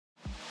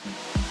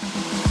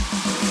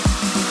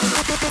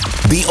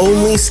The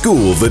only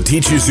school that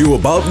teaches you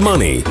about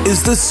money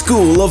is the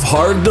School of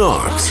Hard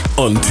Knocks.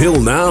 Until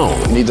now.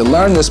 You need to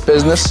learn this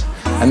business,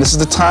 and this is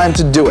the time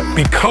to do it.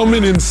 Become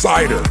an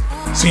insider,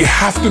 so you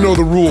have to know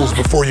the rules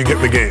before you get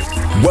in the game.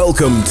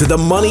 Welcome to the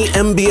Money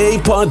MBA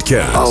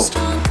podcast.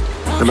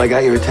 Oh, have I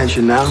got your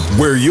attention now?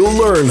 Where you'll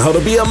learn how to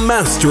be a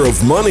master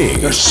of money.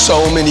 There's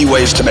so many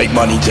ways to make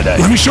money today.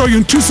 Let me show you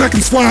in 2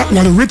 seconds flat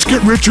why the rich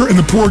get richer and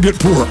the poor get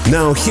poorer.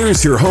 Now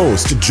here's your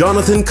host,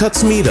 Jonathan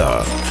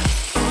Kutsmita.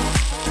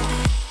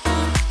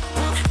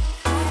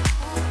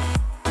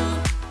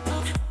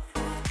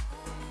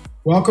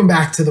 Welcome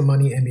back to the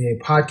Money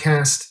MBA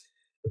podcast,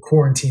 the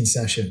Quarantine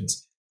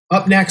Sessions.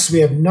 Up next, we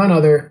have none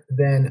other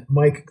than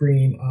Mike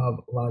Green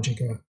of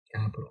Logica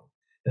Capital.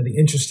 Now, the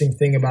interesting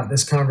thing about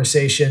this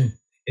conversation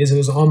is it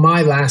was on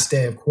my last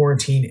day of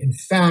quarantine. In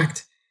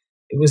fact,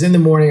 it was in the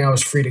morning I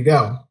was free to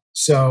go.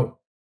 So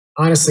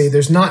honestly,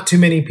 there's not too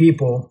many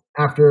people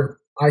after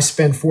I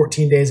spend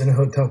 14 days in a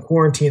hotel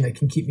quarantine that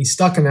can keep me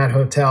stuck in that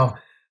hotel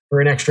for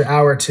an extra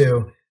hour or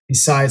two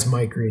besides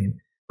Mike Green.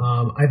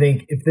 I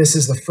think if this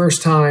is the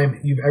first time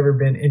you've ever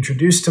been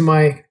introduced to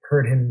Mike,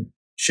 heard him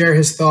share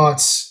his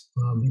thoughts,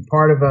 be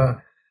part of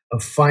a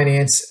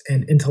finance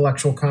and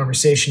intellectual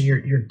conversation,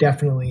 you're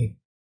definitely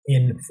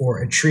in for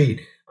a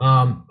treat.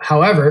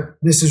 However,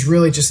 this is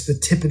really just the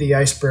tip of the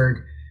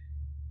iceberg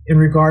in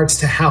regards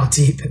to how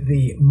deep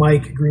the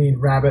Mike Green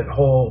rabbit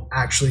hole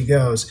actually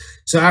goes.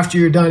 So after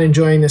you're done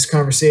enjoying this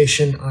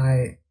conversation,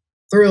 I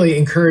thoroughly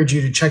encourage you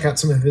to check out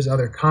some of his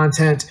other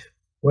content,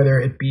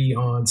 whether it be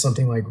on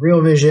something like Real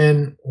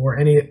Vision or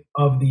any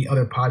of the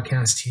other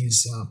podcasts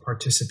he's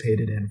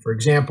participated in. For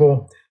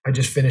example, I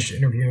just finished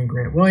interviewing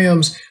Grant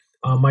Williams.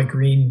 Mike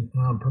Green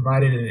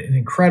provided an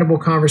incredible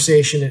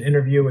conversation and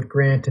interview with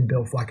Grant and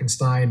Bill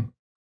Fleckenstein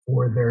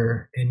for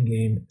their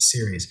Endgame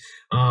series.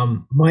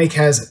 Mike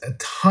has a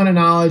ton of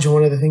knowledge, and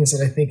one of the things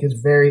that I think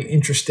is very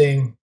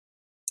interesting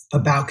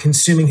about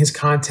consuming his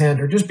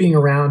content or just being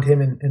around him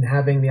and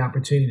having the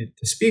opportunity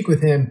to speak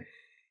with him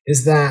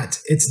is that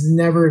it's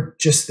never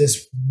just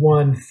this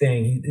one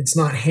thing. It's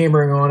not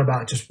hammering on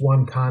about just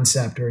one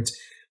concept, or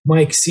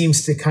Mike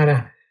seems to kind of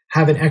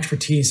have an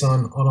expertise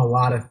on a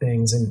lot of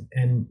things.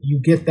 And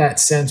you get that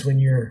sense when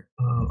you're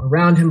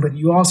around him, but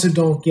you also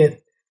don't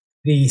get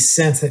the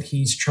sense that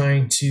he's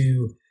trying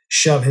to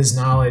shove his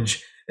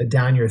knowledge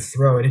down your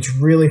throat. It's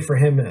really for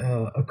him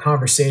a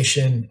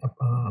conversation,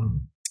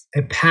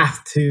 a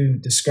path to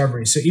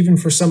discovery. So even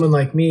for someone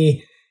like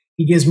me,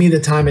 he gives me the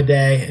time of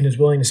day and is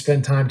willing to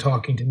spend time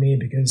talking to me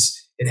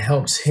because it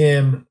helps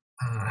him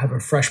have a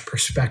fresh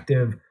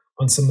perspective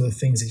on some of the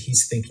things that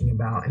he's thinking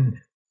about. And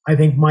I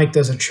think Mike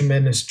does a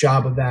tremendous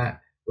job of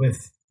that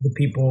with the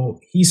people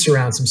he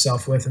surrounds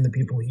himself with and the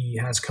people he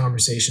has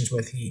conversations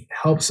with. He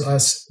helps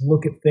us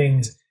look at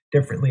things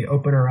differently,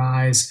 open our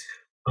eyes,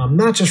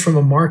 not just from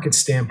a market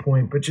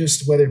standpoint, but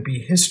just whether it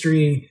be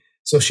history,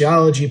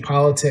 sociology,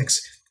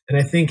 politics.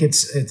 And I think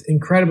it's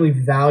incredibly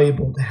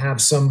valuable to have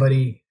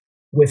somebody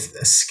with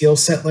a skill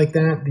set like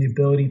that, the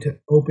ability to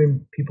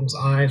open people's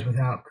eyes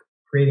without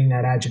creating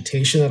that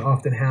agitation that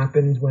often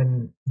happens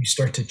when you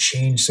start to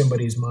change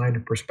somebody's mind or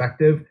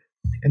perspective.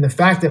 And the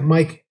fact that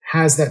Mike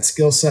has that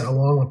skill set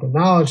along with the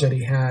knowledge that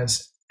he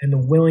has and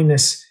the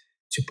willingness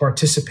to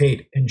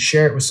participate and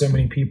share it with so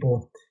many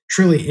people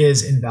truly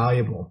is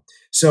invaluable.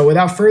 So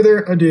without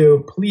further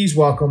ado, please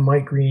welcome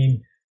Mike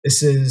Green.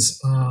 This is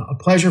a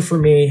pleasure for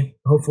me.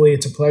 Hopefully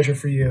it's a pleasure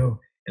for you.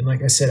 And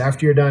like I said,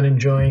 after you're done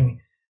enjoying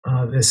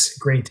this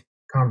great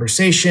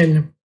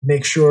conversation,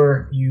 make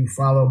sure you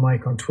follow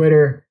Mike on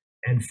Twitter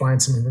and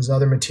find some of his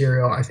other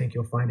material. I think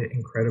you'll find it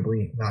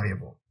incredibly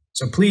valuable.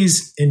 So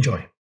please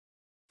enjoy.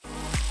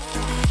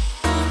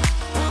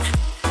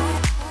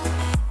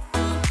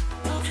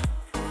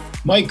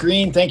 Mike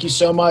Green, thank you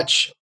so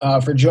much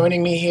for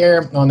joining me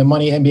here on the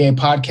Money MBA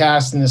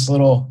podcast in this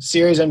little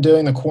series I'm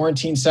doing, the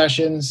Quarantine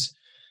Sessions.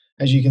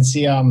 As you can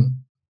see,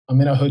 I'm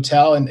in a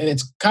hotel, and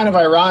it's kind of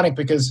ironic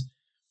because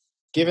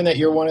given that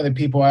you're one of the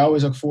people I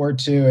always look forward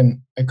to,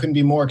 and I couldn't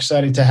be more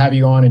excited to have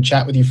you on and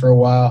chat with you for a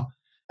while.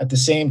 At the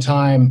same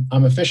time,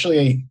 I'm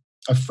officially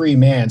a free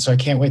man, so I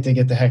can't wait to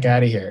get the heck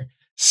out of here.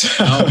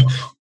 So,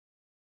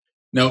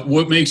 now,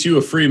 what makes you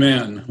a free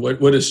man?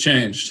 What has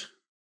changed?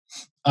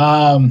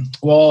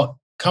 Well,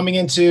 coming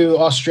into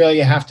Australia,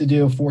 you have to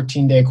do a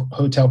 14-day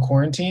hotel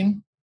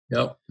quarantine.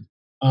 Yep.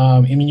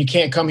 I mean, you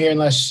can't come here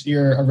unless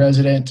you're a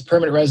resident,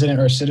 permanent resident,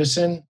 or a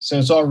citizen. So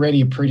it's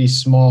already a pretty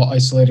small,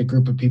 isolated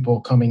group of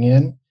people coming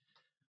in.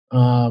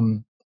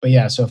 But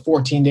yeah, so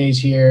 14 days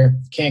here,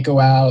 can't go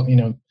out,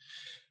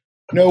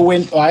 no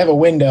wind. Well, I have a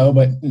window,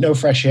 but no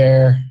fresh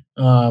air.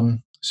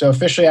 So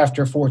officially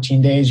after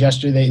 14 days,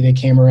 yesterday they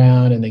came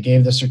around and they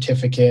gave the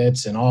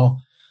certificates and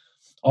all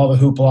the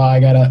hoopla. I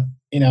got a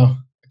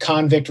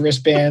convict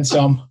wristband,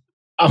 so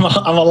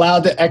I'm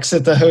allowed to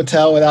exit the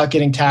hotel without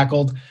getting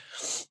tackled.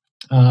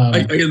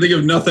 I can think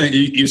of nothing.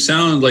 You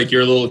sound like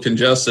you're a little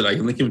congested. I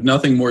can think of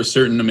nothing more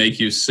certain to make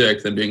you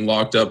sick than being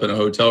locked up in a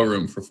hotel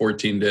room for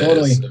 14 days.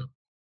 Totally. So.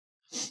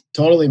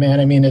 Totally, man.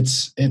 I mean,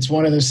 it's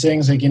one of those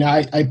things like,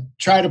 I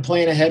try to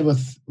plan ahead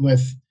with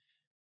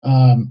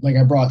like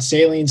I brought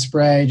saline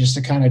spray just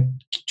to kind of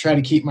try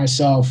to keep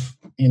myself,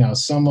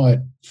 somewhat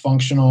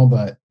functional.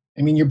 But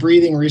I mean, you're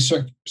breathing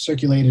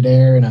recirculated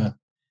air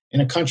in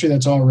a country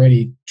that's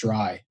already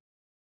dry.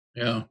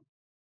 Yeah.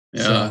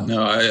 So.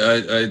 No,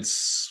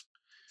 it's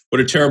what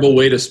a terrible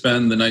way to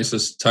spend the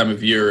nicest time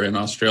of year in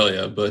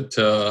Australia. But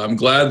I'm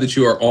glad that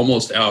you are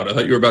almost out. I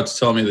thought you were about to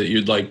tell me that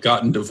you'd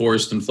gotten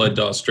divorced and fled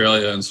to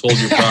Australia and sold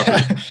your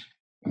property.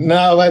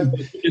 No, I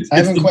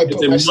haven't quite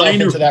put myself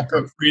into that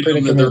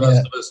freedom that the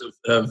rest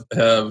of us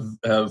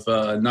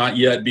have not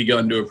yet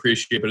begun to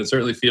appreciate, but it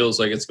certainly feels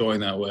like it's going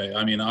that way.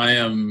 I mean, I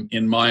am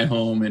in my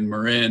home in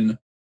Marin,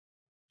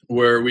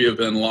 where we have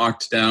been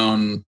locked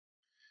down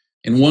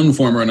in one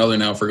form or another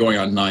now for going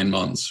on 9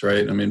 months,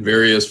 right? I mean,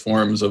 various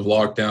forms of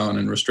lockdown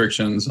and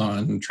restrictions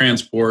on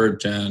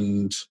transport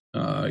and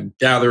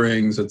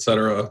gatherings, et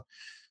cetera.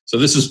 So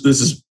this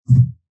is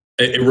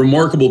a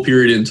remarkable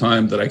period in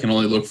time that I can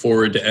only look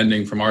forward to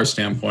ending from our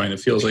standpoint.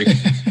 It feels like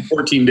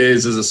 14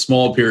 days is a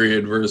small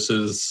period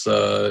versus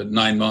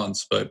 9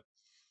 months, but.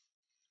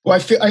 Well,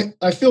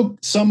 I feel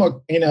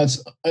somewhat,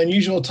 it's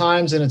unusual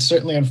times and it's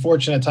certainly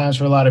unfortunate times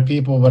for a lot of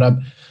people, but I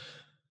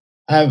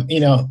have,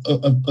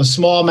 a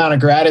small amount of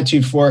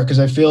gratitude for it, because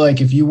I feel like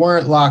if you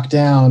weren't locked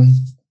down,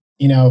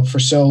 for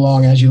so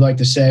long, as you like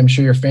to say, I'm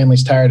sure your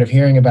family's tired of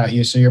hearing about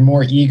you. So you're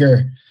more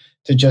eager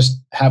to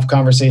just have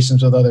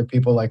conversations with other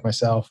people like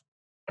myself.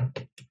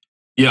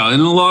 Yeah, in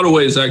a lot of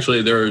ways,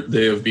 actually,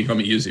 they have become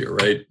easier,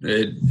 right?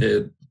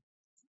 The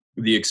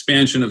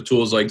expansion of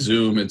tools like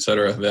Zoom, et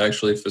cetera, have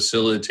actually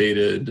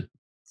facilitated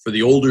for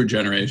the older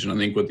generation. I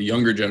think what the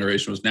younger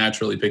generation was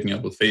naturally picking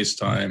up with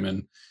FaceTime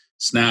and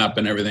Snap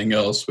and everything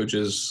else, which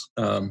is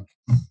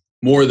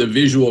more the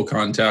visual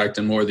contact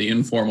and more the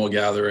informal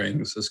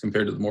gatherings as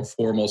compared to the more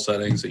formal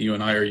settings that you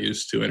and I are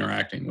used to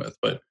interacting with.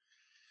 But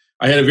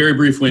I had a very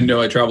brief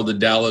window. I traveled to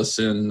Dallas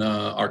in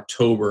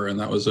October, and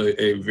that was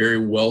a very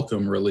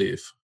welcome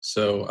relief.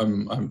 So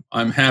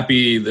I'm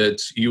happy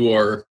that you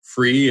are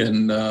free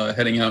and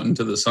heading out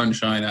into the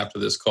sunshine after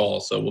this call.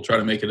 So we'll try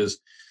to make it as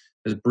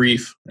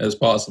brief as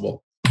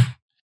possible.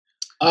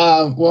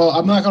 Well,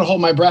 I'm not going to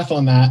hold my breath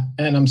on that,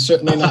 and I'm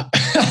certainly not.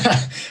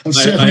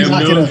 I am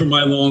known for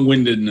my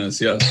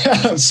long-windedness.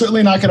 Yes, I'm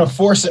certainly not going to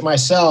force it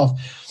myself.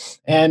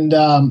 And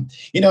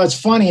it's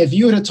funny, if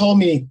you would have told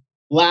me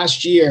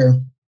last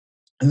year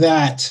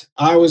that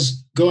I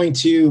was going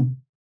to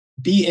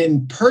be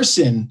in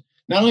person,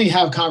 not only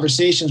have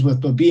conversations with,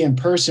 but be in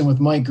person with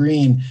Mike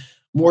Green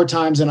more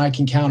times than I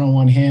can count on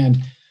one hand,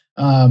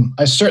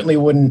 I certainly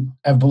wouldn't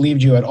have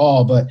believed you at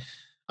all. But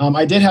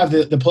I did have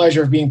the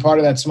pleasure of being part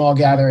of that small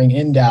gathering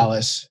in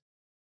Dallas.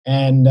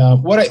 And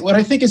what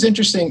I think is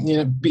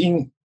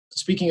interesting,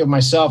 speaking of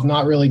myself,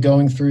 not really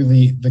going through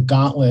the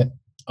gauntlet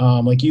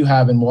like you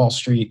have in Wall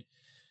Street,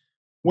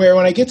 where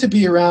when I get to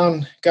be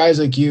around guys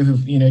like you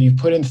who've, you've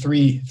put in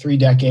three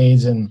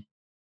decades, and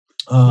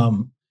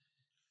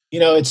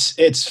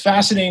it's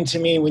fascinating to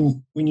me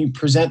when you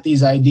present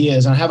these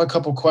ideas. And I have a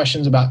couple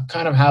questions about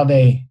kind of how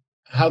they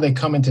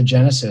come into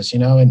genesis,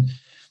 and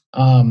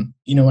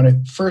when I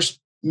first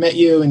met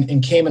you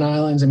in Cayman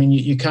Islands, I mean,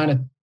 you kind of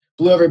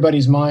blew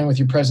everybody's mind with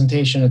your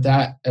presentation at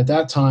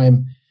that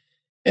time.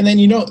 And then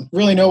you don't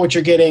really know what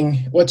you're getting,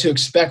 what to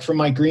expect from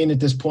Mike Green at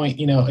this point,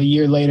 a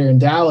year later in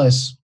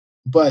Dallas.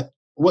 But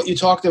what you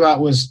talked about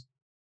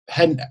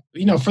had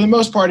for the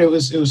most part,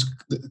 it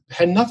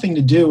had nothing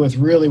to do with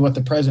really what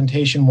the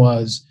presentation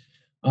was.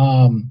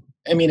 I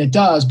mean, it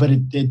does, but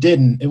it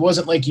didn't. It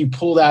wasn't like you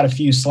pulled out a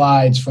few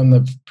slides from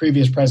the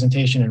previous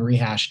presentation and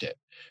rehashed it,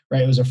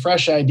 right? It was a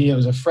fresh idea. It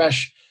was a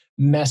fresh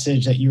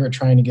message that you were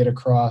trying to get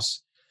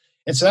across.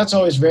 And so that's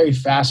always very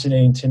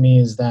fascinating to me,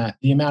 is that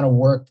the amount of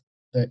work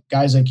that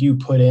guys like you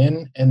put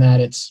in, and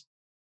that it's,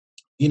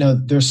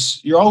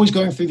 you're always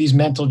going through these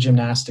mental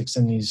gymnastics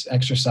and these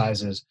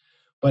exercises,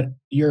 but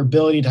your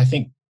ability to, I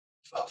think,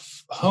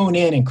 hone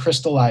in and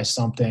crystallize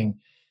something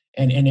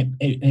and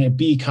it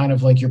be kind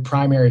of like your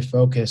primary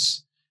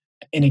focus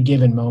in a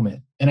given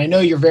moment. And I know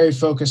you're very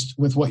focused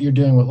with what you're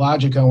doing with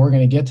Logica, and we're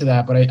going to get to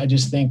that, but I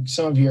just think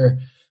some of your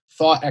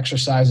thought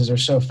exercises are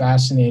so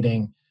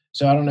fascinating.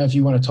 So I don't know if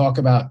you want to talk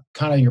about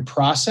kind of your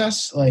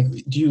process. Like,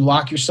 do you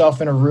lock yourself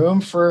in a room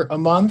for a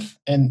month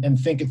and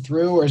think it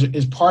through? Or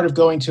is part of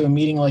going to a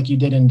meeting like you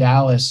did in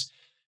Dallas,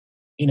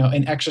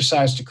 an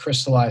exercise to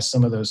crystallize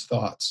some of those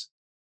thoughts?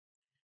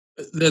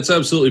 That's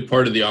absolutely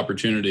part of the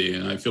opportunity.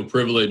 And I feel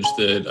privileged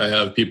that I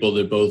have people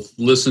that both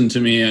listen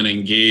to me and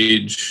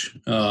engage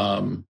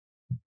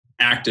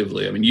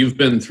actively. I mean, you've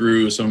been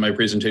through some of my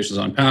presentations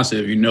on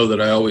passive. You know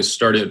that I always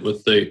start it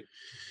with the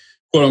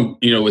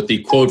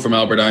quote from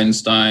Albert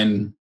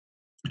Einstein: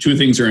 two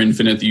things are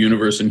infinite, the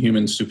universe and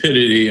human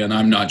stupidity, and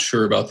I'm not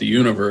sure about the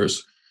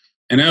universe.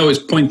 And I always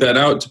point that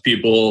out to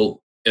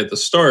people at the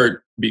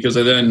start, because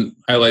I then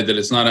highlight that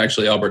it's not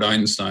actually Albert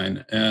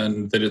Einstein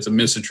and that it's a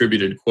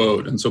misattributed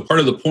quote. And so part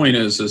of the point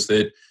is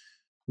that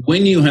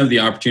when you have the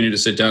opportunity to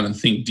sit down and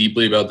think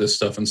deeply about this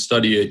stuff and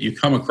study it, you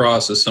come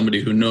across as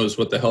somebody who knows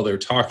what the hell they're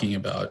talking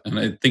about. And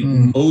I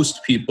think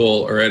most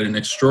people are at an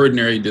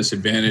extraordinary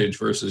disadvantage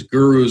versus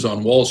gurus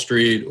on Wall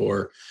Street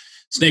or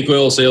snake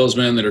oil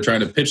salesmen that are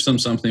trying to pitch them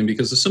something,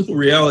 because the simple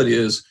reality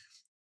is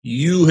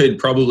you had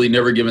probably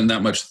never given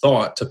that much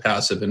thought to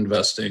passive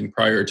investing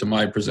prior to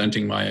my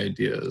presenting my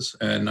ideas.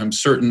 And I'm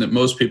certain that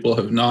most people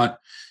have not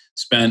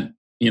spent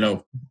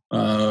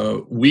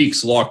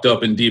weeks locked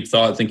up in deep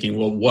thought thinking,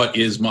 well, what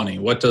is money?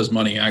 What does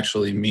money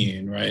actually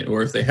mean, right?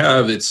 Or if they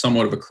have, it's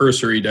somewhat of a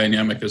cursory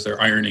dynamic as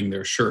they're ironing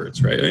their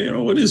shirts, right?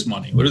 What is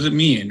money? What does it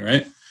mean,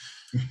 right?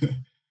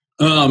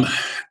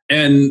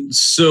 And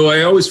so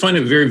I always find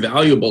it very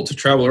valuable to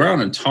travel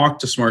around and talk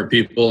to smart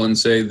people and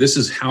say, this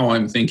is how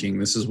I'm thinking.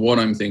 This is what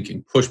I'm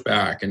thinking. Push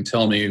back and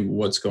tell me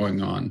what's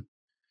going on.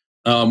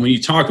 When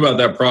you talk about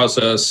that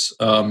process,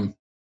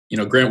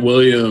 Grant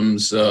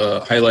Williams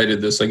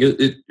highlighted this. Like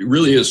it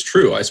really is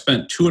true. I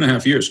spent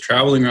 2.5 years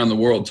traveling around the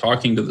world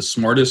talking to the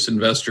smartest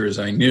investors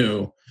I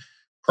knew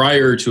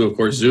prior to, of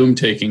course, Zoom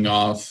taking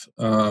off,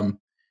 and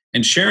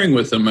sharing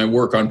with them my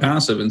work on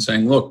passive and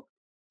saying, look,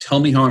 tell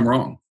me how I'm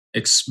wrong.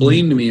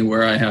 Explain to me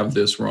where I have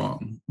this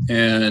wrong.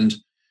 And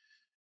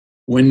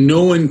when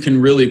no one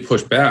can really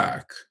push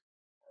back,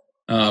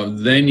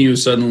 then you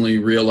suddenly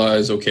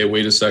realize, okay,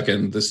 wait a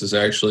second, this is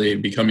actually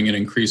becoming an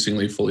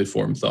increasingly fully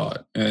formed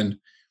thought. And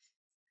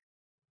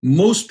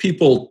most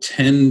people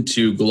tend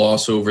to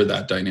gloss over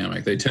that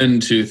dynamic. They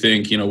tend to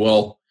think,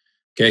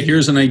 okay,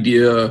 here's an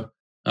idea.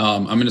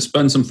 I'm going to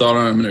spend some thought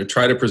on it. I'm going to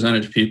try to present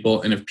it to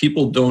people. And if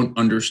people don't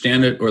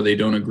understand it or they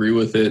don't agree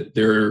with it,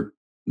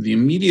 the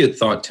immediate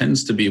thought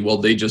tends to be, well,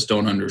 they just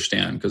don't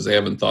understand because they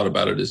haven't thought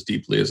about it as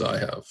deeply as I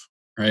have,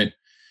 right?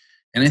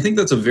 And I think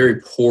that's a very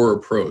poor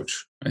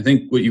approach. I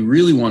think what you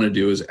really want to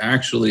do is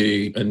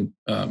actually, and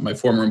my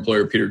former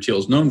employer, Peter Thiel,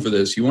 is known for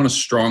this, you want to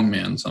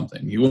strongman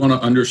something. You want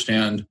to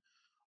understand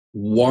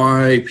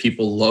why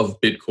people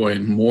love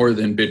Bitcoin more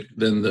than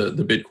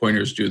the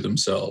Bitcoiners do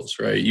themselves,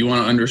 right? You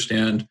want to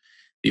understand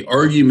the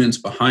arguments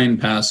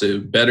behind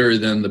passive better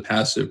than the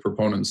passive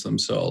proponents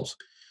themselves.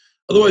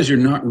 Otherwise, you're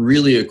not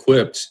really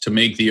equipped to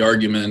make the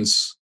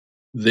arguments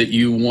that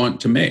you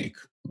want to make.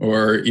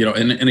 Or,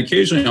 and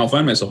occasionally I'll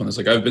find myself in this.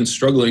 Like I've been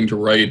struggling to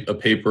write a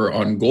paper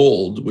on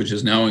gold, which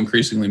is now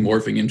increasingly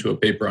morphing into a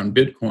paper on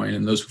Bitcoin.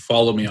 And those who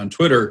follow me on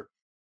Twitter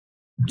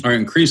are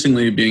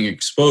increasingly being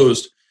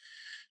exposed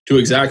to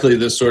exactly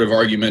this sort of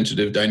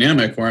argumentative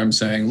dynamic where I'm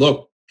saying,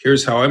 look,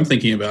 here's how I'm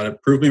thinking about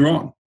it. Prove me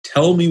wrong.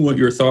 Tell me what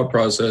your thought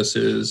process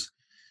is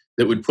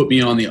that would put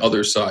me on the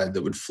other side,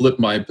 that would flip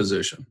my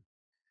position.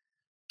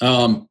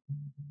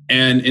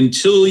 And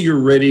until you're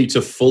ready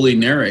to fully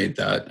narrate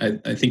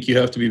that, I think you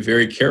have to be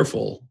very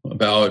careful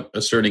about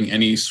asserting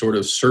any sort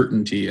of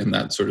certainty in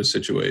that sort of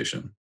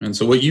situation. And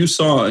so what you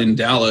saw in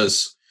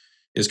Dallas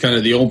is kind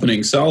of the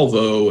opening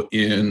salvo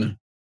in,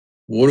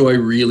 what do I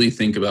really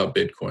think about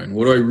Bitcoin?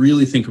 What do I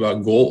really think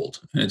about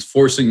gold? And it's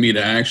forcing me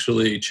to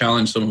actually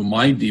challenge some of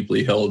my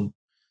deeply held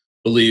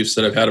beliefs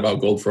that I've had about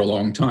gold for a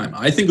long time.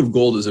 I think of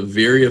gold as a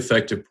very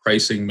effective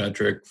pricing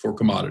metric for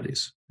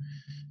commodities.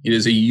 It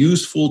is a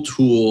useful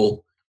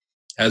tool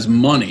as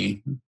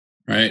money,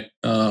 right,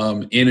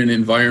 in an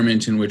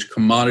environment in which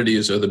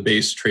commodities are the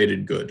base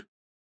traded good,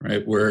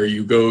 right, where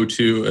you go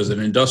to as an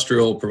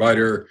industrial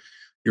provider,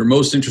 you're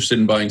most interested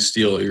in buying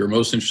steel, you're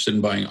most interested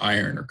in buying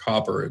iron or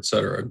copper, et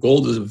cetera.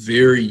 Gold is a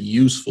very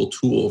useful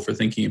tool for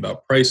thinking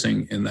about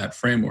pricing in that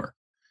framework.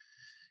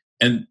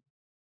 And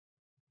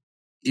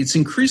it's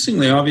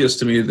increasingly obvious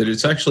to me that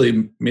it's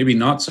actually maybe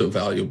not so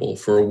valuable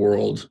for a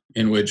world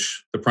in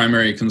which the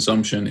primary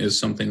consumption is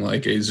something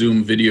like a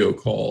Zoom video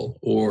call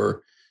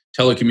or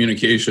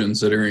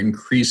telecommunications that are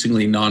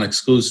increasingly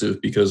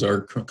non-exclusive because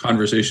our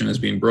conversation is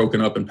being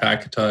broken up and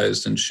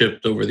packetized and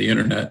shipped over the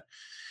internet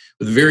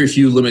with very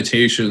few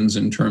limitations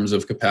in terms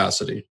of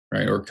capacity,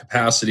 right? Or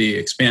capacity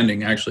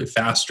expanding actually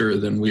faster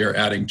than we are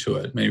adding to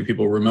it. Many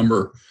people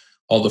remember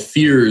all the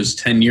fears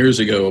 10 years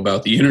ago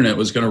about the internet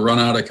was going to run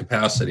out of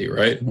capacity,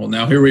 right? Well,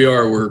 now here we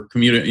are,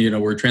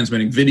 we're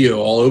transmitting video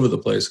all over the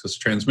place because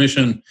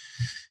transmission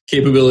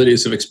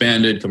capabilities have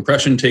expanded,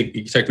 compression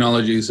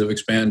technologies have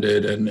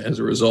expanded, and as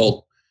a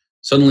result,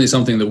 suddenly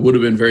something that would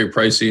have been very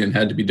pricey and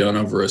had to be done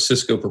over a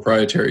Cisco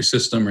proprietary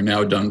system are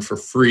now done for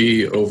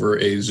free over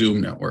a Zoom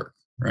network,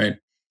 right?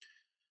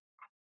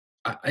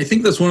 I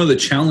think that's one of the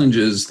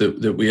challenges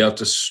that we have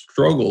to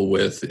struggle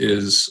with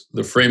is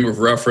the frame of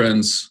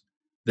reference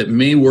that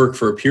may work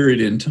for a period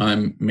in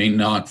time, may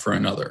not for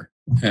another.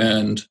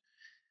 And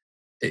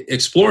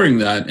exploring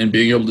that and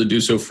being able to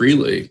do so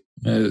freely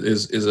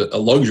is a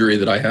luxury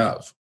that I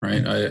have,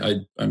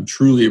 right? I'm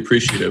truly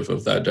appreciative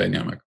of that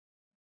dynamic.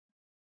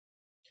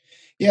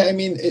 Yeah, I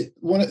mean,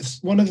 one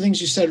of the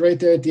things you said right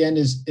there at the end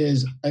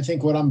is I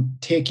think what I'm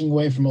taking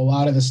away from a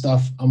lot of the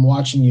stuff I'm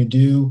watching you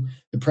do,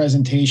 the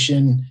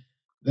presentation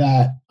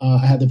that I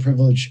had the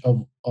privilege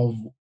of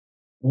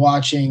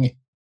watching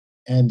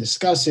and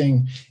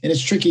discussing, and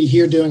it's tricky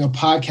here doing a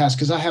podcast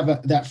because I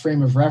have that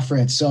frame of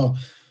reference. So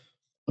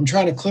I'm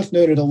trying to cliff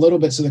note it a little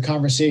bit so the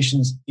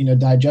conversation's,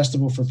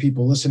 digestible for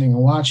people listening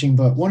and watching.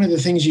 But one of the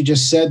things you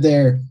just said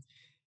there,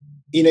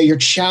 you're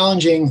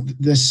challenging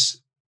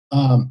this,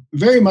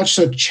 very much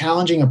so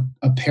challenging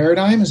a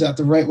paradigm. Is that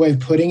the right way of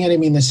putting it? I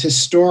mean, this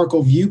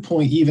historical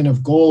viewpoint, even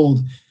of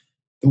gold,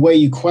 the way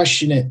you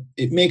question it,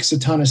 it makes a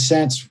ton of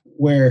sense,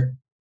 where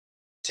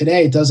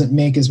today it doesn't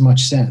make as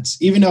much sense,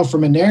 even though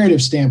from a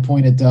narrative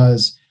standpoint it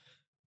does,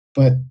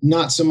 but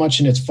not so much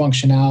in its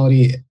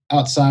functionality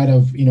outside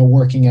of,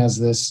 working as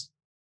this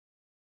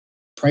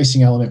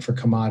pricing element for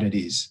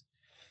commodities.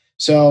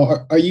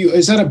 So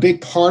is that a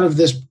big part of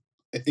this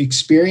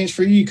experience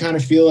for you? You kind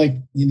of feel like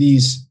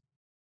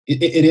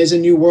it is a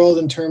new world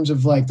in terms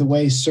of like the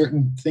way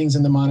certain things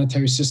in the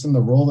monetary system,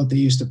 the role that they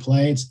used to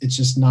play, it's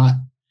just not,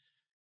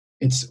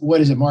 it's,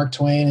 what is it, Mark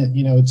Twain?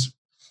 It's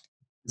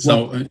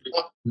so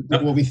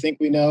what we think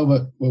we know,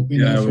 but what we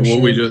know for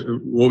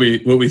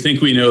what we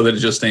think we know, that it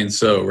just ain't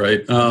so,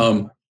 right?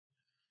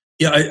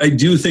 I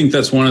do think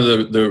that's one of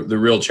the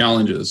real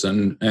challenges,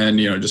 and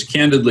just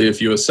candidly,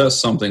 if you assess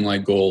something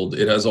like gold,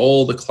 it has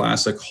all the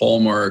classic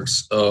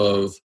hallmarks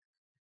of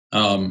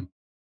an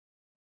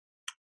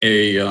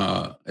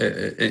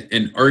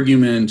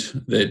argument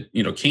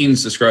that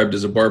Keynes described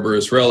as a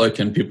barbarous relic,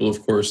 and people,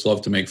 of course,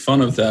 love to make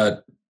fun of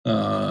that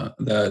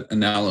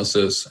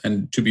analysis.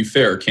 And to be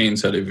fair,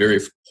 Keynes had a very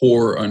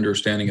poor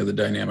understanding of the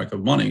dynamic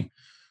of money,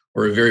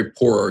 or a very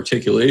poor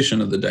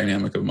articulation of the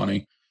dynamic of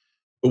money.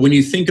 But when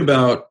you think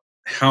about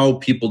how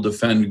people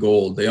defend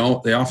gold, they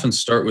often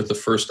start with the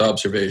first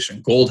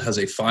observation: gold has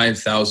a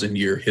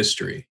 5,000-year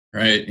history,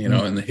 right?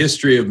 In the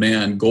history of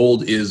man,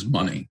 gold is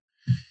money.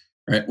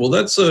 Right. Well,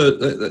 that's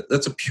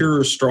a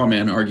pure straw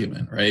man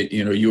argument, right?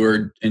 You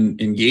are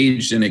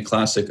engaged in a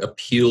classic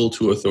appeal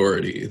to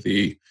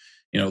authority.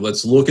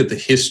 Let's look at the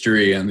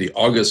history and the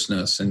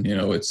augustness, and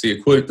it's the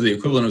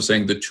equivalent of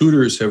saying the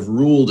Tudors have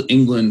ruled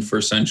England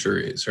for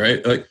centuries,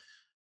 right? Like,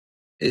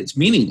 it's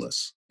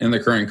meaningless in the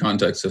current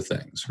context of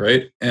things,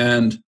 right?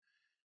 And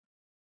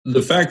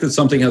the fact that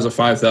something has a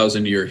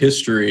 5,000-year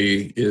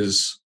history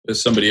is,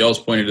 as somebody else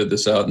pointed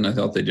this out, and I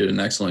thought they did an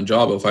excellent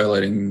job of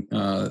highlighting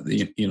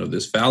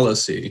this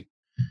fallacy.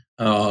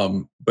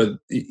 But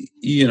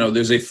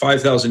there's a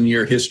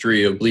 5,000-year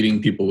history of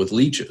bleeding people with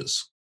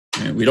leeches,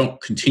 and we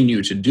don't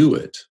continue to do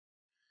it.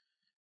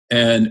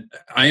 And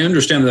I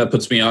understand that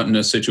puts me out in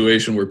a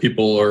situation where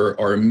people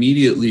are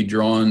immediately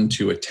drawn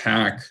to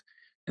attack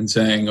and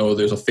saying, "Oh,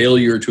 there's a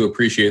failure to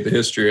appreciate the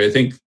history." I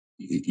think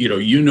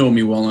you know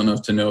me well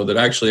enough to know that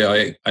actually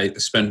I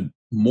spend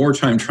more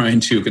time trying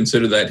to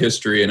consider that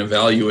history and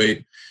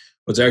evaluate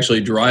what's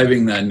actually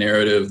driving that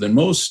narrative than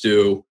most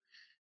do.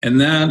 And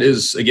that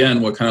is,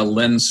 again, what kind of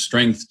lends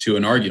strength to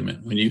an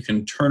argument. When you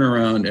can turn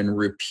around and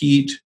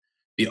repeat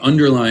the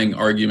underlying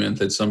argument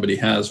that somebody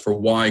has for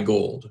why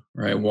gold,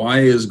 right? Why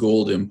is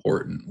gold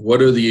important?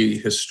 What are the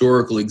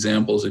historical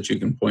examples that you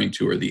can point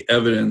to, or the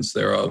evidence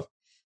thereof?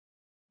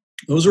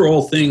 Those are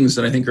all things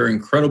that I think are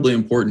incredibly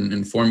important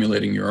in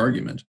formulating your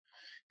argument.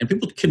 And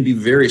people can be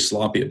very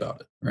sloppy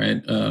about it,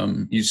 right?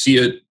 You see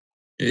it,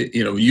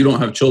 you don't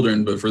have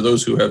children, but for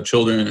those who have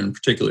children, and in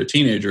particular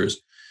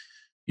teenagers,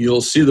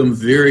 you'll see them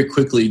very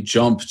quickly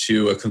jump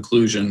to a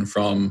conclusion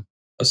from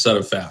a set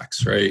of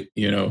facts, right?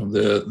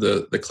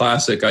 The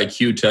classic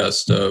IQ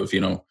test of,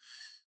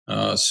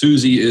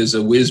 Susie is a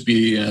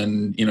Whizbee,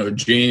 and,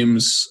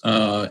 James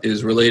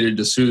is related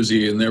to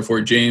Susie, and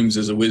therefore James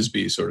is a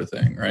Whizbee, sort of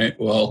thing, right?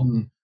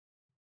 Well,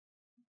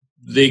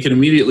 they can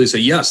immediately say,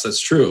 yes,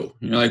 that's true.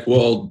 You're like,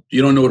 well,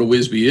 you don't know what a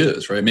Whizbee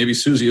is, right? Maybe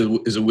Susie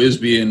is a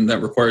Whizbee, and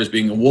that requires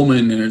being a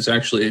woman, and it's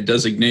actually a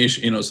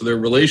designation, so their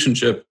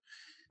relationship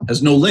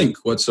has no link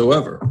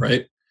whatsoever,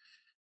 right?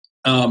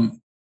 I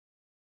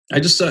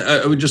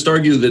would just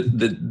argue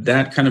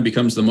that kind of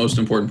becomes the most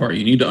important part.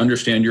 You need to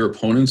understand your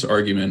opponent's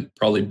argument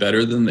probably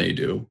better than they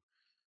do.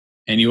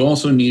 And you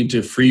also need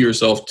to free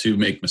yourself to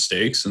make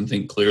mistakes and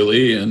think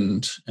clearly,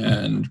 and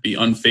be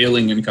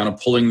unfailing in kind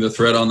of pulling the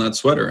thread on that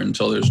sweater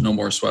until there's no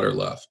more sweater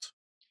left.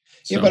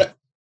 So. And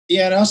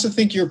I also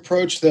think your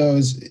approach, though,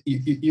 is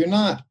you're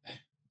not,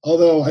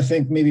 although I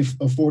think maybe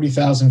a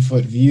 40,000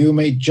 foot view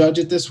may judge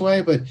it this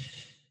way, but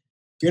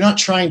you're not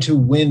trying to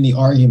win the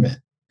argument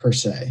per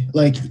se.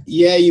 Like,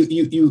 yeah,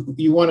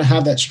 you want to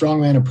have that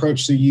strongman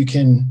approach so you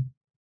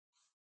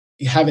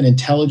have an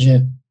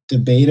intelligent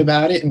debate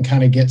about it and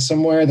kind of get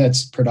somewhere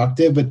that's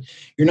productive, but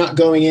you're not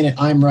going in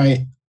at, I'm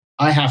right,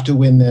 I have to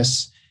win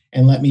this,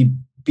 and let me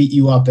beat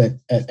you up at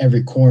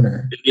every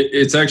corner.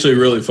 It's actually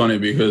really funny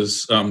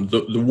because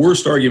the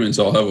worst arguments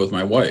I'll have with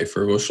my wife,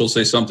 or she'll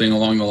say something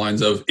along the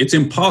lines of, it's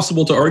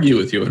impossible to argue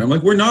with you. And I'm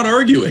like, we're not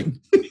arguing.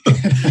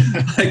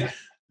 Like,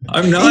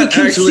 I'm not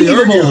actually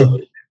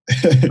arguing.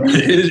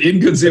 It is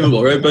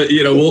inconceivable, right? But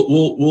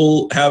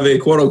we'll have a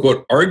quote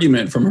unquote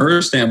argument from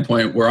her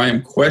standpoint where I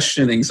am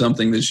questioning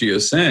something that she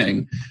is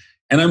saying,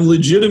 and I'm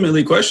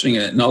legitimately questioning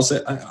it. And I'll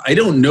say, I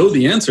don't know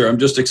the answer. I'm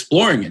just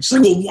exploring it. She's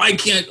like, well, why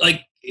can't,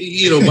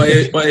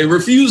 by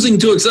refusing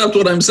to accept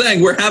what I'm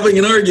saying, we're having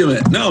an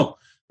argument. No,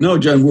 No,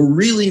 Jen, we're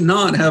really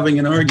not having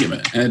an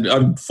argument. And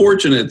I'm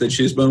fortunate that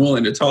she's been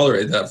willing to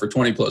tolerate that for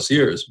 20 plus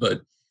years.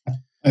 But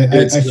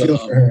I feel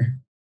for her.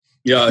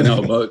 Yeah, I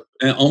know. But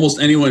almost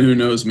anyone who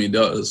knows me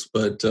does.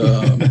 But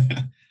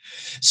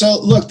so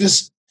look,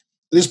 this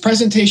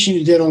presentation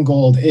you did on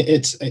gold,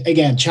 it's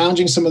again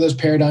challenging some of those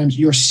paradigms.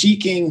 You're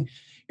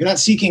not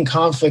seeking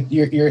conflict.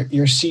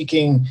 You're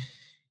seeking,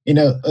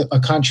 a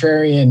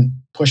contrarian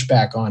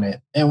pushback on it.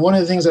 And one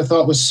of the things I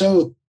thought was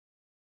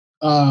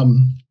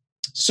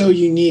so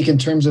unique in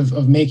terms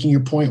of making your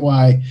point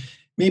why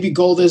maybe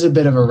gold is a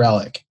bit of a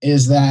relic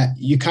is that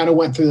you kind of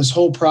went through this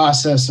whole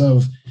process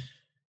of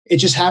it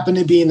just happened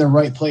to be in the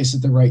right place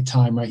at the right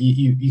time, right?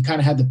 You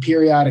kind of had the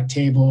periodic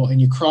table and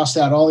you crossed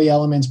out all the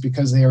elements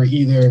because they were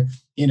either,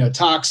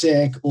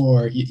 toxic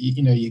or,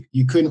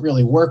 you couldn't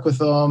really work with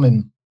them.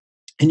 And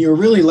you were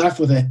really left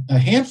with a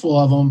handful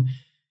of them.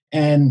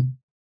 And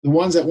the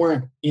ones that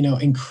weren't,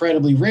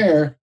 incredibly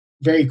rare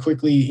very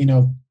quickly,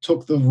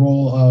 took the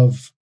role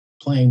of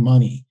playing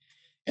money.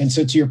 And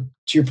so to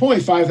your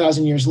point,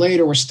 5,000 years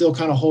later, we're still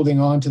kind of holding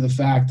on to the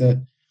fact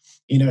that,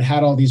 it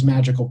had all these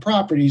magical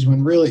properties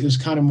when really it was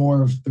kind of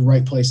more of the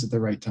right place at the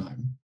right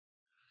time.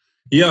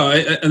 Yeah,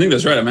 I think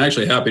that's right. I'm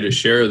actually happy to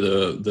share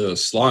the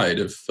slide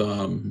if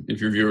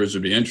your viewers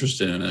would be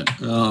interested in it.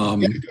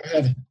 Go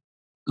ahead.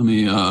 Let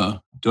me,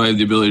 do I have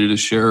the ability to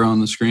share on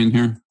the screen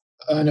here?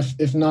 And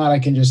if not, I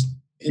can just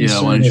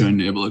insert why don't you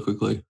enable it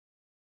quickly?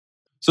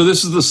 So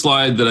this is the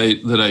slide that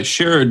I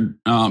shared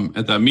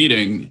at that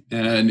meeting,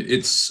 and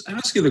it's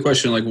asking the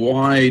question like,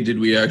 why did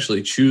we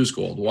actually choose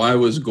gold? Why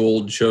was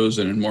gold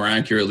chosen, and more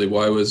accurately,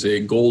 why was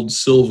a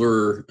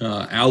gold-silver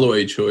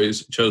alloy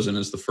chosen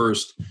as the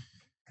first?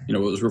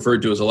 What was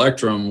referred to as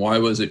electrum. Why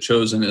was it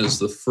chosen as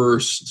the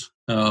first?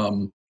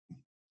 Hold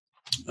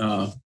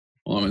on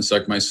a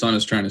sec. My son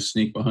is trying to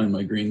sneak behind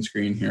my green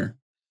screen here.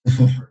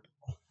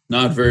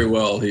 Not very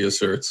well, he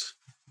asserts.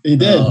 He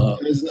did.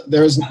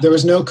 There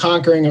was no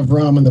conquering of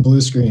Rome on the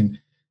blue screen.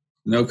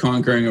 No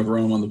conquering of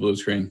Rome on the blue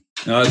screen.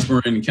 No, that's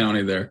Marin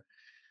County there.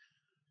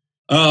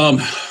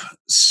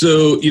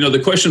 So,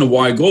 the question of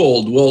why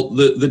gold, well,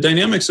 the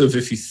dynamics of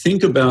if you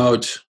think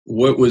about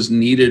what was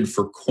needed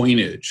for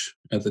coinage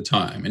at the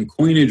time, and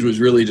coinage was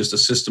really just a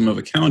system of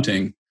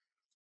accounting,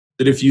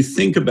 that if you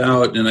think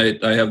about,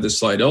 and I have this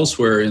slide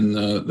elsewhere in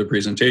the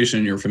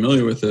presentation, you're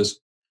familiar with this,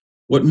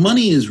 what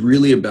money is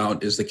really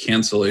about is the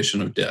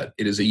cancellation of debt.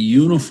 It is a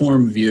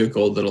uniform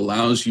vehicle that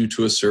allows you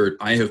to assert,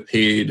 I have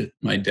paid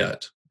my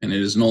debt, and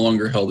it is no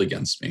longer held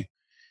against me.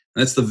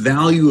 And that's the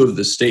value of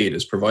the state,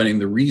 is providing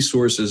the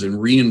resources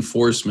and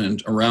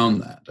reinforcement around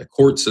that. A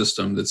court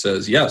system that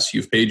says, yes,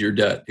 you've paid your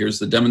debt. Here's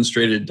the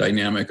demonstrated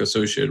dynamic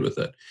associated with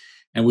it.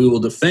 And we will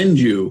defend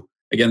you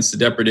against the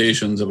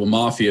depredations of a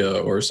mafia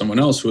or someone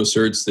else who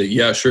asserts that,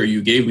 yeah, sure,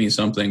 you gave me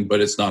something,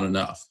 but it's not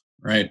enough,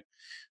 right?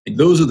 Like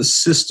those are the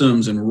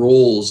systems and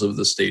roles of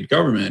the state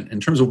government. In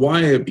terms of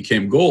why it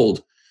became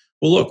gold,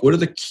 well, look, what are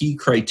the key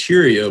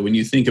criteria when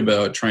you think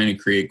about trying to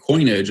create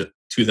coinage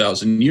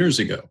 2,000 years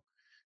ago,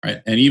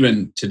 right? And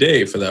even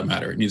today, for that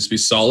matter, it needs to be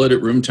solid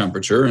at room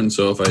temperature. And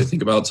so if I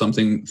think about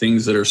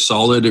things that are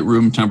solid at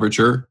room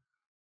temperature,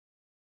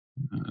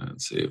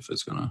 let's see if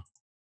it's going to...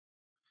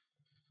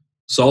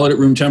 Solid at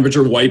room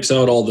temperature wipes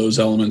out all those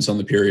elements on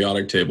the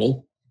periodic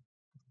table.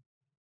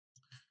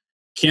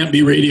 Can't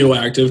be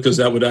radioactive because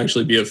that would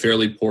actually be a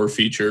fairly poor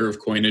feature of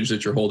coinage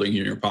that you're holding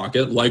in your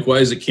pocket.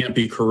 Likewise, it can't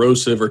be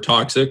corrosive or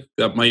toxic.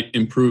 That might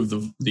improve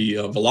the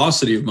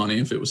velocity of money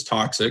if it was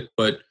toxic,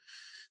 but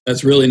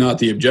that's really not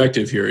the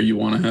objective here. You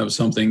want to have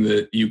something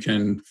that you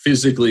can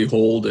physically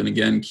hold and,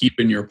 again, keep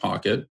in your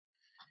pocket.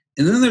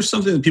 And then there's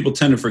something that people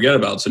tend to forget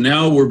about. So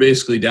now we're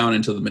basically down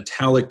into the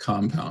metallic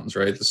compounds,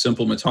 right? The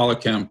simple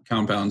metallic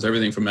compounds,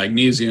 everything from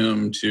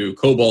magnesium to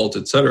cobalt,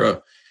 et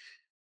cetera.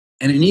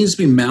 And it needs to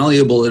be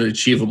malleable at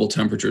achievable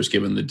temperatures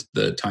given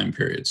the time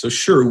period. So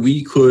sure,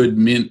 we could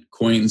mint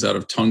coins out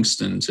of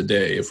tungsten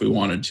today if we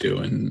wanted to.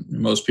 And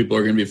most people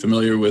are going to be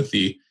familiar with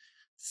the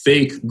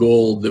fake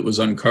gold that was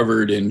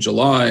uncovered in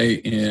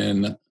July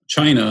in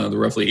China, the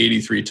roughly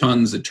 83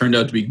 tons that turned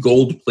out to be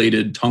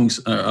gold-plated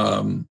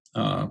tungsten.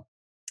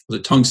 Was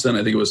it tungsten?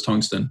 I think it was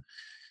tungsten,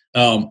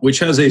 which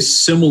has a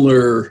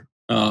similar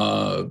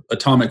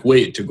atomic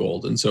weight to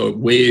gold. And so it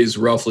weighs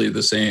roughly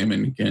the same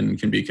and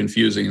can be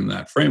confusing in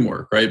that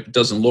framework, right? It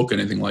doesn't look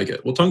anything like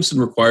it. Well, tungsten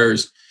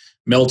requires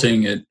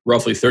melting at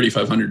roughly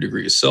 3,500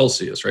 degrees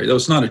Celsius, right? That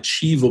was not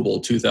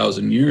achievable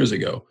 2,000 years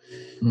ago.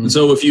 Mm. And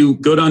so if you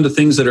go down to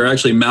things that are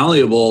actually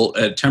malleable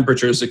at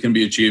temperatures that can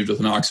be achieved with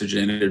an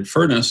oxygenated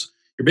furnace,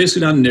 you're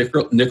basically down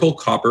nickel,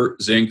 copper,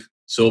 zinc,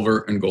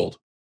 silver, and gold.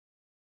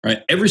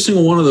 Right? Every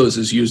single one of those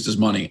is used as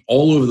money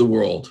all over the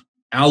world.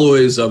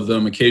 Alloys of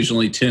them,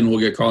 occasionally tin will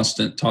get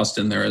tossed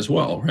in there as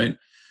well, right?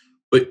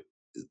 But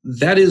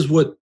that is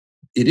what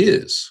it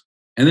is.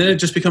 And then it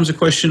just becomes a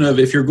question of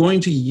if you're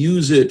going to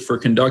use it for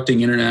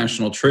conducting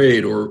international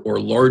trade or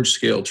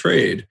large-scale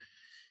trade,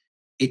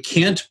 it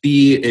can't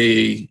be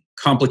a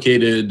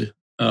complicated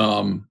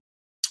alloy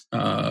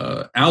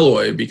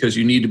because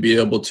you need to be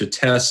able to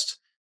test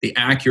the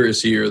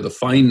accuracy or the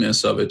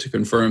fineness of it to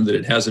confirm that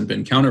it hasn't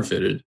been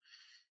counterfeited.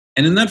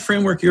 And in that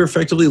framework, you're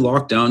effectively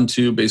locked down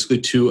to basically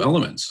two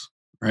elements,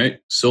 right?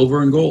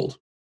 Silver and gold.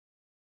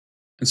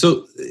 And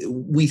so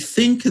we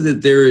think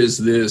that there is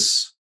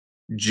this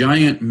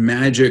giant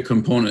magic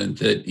component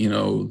that,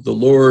 the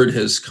Lord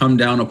has come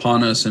down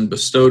upon us and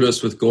bestowed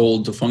us with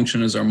gold to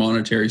function as our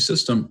monetary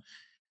system.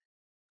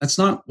 That's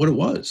not what it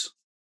was.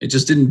 It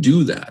just didn't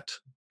do that.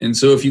 And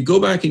so if you go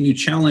back and you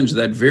challenge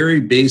that very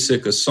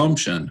basic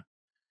assumption,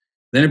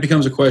 then it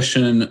becomes a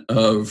question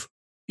of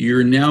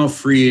you're now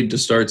freed to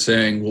start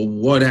saying, well,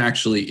 what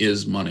actually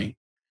is money?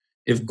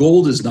 If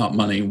gold is not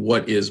money,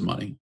 what is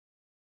money?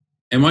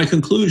 And my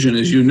conclusion,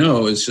 as you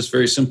know, is just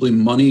very simply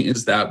money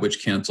is that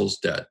which cancels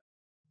debt.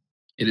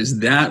 It is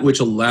that which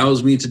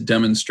allows me to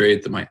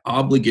demonstrate that my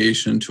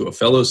obligation to a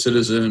fellow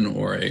citizen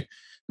or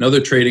another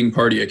trading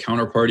party, a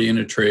counterparty in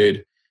a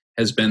trade,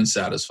 has been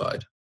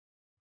satisfied.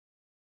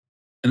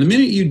 And the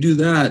minute you do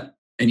that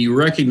and you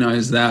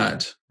recognize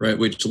that, right,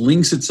 which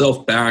links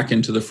itself back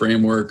into the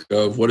framework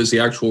of what is the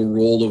actual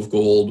role of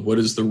gold, what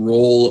is the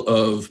role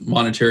of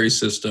monetary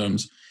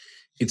systems,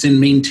 it's in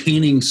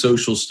maintaining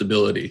social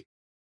stability.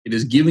 It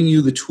is giving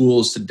you the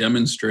tools to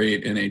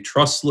demonstrate in a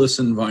trustless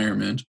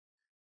environment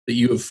that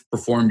you have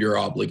performed your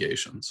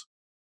obligations.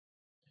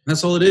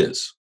 That's all it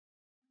is.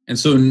 And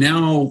so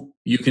now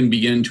you can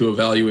begin to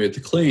evaluate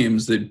the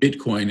claims that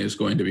Bitcoin is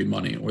going to be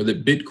money or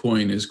that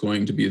Bitcoin is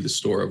going to be the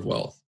store of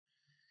wealth.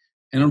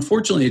 And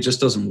unfortunately, it just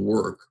doesn't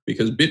work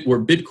because where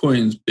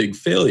Bitcoin's big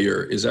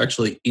failure is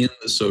actually in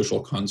the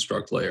social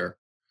construct layer.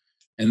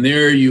 And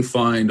there you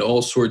find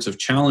all sorts of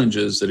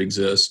challenges that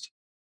exist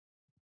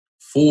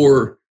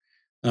for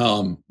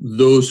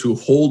those who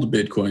hold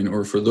Bitcoin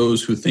or for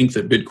those who think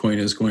that Bitcoin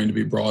is going to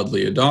be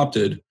broadly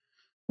adopted.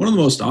 One of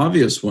the most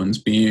obvious ones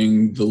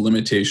being the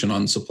limitation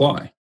on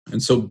supply.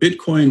 And so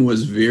Bitcoin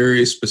was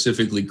very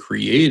specifically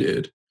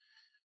created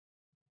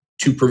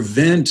to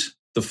prevent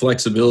the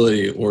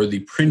flexibility or the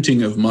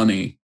printing of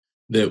money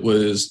that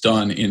was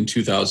done in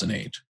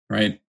 2008,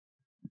 right?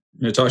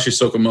 Satoshi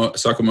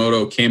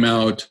Nakamoto came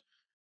out,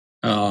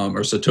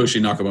 or Satoshi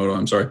Nakamoto,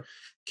 I'm sorry,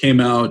 came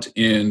out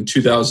in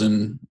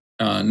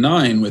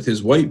 2009 with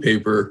his white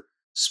paper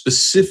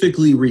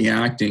specifically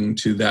reacting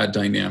to that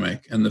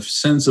dynamic and the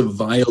sense of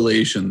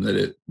violation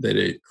that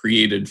it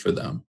created for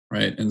them,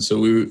 right? And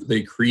so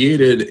they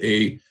created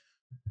a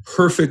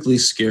perfectly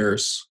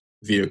scarce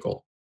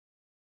vehicle.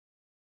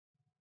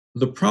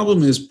 The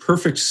problem is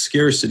perfect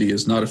scarcity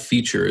is not a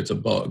feature, it's a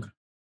bug.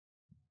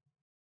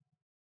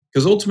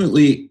 Because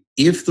ultimately,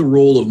 if the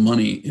role of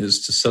money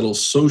is to settle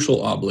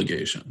social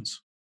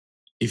obligations,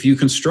 if you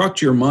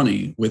construct your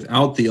money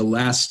without the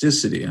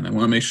elasticity, and I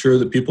want to make sure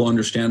that people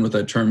understand what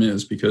that term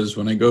is, because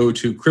when I go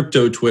to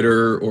crypto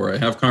Twitter or I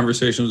have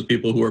conversations with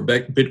people who are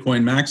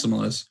Bitcoin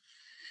maximalists,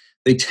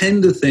 they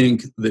tend to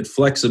think that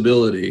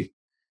flexibility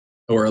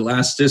or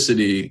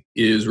elasticity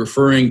is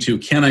referring to,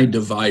 can I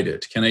divide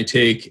it? Can I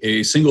take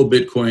a single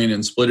Bitcoin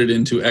and split it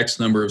into X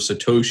number of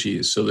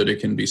Satoshis so that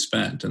it can be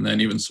spent, and then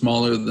even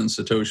smaller than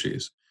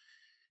Satoshis?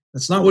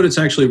 That's not what it's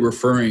actually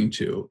referring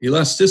to.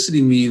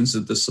 Elasticity means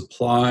that the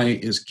supply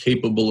is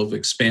capable of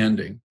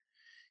expanding.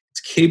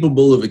 It's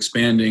capable of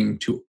expanding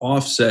to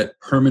offset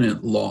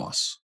permanent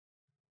loss,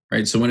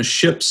 right? So when a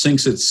ship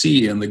sinks at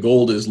sea and the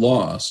gold is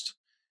lost,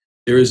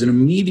 there is an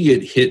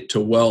immediate hit to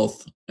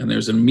wealth and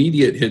there's an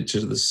immediate hit to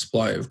the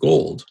supply of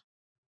gold.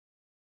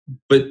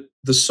 But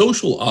the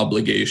social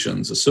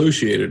obligations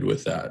associated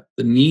with that,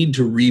 the need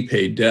to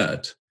repay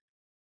debt,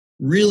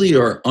 really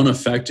are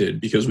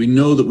unaffected because we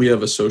know that we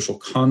have a social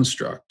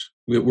construct.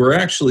 What we're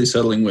actually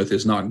settling with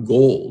is not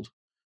gold,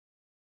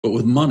 but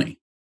with money,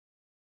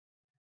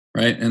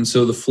 right? And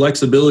so the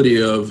flexibility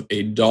of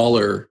a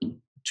dollar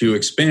to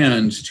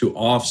expand to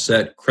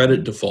offset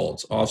credit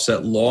defaults,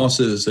 offset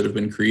losses that have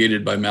been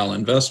created by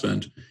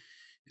malinvestment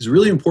is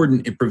really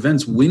important. It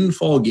prevents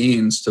windfall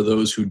gains to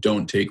those who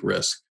don't take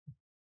risk.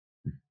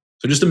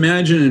 So just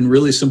imagine in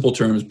really simple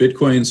terms,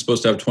 Bitcoin is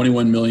supposed to have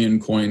 21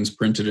 million coins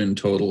printed in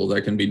total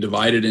that can be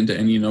divided into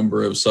any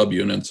number of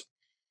subunits.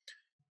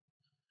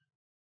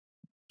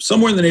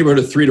 Somewhere in the neighborhood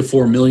of 3 to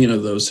 4 million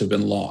of those have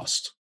been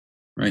lost,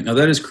 right? Now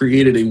that has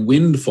created a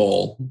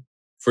windfall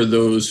for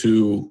those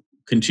who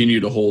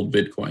continue to hold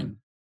Bitcoin,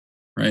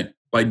 right?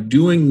 By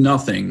doing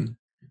nothing,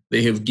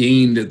 they have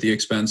gained at the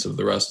expense of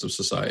the rest of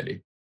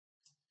society.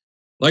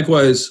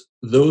 Likewise,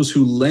 those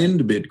who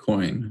lend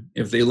Bitcoin,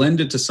 if they lend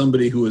it to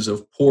somebody who is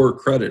of poor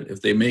credit,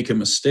 if they make a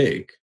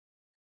mistake,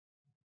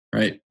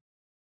 right,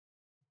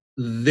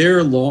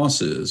 their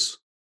losses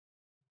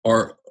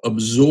are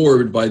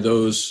absorbed by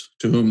those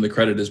to whom the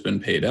credit has been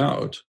paid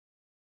out.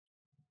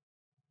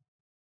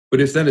 But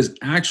if that is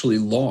actually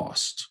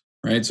lost,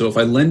 right, so if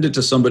I lend it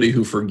to somebody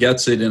who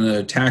forgets it in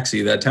a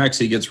taxi, that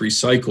taxi gets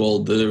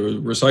recycled,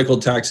 the recycled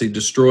taxi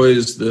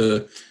destroys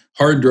the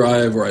hard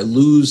drive, or I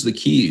lose the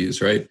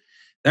keys, right?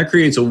 That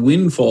creates a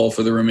windfall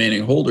for the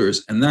remaining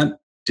holders, and that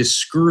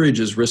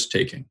discourages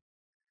risk-taking.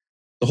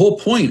 The whole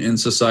point in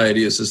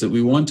society is that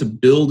we want to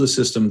build a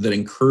system that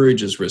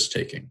encourages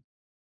risk-taking,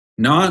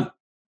 not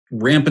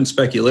rampant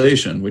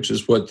speculation, which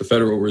is what the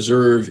Federal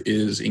Reserve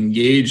is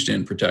engaged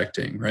in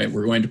protecting, right?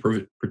 We're going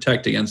to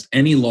protect against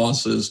any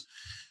losses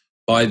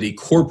by the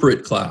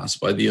corporate class,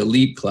 by the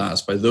elite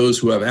class, by those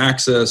who have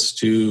access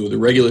to the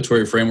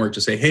regulatory framework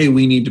to say, hey,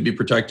 we need to be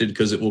protected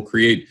because it will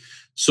create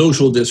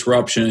social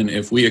disruption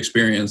if we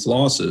experience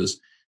losses.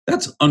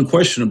 That's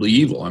unquestionably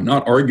evil. I'm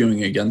not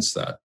arguing against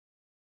that.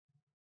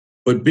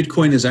 But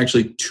Bitcoin is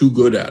actually too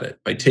good at it.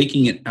 By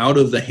taking it out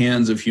of the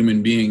hands of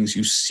human beings,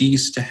 you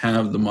cease to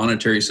have the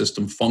monetary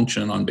system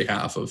function on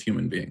behalf of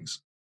human beings.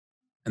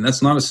 And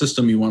that's not a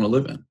system you want to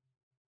live in.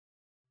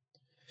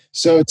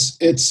 So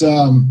it's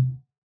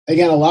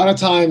again, a lot of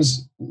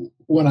times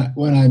when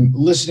I'm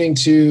listening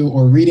to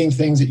or reading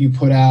things that you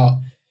put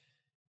out,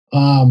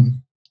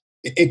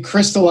 it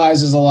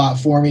crystallizes a lot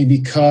for me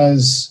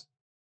because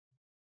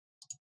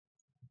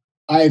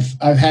I've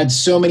had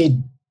so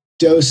many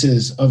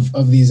doses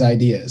of these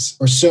ideas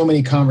or so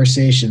many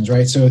conversations,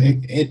 right? So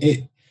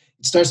it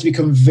starts to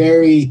become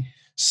very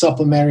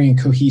supplementary and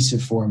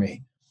cohesive for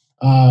me.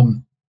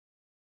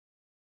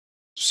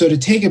 So to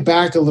take it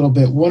back a little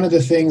bit, one of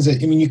the things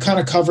that, you kind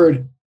of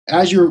covered,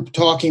 as you're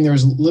talking,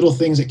 there's little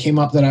things that came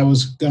up that I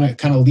was going to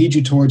kind of lead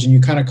you towards, and you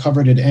kind of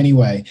covered it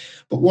anyway.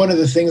 But one of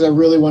the things I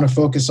really want to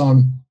focus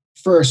on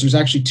first, there's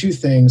actually two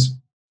things.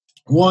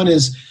 One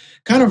is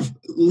kind of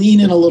lean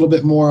in a little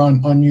bit more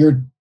on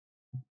your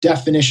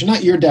definition,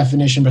 not your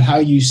definition, but how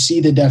you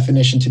see the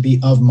definition to be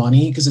of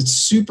money, because it's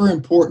super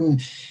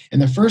important.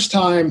 And the first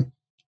time,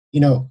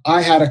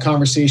 I had a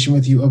conversation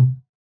with you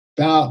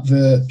about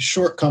the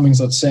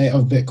shortcomings, let's say,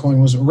 of Bitcoin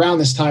was around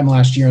this time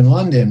last year in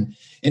London.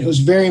 And it was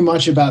very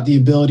much about the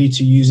ability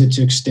to use it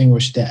to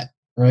extinguish debt,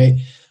 right?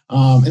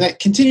 And that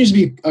continues to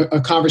be a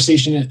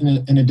conversation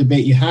and a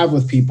debate you have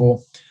with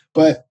people.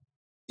 But,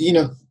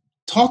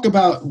 talk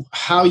about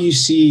how you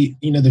see,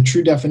 the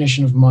true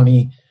definition of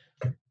money.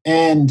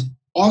 And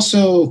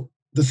also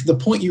the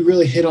point you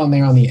really hit on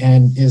there on the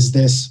end is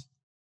this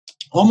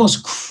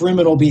almost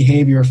criminal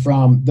behavior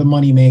from the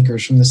money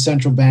makers, from the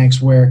central banks,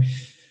 where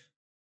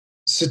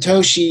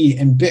Satoshi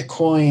and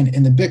Bitcoin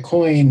and the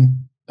Bitcoin,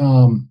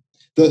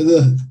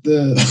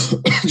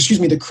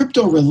 the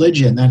crypto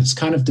religion that is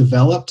kind of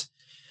developed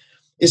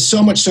is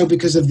so much so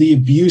because of the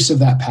abuse of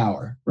that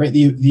power, right?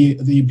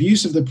 The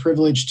abuse of the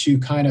privilege to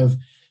kind of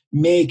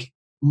make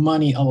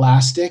money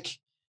elastic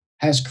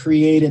has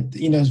created,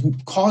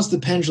 caused the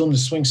pendulum to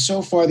swing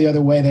so far the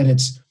other way that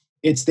it's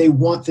they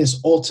want this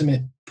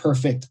ultimate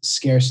perfect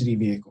scarcity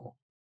vehicle.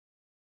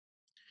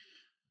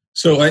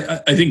 So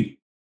I think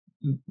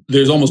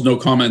there's almost no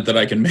comment that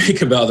I can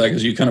make about that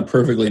because you kind of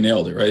perfectly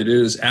nailed it, right? It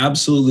has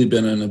absolutely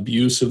been an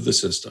abuse of the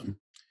system.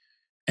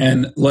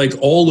 And like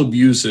all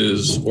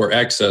abuses or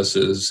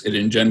excesses, it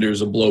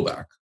engenders a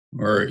blowback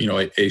or,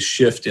 a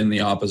shift in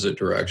the opposite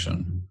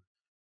direction.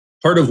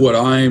 Part of what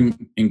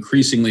I'm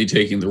increasingly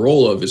taking the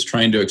role of is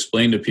trying to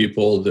explain to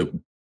people that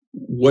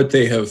what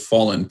they have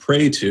fallen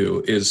prey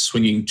to is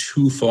swinging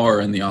too far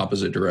in the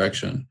opposite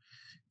direction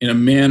in a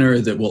manner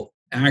that will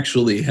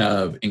actually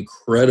have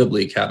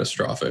incredibly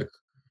catastrophic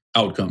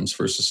outcomes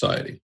for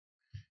society,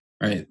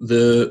 right?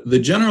 The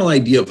general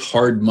idea of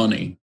hard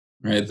money,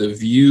 right? The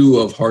view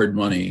of hard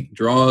money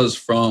draws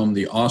from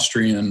the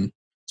Austrian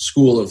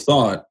school of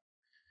thought.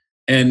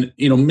 And,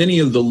 many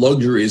of the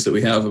luxuries that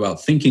we have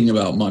about thinking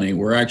about money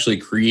were actually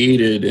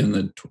created in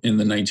the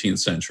 19th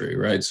century,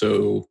 right?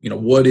 So,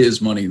 what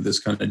is money? This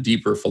kind of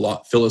deeper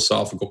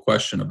philosophical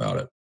question about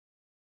it.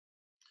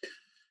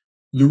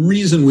 The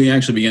reason we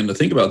actually began to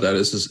think about that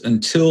is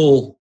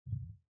until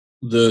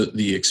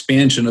the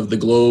expansion of the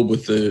globe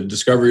with the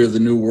discovery of the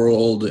New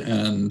World,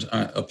 and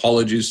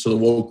apologies to the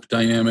woke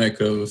dynamic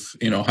of,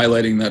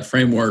 highlighting that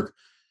framework.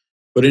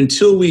 But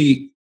until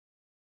we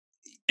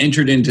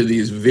entered into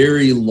these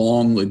very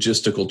long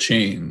logistical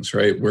chains,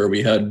 right, where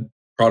we had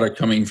product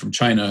coming from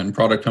China and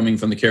product coming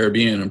from the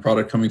Caribbean and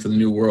product coming from the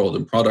New World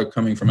and product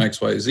coming from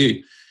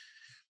XYZ,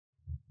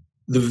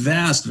 the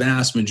vast,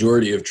 vast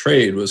majority of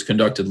trade was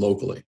conducted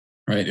locally.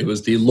 Right? It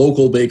was the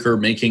local baker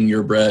making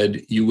your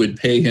bread. You would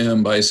pay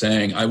him by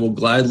saying, I will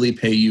gladly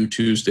pay you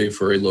Tuesday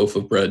for a loaf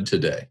of bread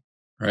today.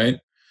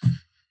 Right?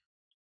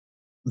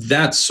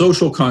 That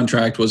social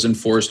contract was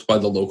enforced by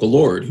the local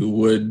lord who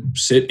would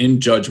sit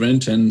in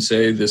judgment and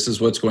say, this is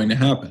what's going to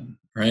happen.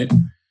 Right?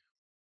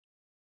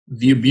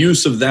 The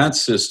abuse of that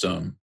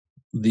system,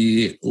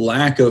 the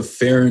lack of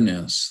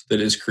fairness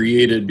that is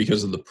created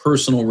because of the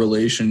personal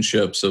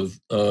relationships of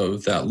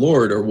that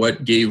lord are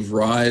what gave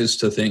rise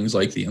to things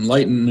like the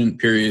Enlightenment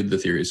period, the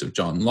theories of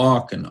John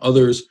Locke and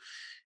others,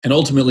 and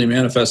ultimately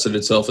manifested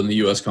itself in the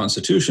US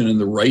Constitution in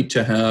the right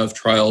to have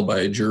trial by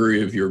a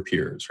jury of your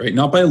peers, right?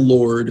 Not by a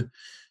lord,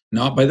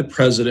 not by the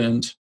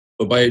president,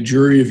 but by a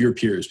jury of your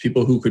peers,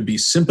 people who could be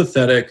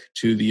sympathetic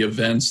to the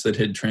events that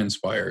had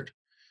transpired.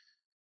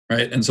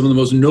 Right? And some of the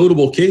most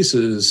notable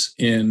cases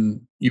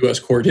in U.S.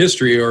 court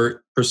history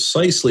are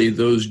precisely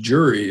those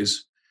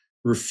juries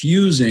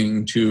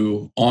refusing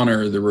to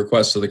honor the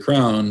request of the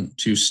Crown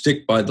to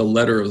stick by the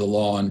letter of the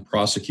law and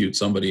prosecute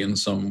somebody in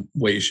some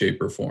way,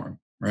 shape, or form.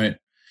 Right?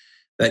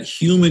 that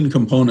human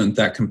component,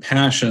 that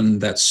compassion,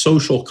 that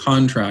social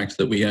contract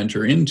that we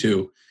enter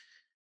into,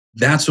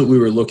 that's what we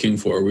were looking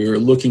for. We were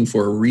looking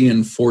for a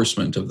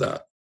reinforcement of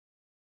that,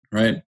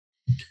 right?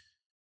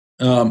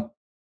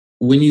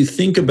 When you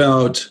think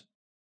about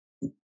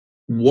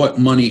what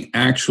money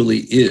actually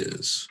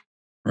is,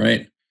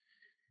 right?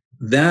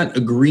 That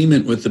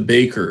agreement with the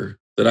baker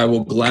that I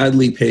will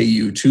gladly pay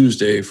you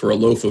Tuesday for a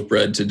loaf of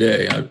bread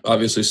today. I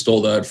obviously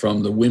stole that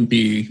from the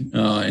Wimpy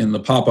in the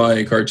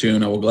Popeye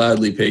cartoon. I will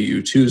gladly pay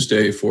you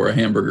Tuesday for a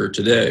hamburger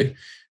today.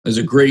 There's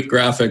a great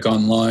graphic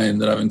online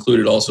that I've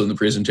included also in the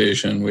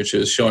presentation, which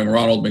is showing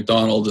Ronald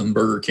McDonald and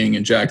Burger King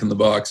and Jack in the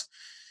Box,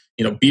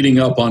 beating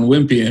up on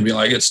Wimpy and be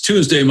like, "It's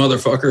Tuesday,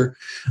 motherfucker."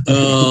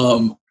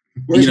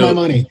 Where's my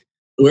money?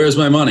 Where's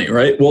my money,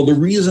 right? Well, the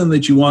reason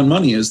that you want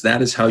money is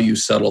that is how you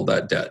settle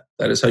that debt.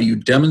 That is how you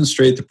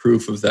demonstrate the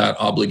proof of that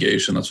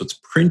obligation. That's what's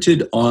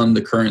printed on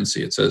the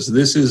currency. It says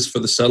this is for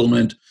the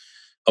settlement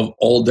of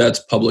all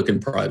debts, public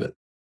and private,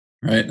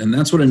 right? And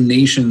that's what a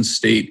nation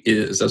state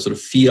is. That's what a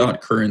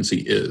fiat currency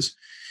is.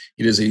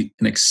 It is an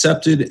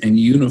accepted and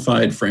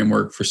unified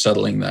framework for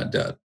settling that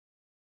debt.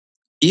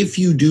 If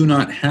you do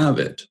not have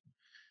it,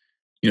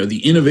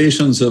 the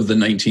innovations of the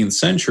 19th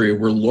century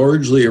were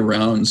largely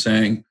around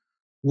saying,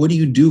 what do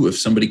you do if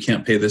somebody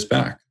can't pay this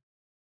back?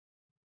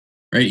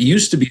 Right? It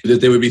used to be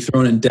that they would be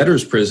thrown in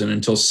debtor's prison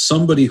until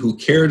somebody who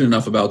cared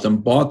enough about them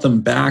bought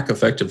them back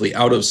effectively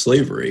out of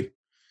slavery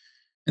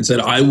and said,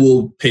 I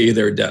will pay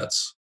their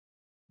debts.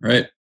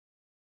 Right?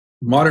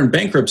 Modern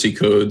bankruptcy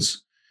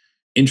codes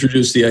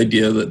introduced the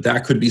idea that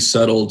that could be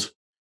settled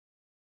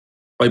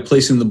by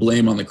placing the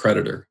blame on the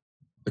creditor.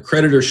 The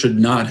creditor should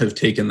not have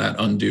taken that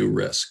undue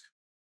risk.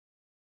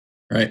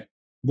 Right?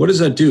 What does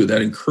that do?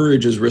 That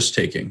encourages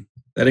risk-taking.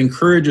 That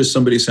encourages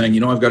somebody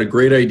saying, I've got a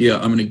great idea.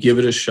 I'm going to give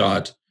it a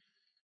shot.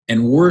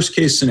 And worst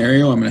case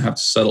scenario, I'm going to have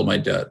to settle my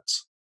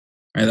debts.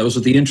 Right? That was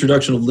what the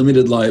introduction of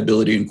limited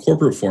liability in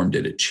corporate form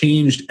did. It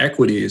changed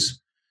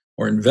equities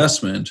or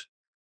investment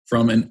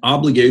from an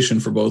obligation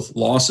for both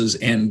losses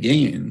and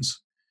gains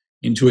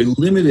into a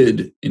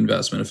limited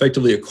investment,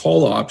 effectively a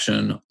call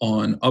option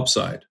on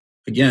upside.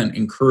 Again,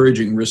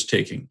 encouraging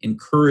risk-taking,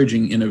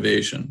 encouraging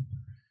innovation.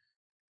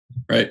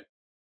 Right?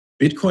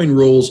 Bitcoin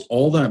rolls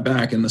all that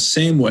back in the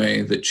same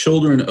way that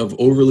children of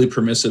overly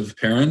permissive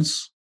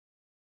parents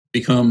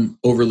become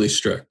overly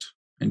strict,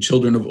 and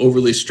children of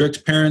overly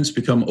strict parents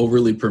become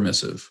overly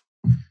permissive,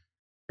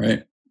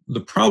 right? The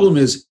problem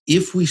is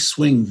if we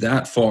swing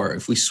that far,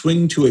 if we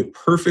swing to a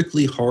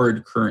perfectly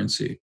hard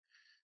currency,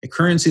 a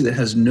currency that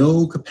has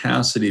no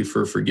capacity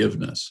for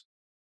forgiveness,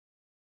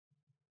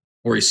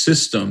 or a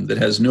system that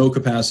has no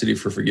capacity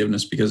for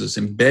forgiveness because it's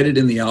embedded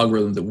in the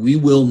algorithm that we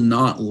will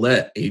not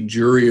let a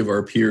jury of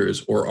our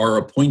peers or our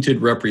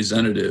appointed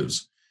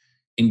representatives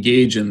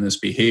engage in this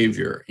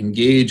behavior,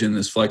 engage in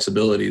this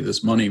flexibility,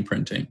 this money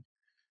printing,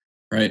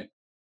 right?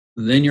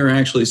 Then you're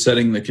actually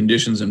setting the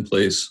conditions in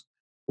place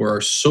where our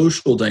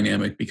social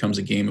dynamic becomes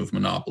a game of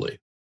monopoly.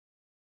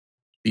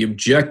 The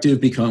objective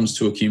becomes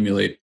to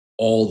accumulate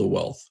all the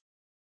wealth,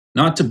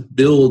 not to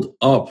build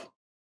up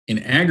in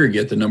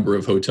aggregate the number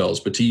of hotels,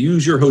 but to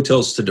use your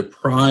hotels to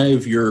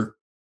deprive your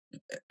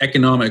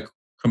economic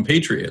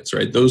compatriots,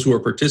 right? Those who are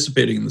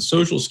participating in the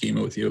social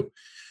schema with you.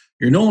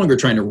 You're no longer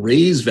trying to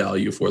raise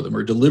value for them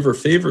or deliver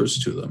favors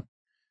to them.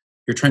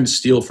 You're trying to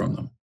steal from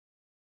them.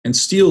 And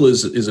steal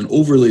is an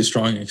overly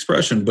strong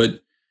expression,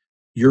 but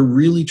you're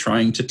really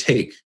trying to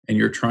take and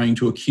you're trying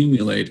to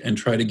accumulate and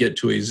try to get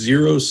to a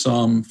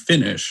zero-sum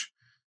finish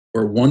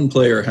where one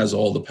player has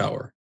all the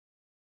power.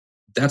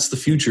 That's the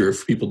future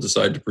if people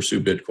decide to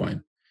pursue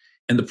Bitcoin.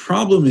 And the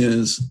problem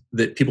is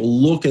that people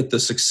look at the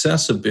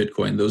success of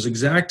Bitcoin, those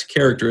exact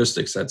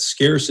characteristics, that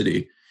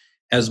scarcity,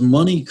 as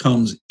money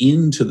comes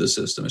into the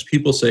system, as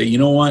people say, you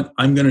know what,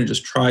 I'm going to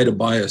just try to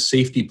buy a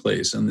safety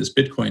place in this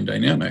Bitcoin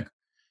dynamic.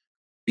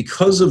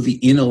 Because of the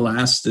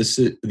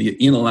inelasticity,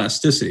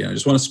 I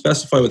just want to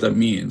specify what that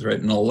means, right?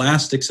 An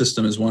elastic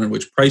system is one in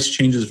which price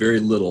changes very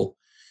little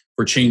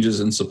for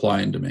changes in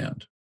supply and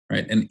demand.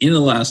 Right? An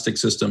inelastic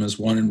system is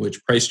one in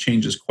which price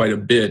changes quite a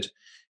bit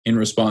in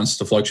response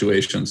to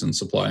fluctuations in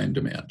supply and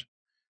demand.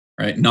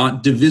 Right?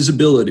 Not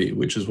divisibility,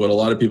 which is what a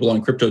lot of people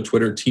on crypto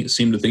Twitter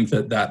seem to think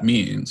that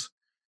means.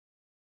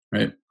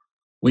 Right?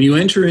 When you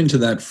enter into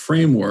that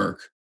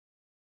framework,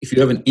 if you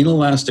have an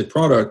inelastic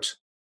product,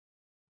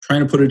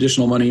 trying to put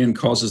additional money in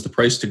causes the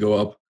price to go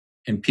up,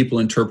 and people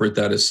interpret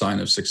that as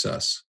sign of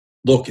success.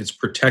 Look, it's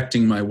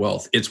protecting my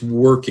wealth. It's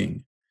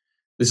working.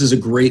 This is a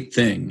great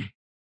thing.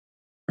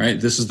 Right?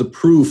 This is the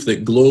proof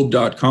that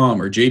Globe.com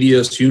or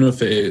JDS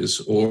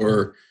Uniphase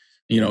or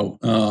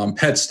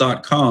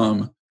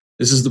Pets.com.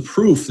 This is the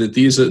proof that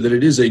that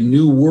it is a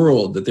new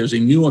world, that there's a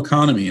new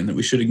economy, and that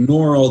we should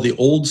ignore all the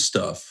old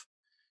stuff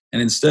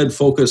and instead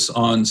focus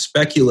on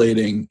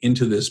speculating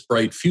into this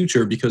bright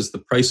future because the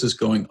prices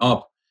going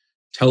up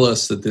tell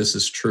us that this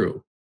is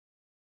true.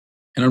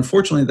 And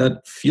unfortunately,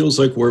 that feels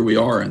like where we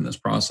are in this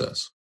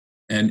process,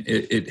 and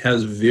it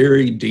has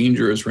very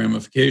dangerous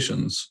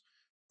ramifications,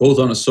 both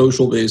on a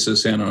social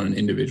basis and on an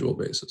individual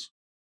basis.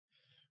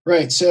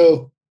 Right.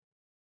 So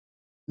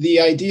the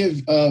idea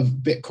of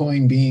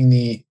Bitcoin being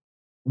the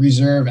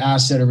reserve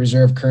asset or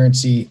reserve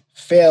currency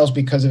fails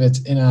because of its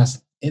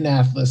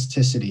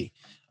inelasticity.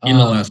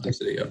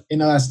 Inelasticity, yeah.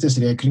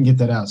 Inelasticity. I couldn't get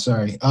that out.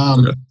 Sorry.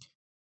 Okay.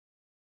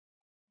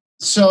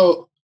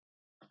 So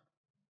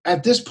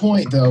at this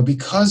point, though,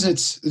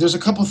 because there's a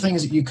couple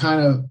things that you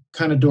kind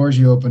of doors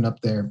you open up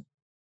there,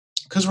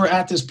 because we're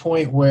at this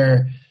point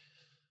where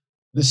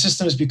the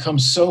system has become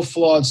so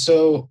flawed,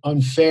 so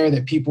unfair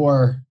that people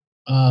are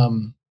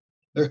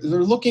they're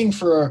looking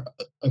for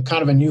a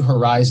kind of a new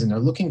horizon. They're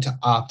looking to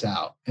opt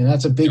out, and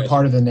that's a big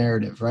part of the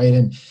narrative, right?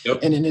 And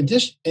in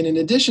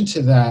addition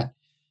to that,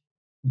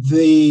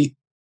 the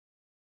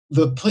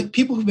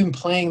people who've been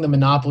playing the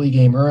Monopoly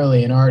game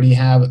early and already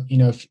have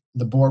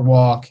the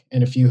boardwalk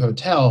and a few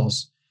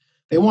hotels,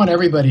 they want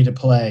everybody to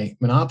play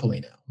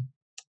Monopoly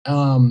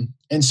now,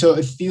 and so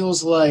it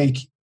feels like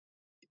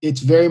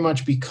it's very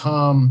much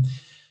become.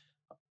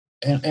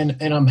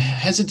 And I'm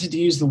hesitant to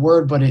use the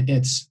word, but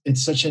it's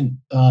such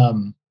an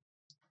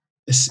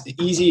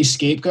easy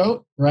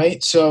scapegoat,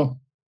 right? So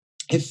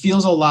it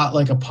feels a lot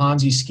like a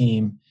Ponzi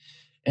scheme,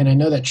 and I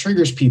know that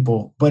triggers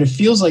people, but it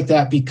feels like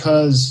that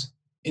because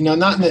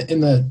not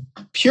in the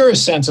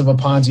purest sense of a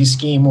Ponzi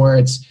scheme where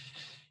it's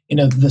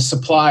the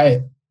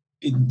supply,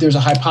 there's a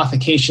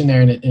hypothecation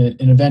there, and it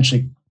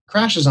eventually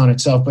crashes on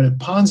itself. But a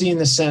Ponzi in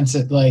the sense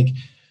that like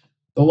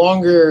the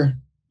longer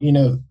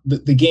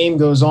the game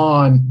goes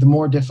on, the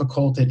more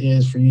difficult it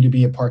is for you to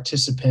be a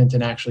participant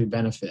and actually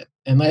benefit.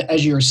 And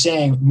as you were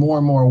saying, more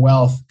and more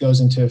wealth goes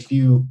into a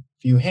few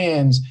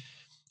hands.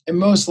 And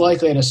most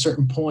likely at a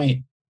certain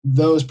point,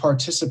 those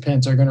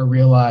participants are going to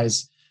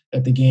realize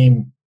that the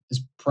game is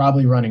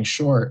probably running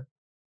short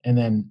and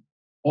then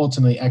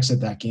ultimately exit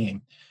that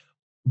game.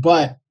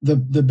 But the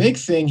big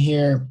thing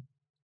here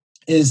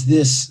is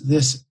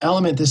this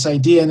element, this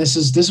idea, and this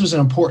was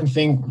an important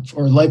thing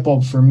or light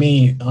bulb for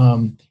me,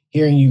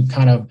 hearing you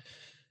kind of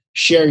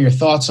share your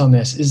thoughts on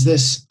this, is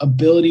this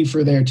ability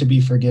for there to be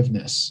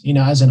forgiveness.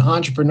 As an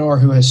entrepreneur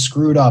who has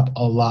screwed up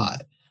a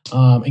lot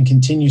and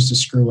continues to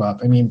screw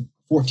up,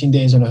 14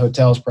 days in a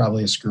hotel is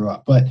probably a screw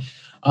up, but,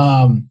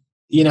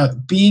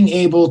 being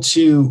able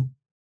to,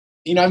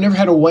 I've never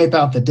had to wipe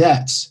out the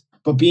debts,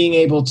 but being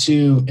able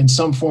to, in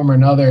some form or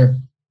another,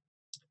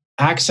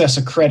 access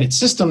a credit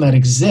system that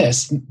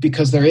exists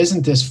because there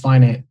isn't this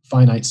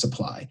finite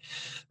supply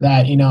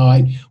that,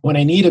 when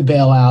I need a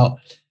bailout,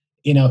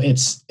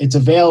 it's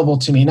available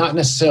to me, not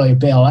necessarily a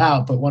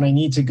bailout, but when I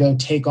need to go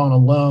take on a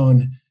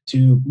loan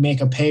to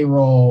make a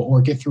payroll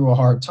or get through a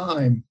hard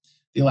time,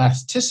 the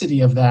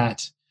elasticity of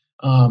that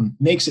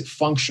makes it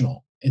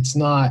functional. It's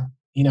not,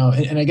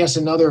 and I guess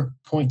another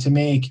point to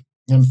make,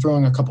 and I'm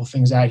throwing a couple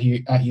things at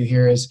you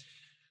here is,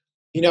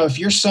 if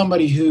you're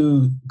somebody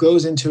who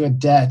goes into a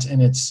debt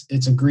and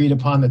it's agreed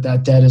upon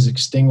that debt is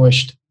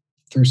extinguished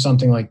through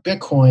something like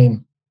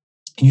Bitcoin,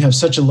 and you have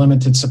such a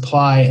limited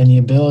supply and the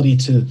ability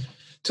to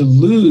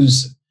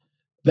lose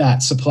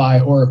that supply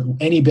or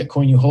any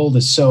Bitcoin you hold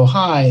is so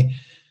high,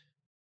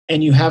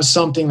 and you have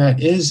something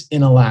that is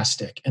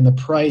inelastic and the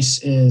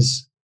price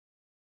is,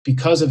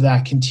 because of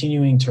that,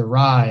 continuing to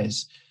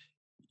rise,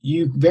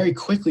 you very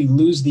quickly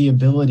lose the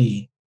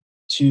ability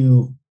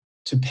to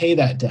pay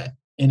that debt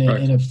in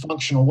a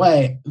functional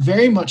way.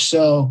 Very much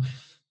so,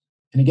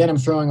 and again, I'm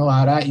throwing a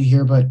lot at you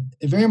here, but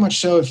very much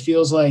so it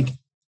feels like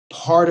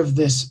part of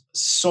this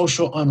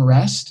social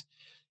unrest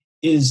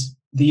is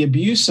the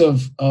abuse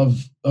of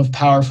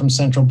power from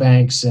central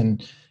banks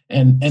and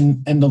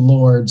the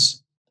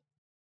lords,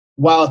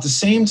 while at the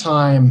same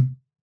time,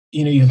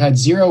 you've had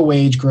zero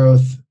wage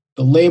growth.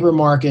 The labor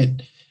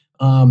market,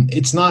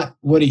 it's not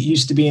what it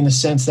used to be in the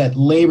sense that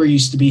labor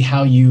used to be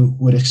how you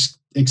would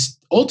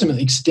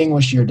ultimately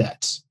extinguish your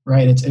debts,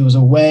 right? It was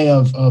a way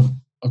of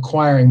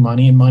acquiring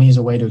money, and money is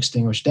a way to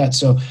extinguish debt.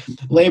 So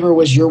labor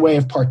was your way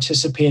of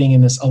participating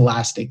in this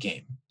elastic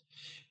game.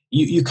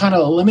 You kind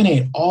of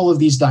eliminate all of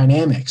these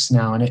dynamics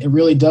now, and it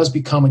really does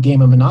become a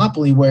game of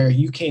Monopoly where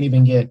you can't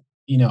even get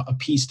a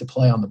piece to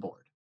play on the board.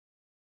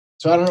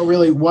 So I don't know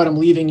really what I'm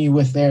leaving you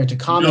with there to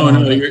comment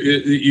on. No,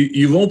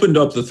 you've opened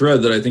up the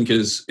thread that I think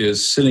is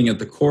sitting at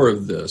the core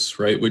of this,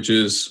 right? Which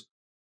is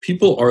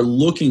people are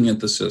looking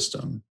at the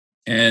system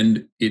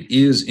and it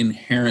is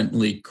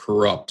inherently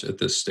corrupt at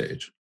this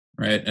stage,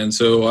 right? And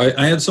so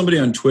I had somebody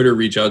on Twitter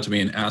reach out to me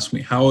and ask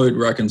me how I would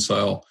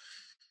reconcile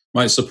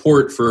my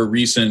support for a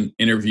recent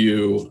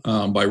interview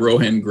by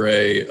Rohan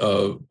Gray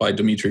by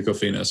Dmitry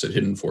Kofinas at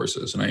Hidden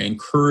Forces. And I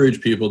encourage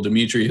people,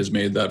 Dmitry has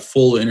made that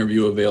full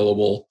interview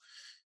available.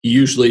 He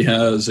usually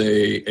has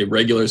a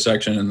regular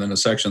section and then a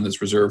section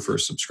that's reserved for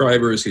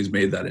subscribers. He's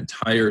made that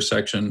entire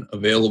section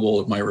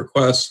available at my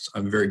request.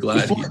 I'm very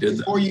glad he did that.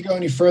 Before you go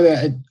any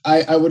further,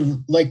 I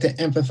would like to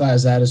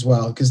empathize that as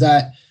well, because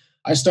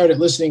I started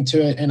listening to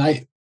it and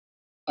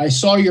I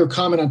saw your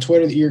comment on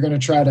Twitter that you're going to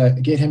try to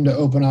get him to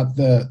open up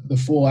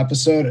the full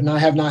episode, and I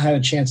have not had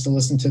a chance to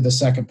listen to the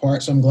second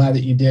part, so I'm glad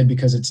that you did,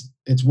 because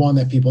it's one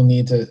that people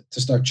need to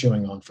start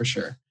chewing on for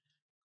sure.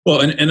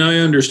 Well, and I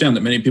understand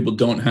that many people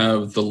don't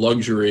have the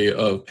luxury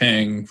of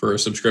paying for a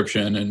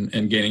subscription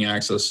and gaining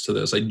access to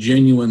this. I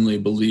genuinely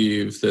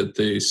believe that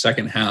the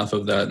second half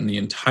of that and the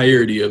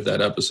entirety of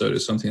that episode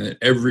is something that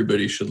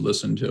everybody should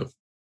listen to.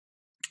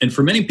 And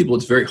for many people,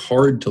 it's very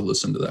hard to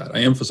listen to that.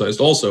 I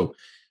emphasized also,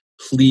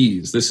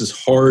 please, this is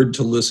hard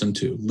to listen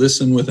to.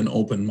 Listen with an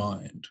open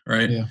mind,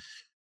 right? Yeah.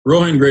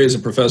 Rohan Gray is a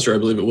professor, I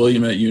believe, at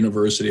Willamette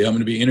University. I'm going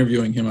to be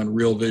interviewing him on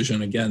Real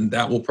Vision. Again,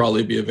 that will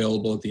probably be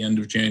available at the end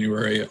of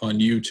January on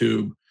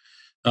YouTube.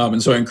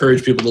 And so I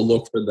encourage people to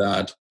look for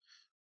that.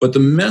 But the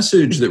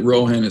message that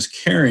Rohan is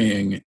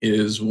carrying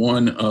is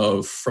one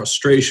of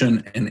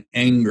frustration and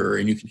anger,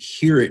 and you can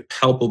hear it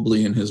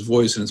palpably in his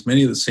voice, and it's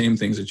many of the same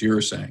things that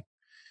you're saying.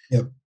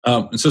 Yep.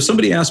 And so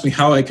somebody asked me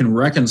how I can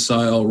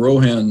reconcile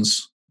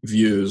Rohan's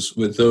views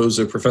with those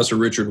of Professor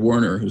Richard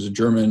Werner, who's a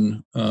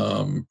German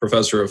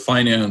professor of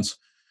finance,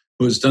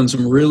 who has done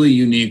some really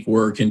unique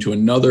work into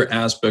another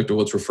aspect of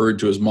what's referred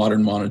to as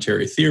modern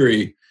monetary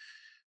theory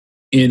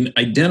in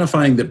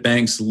identifying that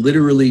banks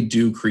literally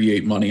do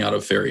create money out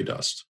of fairy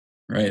dust,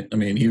 right? I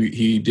mean,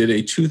 he did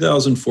a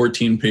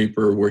 2014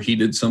 paper where he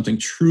did something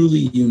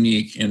truly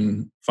unique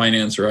in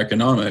finance or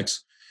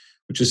economics,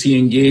 which is he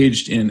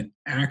engaged in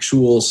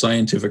actual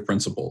scientific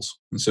principles.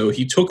 And so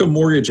he took a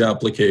mortgage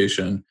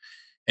application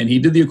and he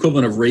did the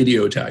equivalent of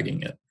radio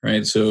tagging it,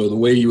 right? So the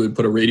way you would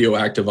put a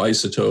radioactive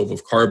isotope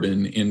of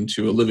carbon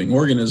into a living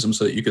organism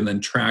so that you can then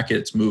track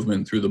its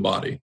movement through the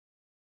body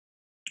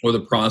or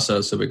the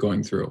process of it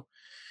going through.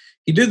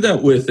 He did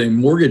that with a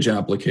mortgage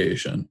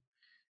application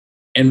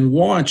and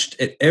watched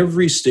at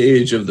every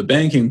stage of the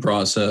banking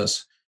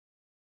process,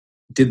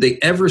 did they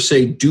ever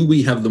say, do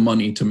we have the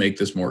money to make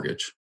this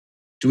mortgage?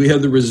 Do we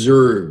have the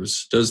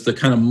reserves? Does the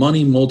kind of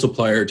money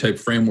multiplier type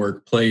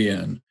framework play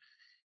in?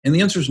 And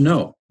the answer is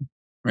no.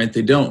 Right?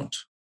 They don't.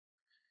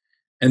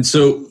 And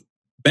so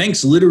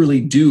banks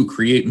literally do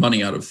create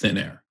money out of thin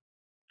air.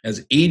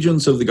 As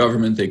agents of the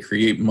government, they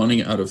create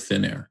money out of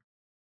thin air.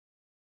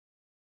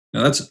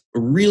 Now, that's a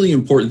really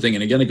important thing.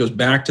 And again, it goes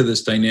back to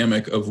this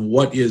dynamic of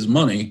what is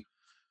money.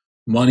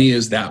 Money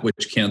is that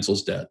which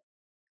cancels debt.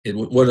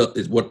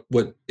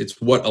 It's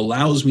what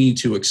allows me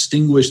to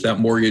extinguish that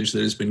mortgage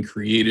that has been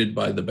created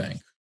by the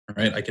bank.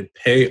 Right? I can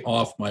pay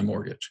off my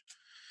mortgage.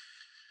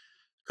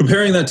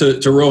 Comparing that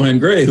to Rohan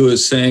Gray, who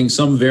is saying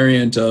some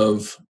variant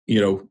of,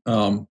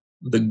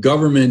 the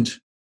government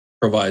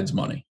provides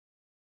money,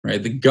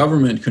 right? The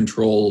government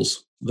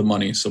controls the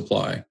money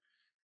supply.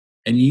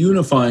 And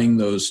unifying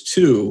those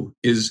two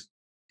is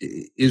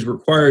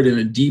required in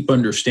a deep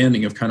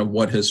understanding of kind of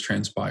what has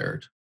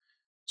transpired.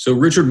 So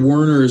Richard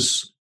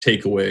Werner's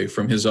takeaway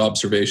from his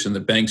observation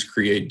that banks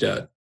create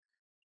debt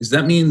is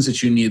that means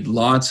that you need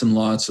lots and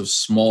lots of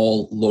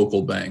small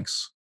local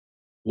banks.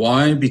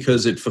 Why?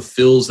 Because it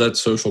fulfills that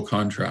social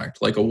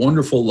contract. Like A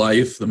Wonderful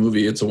Life, the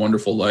movie It's a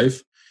Wonderful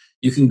Life,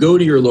 you can go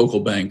to your local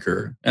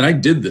banker. And I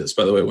did this,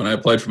 by the way, when I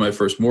applied for my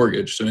first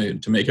mortgage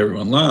to make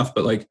everyone laugh.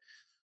 But like,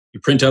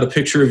 you print out a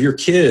picture of your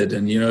kid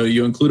and,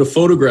 you include a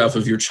photograph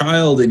of your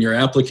child in your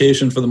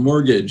application for the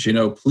mortgage.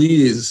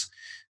 Please,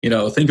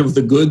 think of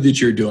the good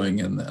that you're doing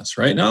in this,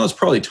 right? Now, it's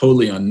probably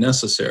totally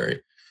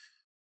unnecessary.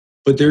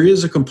 But there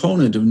is a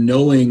component of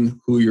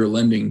knowing who you're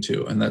lending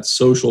to and that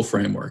social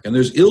framework. And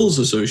there's ills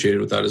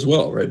associated with that as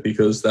well, right?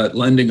 Because that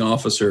lending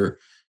officer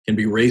can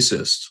be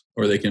racist,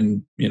 or they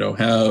can,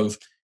 have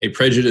a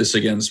prejudice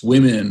against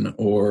women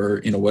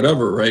or,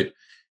 whatever, right?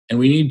 And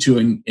we need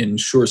to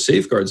ensure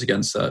safeguards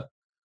against that.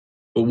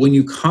 But when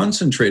you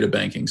concentrate a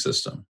banking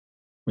system,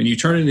 when you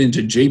turn it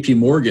into JP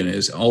Morgan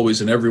is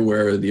always and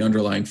everywhere the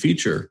underlying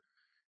feature,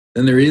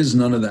 then there is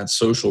none of that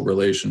social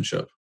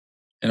relationship.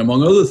 And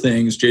among other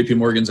things, JP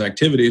Morgan's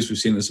activities, we've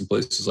seen this in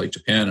places like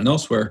Japan and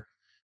elsewhere,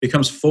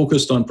 becomes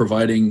focused on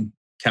providing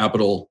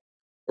capital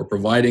or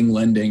providing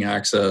lending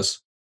access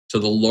to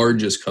the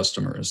largest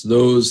customers,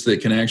 those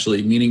that can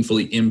actually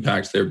meaningfully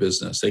impact their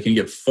business. They can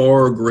get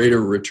far greater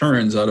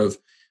returns out of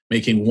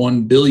making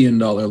 $1 billion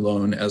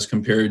loan as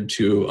compared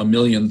to $1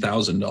 million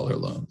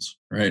loans,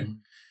 right? Mm-hmm.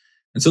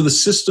 And so the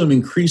system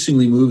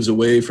increasingly moves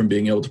away from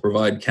being able to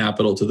provide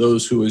capital to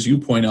those who, as you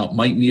point out,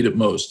 might need it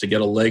most to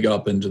get a leg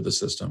up into the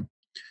system.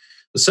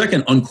 The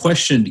second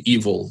unquestioned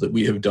evil that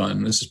we have done,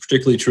 and this is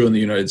particularly true in the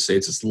United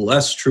States, it's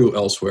less true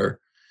elsewhere,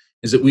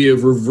 is that we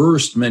have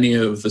reversed many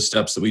of the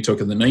steps that we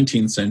took in the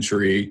 19th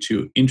century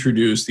to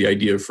introduce the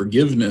idea of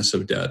forgiveness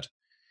of debt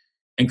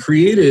and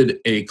created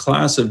a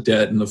class of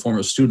debt in the form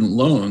of student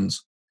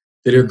loans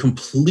that are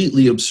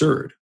completely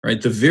absurd,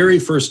 right? The very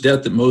first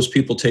debt that most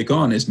people take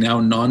on is now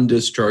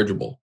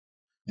non-dischargeable.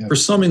 Yep. For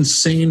some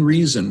insane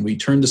reason, we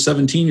turn to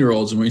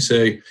 17-year-olds and we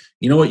say,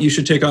 you know what, you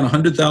should take on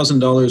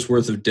 $100,000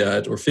 worth of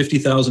debt or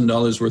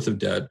 $50,000 worth of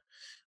debt,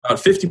 about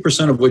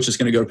 50% of which is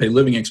going to go to pay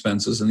living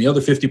expenses, and the other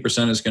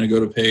 50% is going to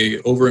go to pay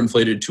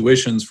overinflated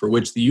tuitions for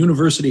which the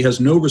university has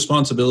no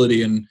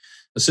responsibility in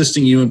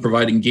assisting you in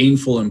providing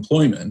gainful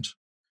employment,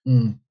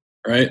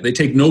 right? They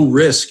take no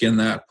risk in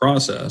that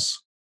process.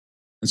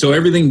 And so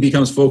everything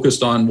becomes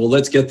focused on, well,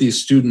 let's get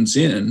these students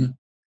in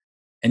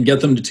and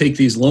get them to take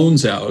these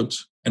loans out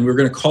and we're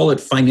going to call it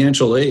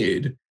financial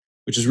aid,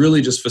 which is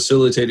really just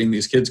facilitating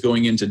these kids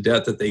going into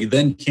debt that they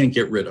then can't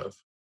get rid of.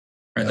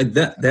 Right? Like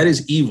that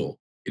is evil.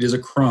 It is a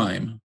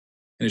crime,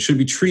 and it should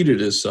be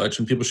treated as such,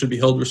 and people should be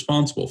held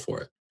responsible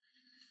for it.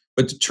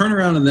 But to turn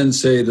around and then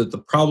say that the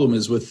problem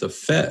is with the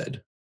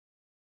Fed,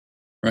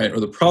 right, or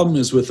the problem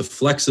is with the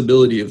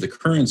flexibility of the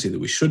currency, that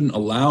we shouldn't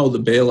allow the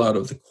bailout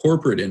of the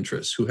corporate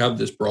interests who have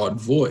this broad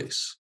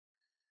voice,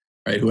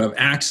 right, who have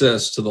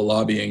access to the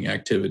lobbying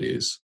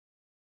activities,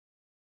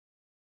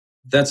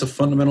 that's a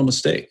fundamental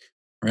mistake,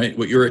 right?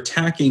 What you're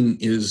attacking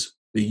is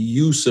the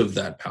use of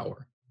that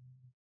power,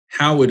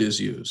 how it is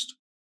used.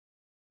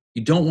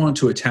 You don't want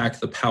to attack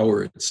the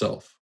power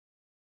itself.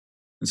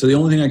 And so the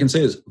only thing I can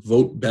say is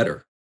vote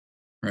better,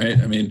 right?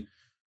 I mean,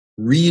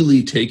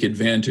 really take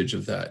advantage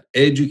of that.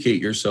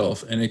 Educate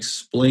yourself and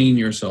explain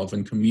yourself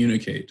and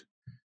communicate.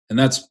 And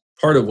that's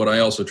part of what I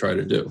also try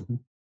to do.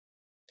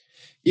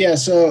 Yeah,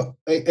 so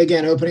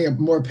again, opening up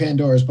more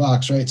Pandora's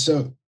box, right?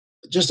 So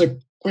just a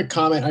quick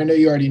comment. I know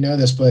you already know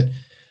this, but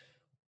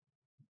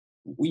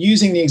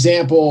using the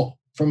example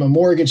from a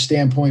mortgage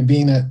standpoint,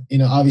 being that,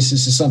 obviously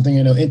this is something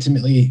I know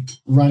intimately,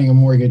 running a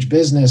mortgage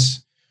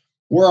business,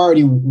 we're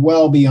already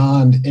well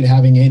beyond it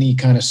having any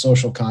kind of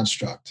social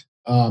construct,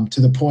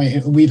 to the point,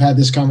 and we've had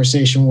this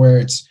conversation where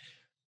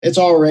it's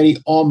already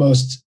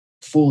almost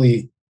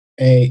fully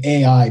a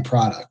AI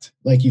product.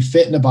 Like, you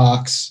fit in a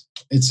box.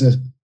 It's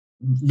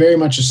very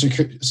much a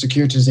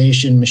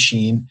securitization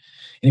machine.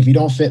 And if you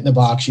don't fit in the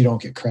box, you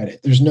don't get credit.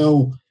 There's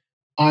no,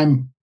 I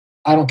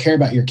don't care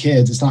about your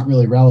kids. It's not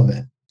really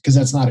relevant, because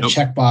that's not a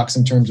checkbox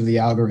in terms of the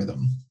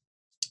algorithm.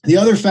 The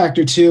other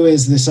factor too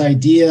is this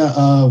idea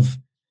of,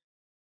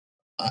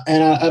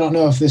 and I don't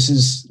know if this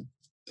is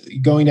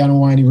going down a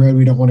windy road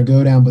we don't want to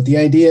go down, but the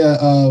idea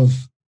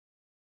of,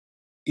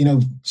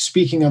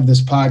 speaking of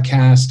this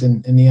podcast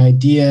and the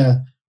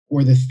idea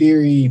or the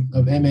theory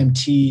of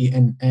MMT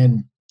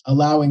and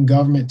allowing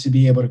government to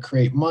be able to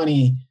create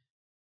money,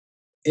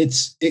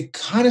 it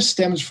kind of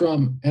stems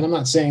from, and I'm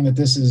not saying that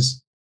this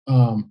is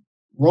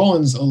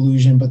Roland's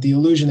illusion, but the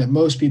illusion that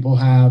most people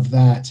have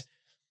that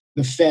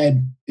the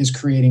Fed is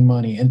creating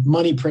money, and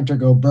money printer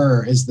go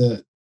burr is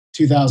the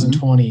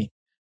 2020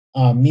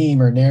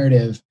 meme or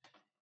narrative.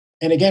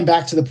 And again,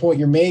 back to the point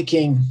you're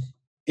making,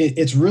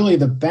 it's really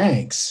the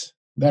banks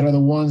that are the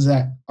ones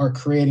that are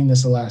creating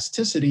this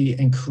elasticity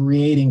and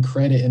creating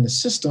credit in the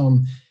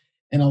system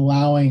and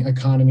allowing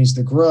economies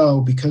to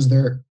grow, because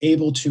they're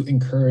able to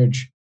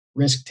encourage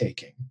risk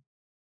taking.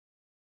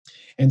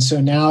 And so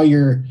now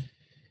you're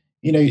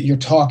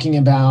talking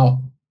about,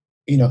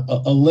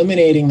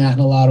 eliminating that in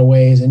a lot of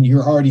ways, and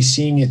you're already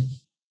seeing it.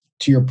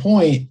 To your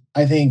point,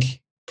 I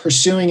think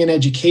pursuing an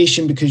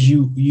education because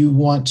you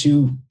want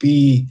to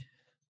be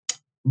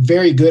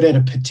very good at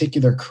a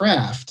particular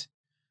craft,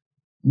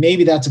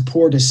 maybe that's a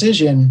poor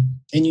decision,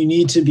 and you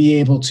need to be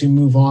able to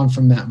move on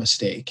from that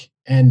mistake,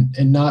 and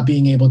not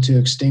being able to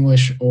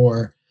extinguish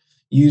or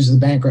use the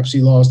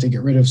bankruptcy laws to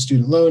get rid of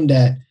student loan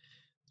debt.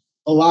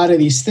 A lot of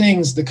these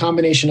things, the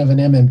combination of an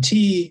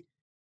MMT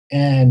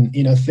and,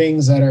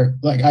 things that are,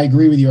 like, I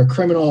agree with you, are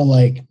criminal,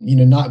 like,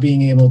 not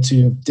being able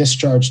to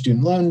discharge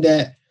student loan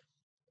debt.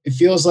 It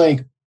feels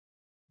like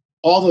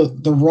all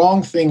the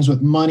wrong things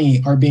with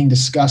money are being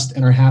discussed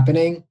and are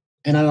happening.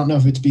 And I don't know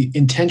if it's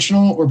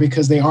intentional or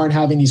because they aren't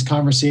having these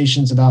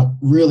conversations about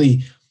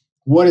really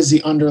what is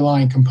the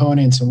underlying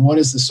components and what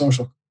is the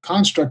social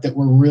construct that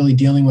we're really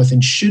dealing with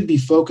and should be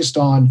focused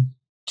on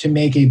to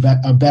make a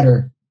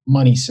better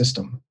money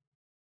system.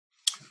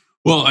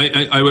 Well,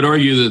 I would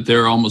argue that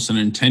they're almost an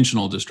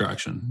intentional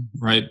distraction,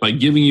 right? By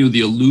giving you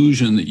the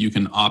illusion that you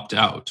can opt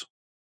out,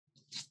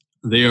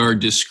 they are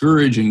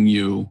discouraging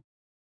you,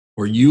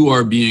 or you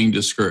are being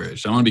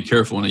discouraged. I want to be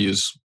careful when I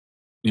use,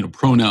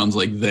 pronouns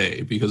like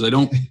they, because I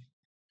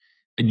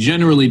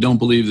generally don't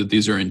believe that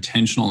these are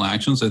intentional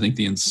actions. I think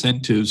the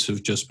incentives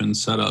have just been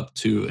set up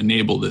to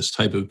enable this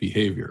type of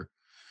behavior.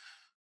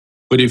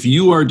 But if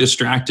you are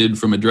distracted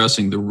from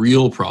addressing the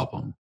real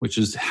problem, which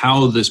is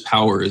how this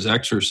power is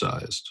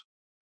exercised,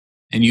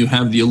 and you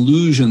have the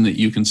illusion that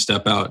you can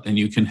step out, and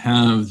you can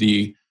have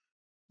the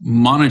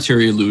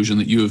monetary illusion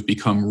that you have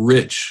become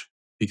rich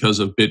because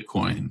of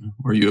Bitcoin,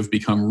 or you have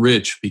become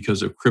rich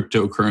because of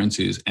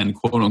cryptocurrencies, and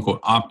quote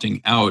unquote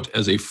opting out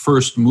as a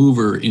first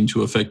mover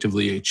into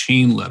effectively a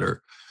chain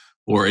letter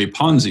or a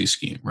Ponzi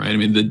scheme, right? I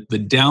mean, the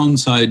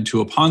downside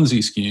to a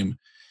Ponzi scheme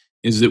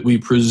is that we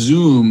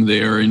presume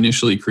they are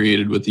initially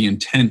created with the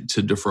intent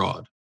to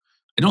defraud.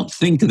 I don't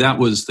think that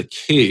was the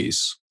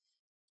case.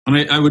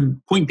 And I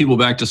would point people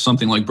back to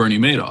something like Bernie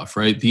Madoff,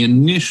 right? The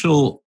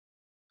initial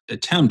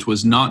attempt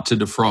was not to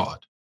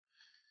defraud.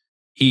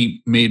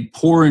 He made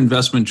poor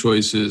investment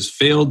choices,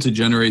 failed to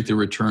generate the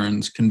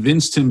returns,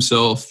 convinced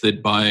himself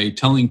that by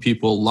telling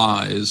people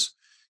lies,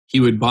 he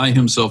would buy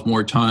himself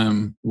more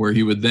time where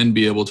he would then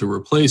be able to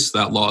replace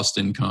that lost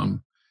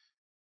income.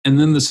 And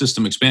then the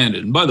system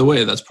expanded. And by the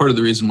way, that's part of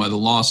the reason why the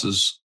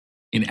losses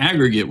in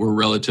aggregate were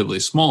relatively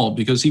small,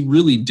 because he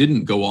really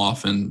didn't go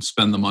off and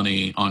spend the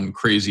money on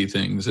crazy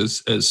things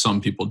as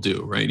some people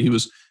do, right? He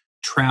was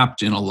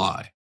trapped in a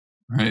lie,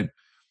 right?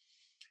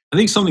 I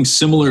think something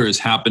similar has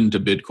happened to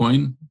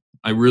Bitcoin.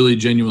 I really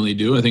genuinely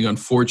do. I think,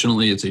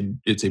 unfortunately,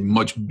 it's a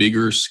much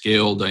bigger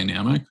scale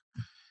dynamic.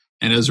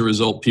 And as a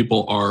result,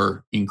 people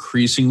are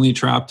increasingly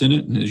trapped in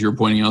it. And as you're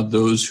pointing out,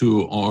 those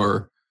who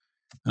are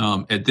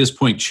at this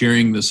point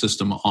cheering the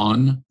system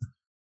on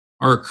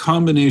are a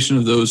combination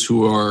of those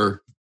who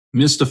are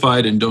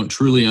mystified and don't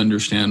truly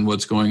understand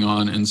what's going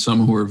on, and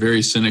some who are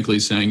very cynically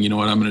saying, you know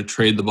what, I'm going to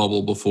trade the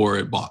bubble before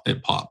it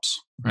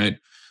pops, right?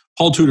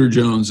 Paul Tudor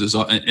Jones is,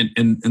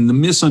 and the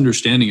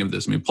misunderstanding of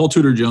this, I mean, Paul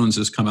Tudor Jones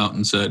has come out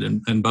and said,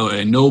 and by the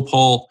way, I know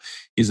Paul,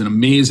 he's an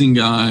amazing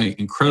guy,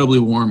 incredibly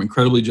warm,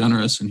 incredibly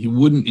generous, and he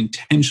wouldn't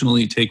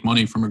intentionally take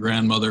money from a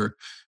grandmother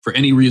for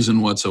any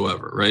reason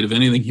whatsoever, right? If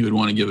anything, he would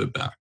want to give it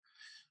back.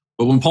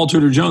 But when Paul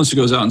Tudor Jones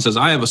goes out and says,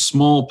 I have a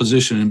small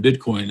position in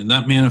Bitcoin, and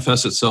that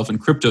manifests itself in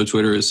crypto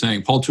Twitter as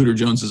saying Paul Tudor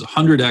Jones is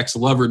 100x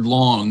levered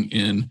long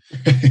in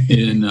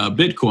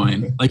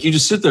Bitcoin, like, you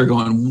just sit there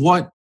going,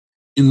 what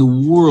in the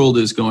world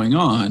is going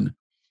on?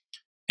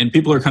 And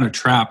people are kind of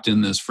trapped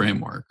in this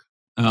framework.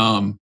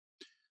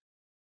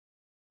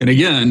 And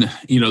again,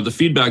 you know, the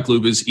feedback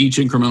loop is each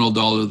incremental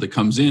dollar that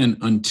comes in,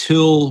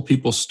 until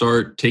people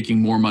start taking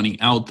more money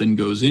out than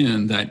goes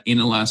in, that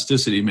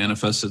inelasticity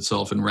manifests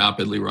itself in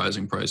rapidly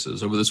rising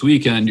prices. Over this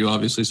weekend, you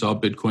obviously saw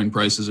Bitcoin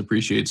prices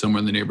appreciate somewhere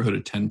in the neighborhood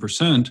of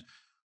 10%.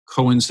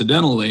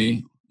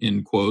 Coincidentally,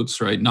 in quotes,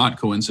 right? Not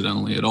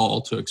coincidentally at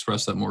all, to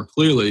express that more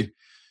clearly,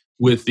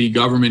 with the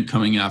government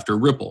coming after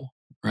Ripple,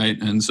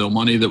 right? And so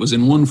money that was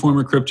in one form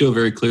of crypto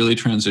very clearly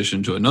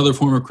transitioned to another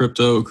form of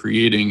crypto,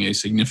 creating a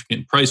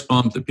significant price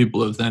bump that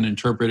people have then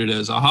interpreted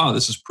as, aha,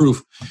 this is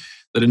proof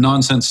that a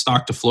nonsense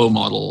stock to flow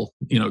model,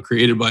 you know,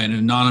 created by an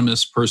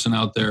anonymous person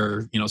out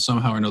there, you know,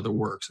 somehow or another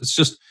works. It's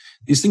just,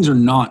 these things are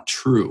not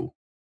true,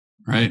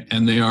 right?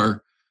 And they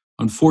are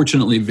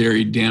unfortunately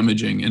very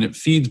damaging, and it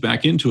feeds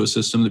back into a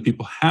system that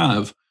people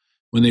have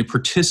when they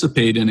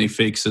participate in a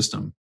fake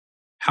system.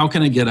 How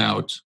can I get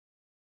out?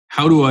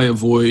 How do I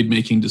avoid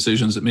making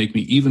decisions that make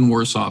me even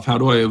worse off? How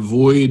do I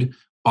avoid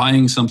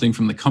buying something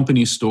from the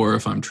company store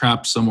if I'm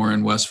trapped somewhere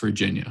in West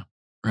Virginia,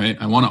 right?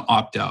 I want to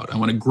opt out. I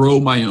want to grow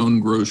my own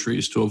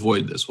groceries to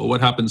avoid this. Well, what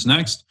happens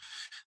next?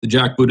 The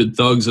jackbooted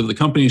thugs of the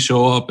company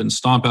show up and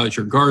stomp out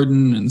your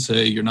garden and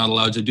say, you're not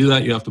allowed to do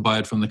that. You have to buy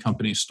it from the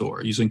company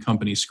store using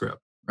company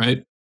script,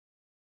 right?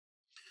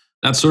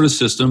 That sort of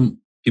system,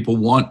 people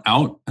want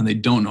out and they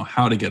don't know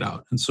how to get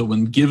out. And so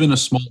when given a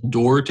small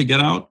door to get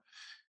out,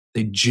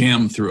 they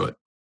jam through it,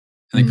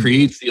 and it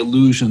creates the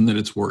illusion that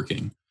it's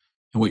working.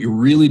 And what you're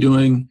really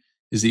doing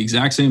is the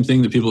exact same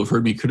thing that people have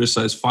heard me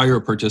criticize FIRE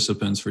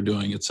participants for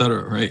doing, et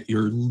cetera, right?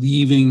 You're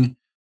leaving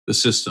the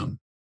system.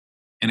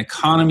 An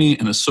economy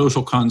and a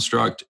social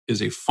construct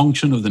is a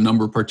function of the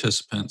number of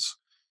participants.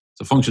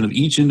 It's a function of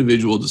each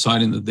individual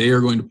deciding that they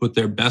are going to put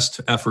their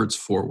best efforts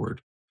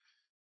forward.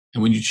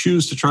 And when you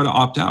choose to try to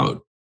opt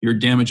out, you're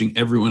damaging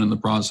everyone in the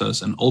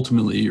process, and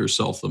ultimately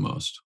yourself the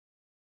most.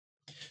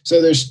 So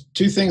there's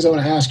two things I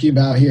want to ask you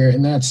about here,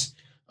 and that's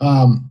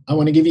I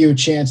want to give you a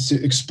chance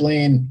to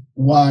explain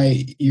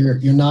why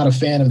you're not a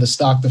fan of the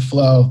stock to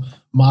flow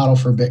model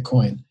for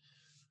Bitcoin.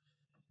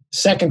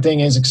 Second thing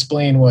is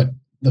explain what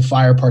the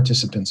FIRE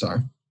participants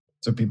are,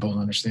 so people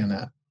understand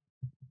that.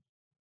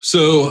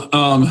 So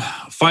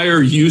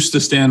FIRE used to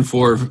stand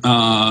for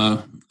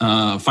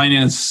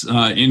finance,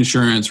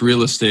 insurance,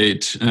 real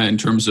estate in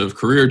terms of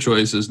career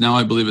choices. Now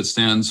I believe it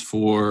stands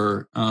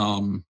for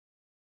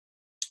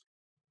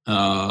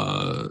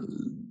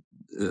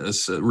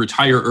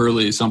retire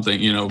early, something,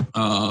 you know,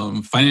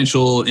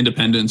 financial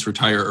independence,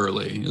 retire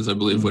early is, I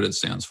believe, what it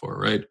stands for,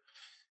 right?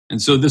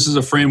 And so this is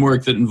a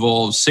framework that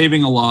involves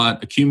saving a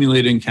lot,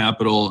 accumulating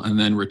capital, and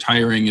then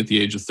retiring at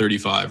the age of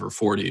 35 or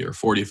 40 or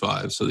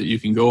 45 so that you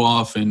can go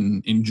off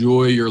and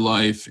enjoy your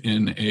life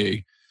in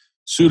a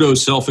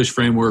pseudo-selfish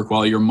framework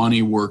while your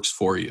money works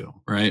for you,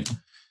 right?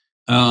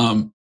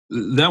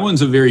 That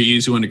one's a very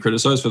easy one to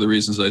criticize for the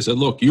reasons I said.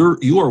 Look,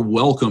 you are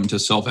welcome to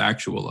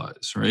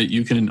self-actualize, right?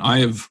 I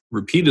have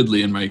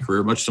repeatedly in my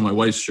career, much to my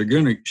wife's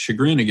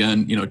chagrin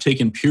again, you know,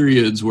 taken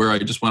periods where I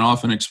just went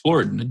off and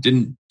explored and it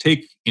didn't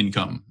take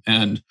income,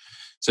 and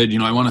said, you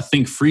know, I want to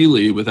think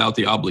freely without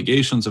the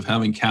obligations of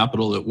having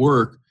capital at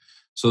work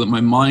so that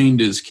my mind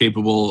is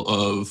capable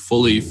of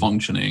fully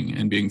functioning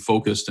and being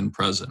focused and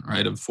present,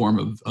 right? A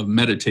form of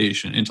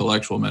meditation,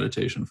 intellectual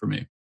meditation for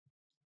me.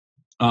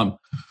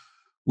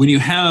 When you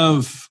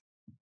have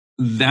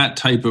that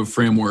type of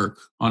framework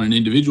on an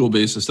individual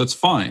basis, that's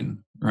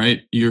fine,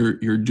 right?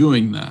 You're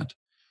doing that.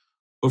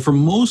 But for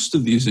most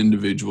of these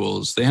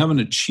individuals, they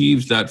haven't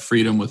achieved that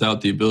freedom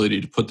without the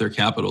ability to put their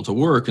capital to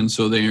work. And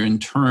so they in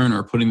turn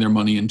are putting their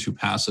money into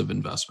passive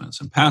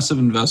investments. And passive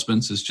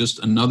investments is just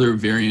another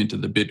variant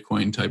of the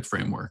Bitcoin type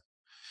framework.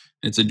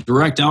 It's a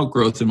direct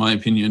outgrowth, in my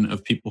opinion,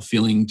 of people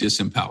feeling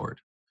disempowered,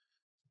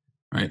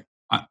 right?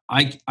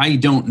 I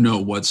don't know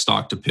what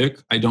stock to pick.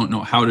 I don't know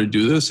how to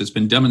do this. It's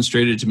been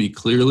demonstrated to me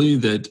clearly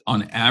that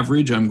on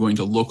average, I'm going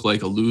to look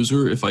like a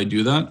loser if I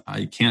do that.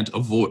 I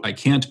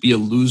can't be a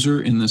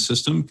loser in this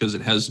system because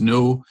it has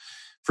no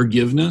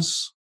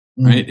forgiveness,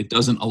 right? It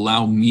doesn't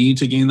allow me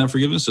to gain that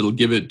forgiveness. It'll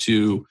give it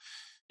to,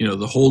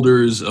 the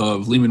holders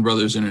of Lehman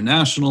Brothers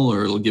International,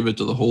 or it'll give it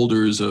to the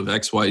holders of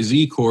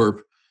XYZ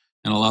Corp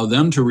and allow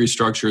them to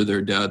restructure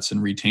their debts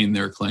and retain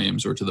their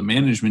claims, or to the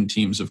management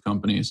teams of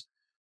companies.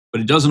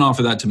 But it doesn't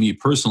offer that to me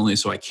personally,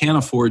 so I can't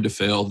afford to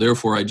fail.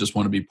 Therefore, I just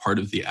want to be part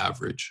of the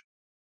average,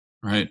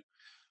 right?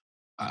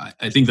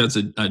 I think that's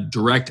a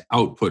direct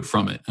output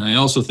from it. And I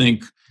also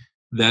think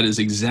that is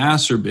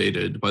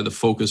exacerbated by the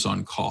focus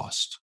on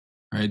cost,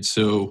 right?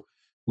 So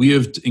we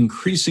have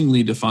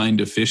increasingly defined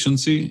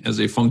efficiency as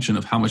a function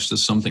of how much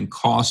does something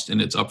cost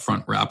in its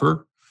upfront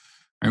wrapper.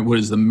 Right? What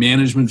is the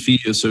management fee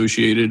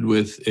associated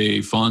with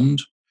a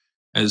fund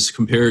as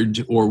compared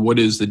to, or what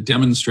is the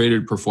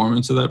demonstrated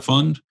performance of that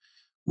fund,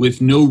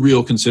 with no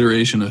real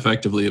consideration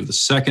effectively of the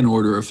second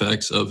order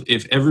effects of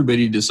if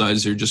everybody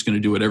decides they're just going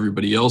to do what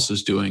everybody else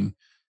is doing,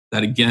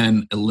 that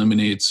again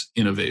eliminates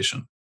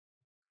innovation.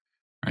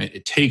 Right?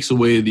 It takes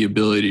away the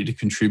ability to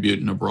contribute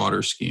in a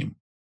broader scheme.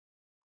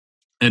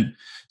 And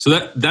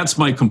so that's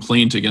my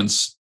complaint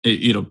against,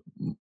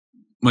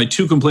 my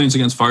two complaints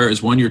against FIRE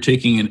is, one, you're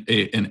taking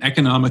an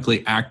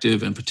economically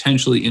active and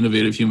potentially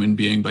innovative human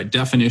being. By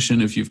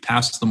definition, if you've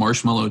passed the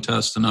marshmallow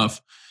test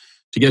enough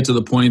to get to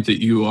the point that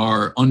you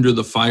are under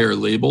the FIRE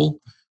label,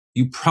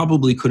 you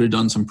probably could have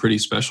done some pretty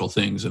special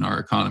things in our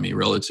economy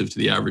relative to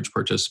the average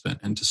participant.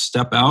 And to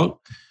step out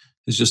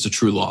is just a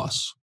true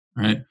loss,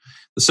 right?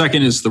 The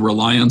second is the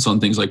reliance on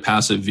things like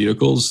passive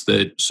vehicles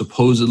that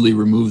supposedly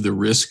remove the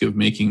risk of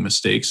making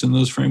mistakes in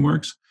those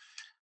frameworks.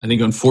 I think,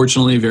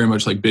 unfortunately, very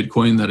much like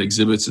Bitcoin, that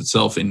exhibits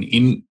itself in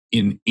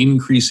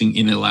increasing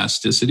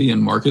inelasticity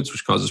in markets,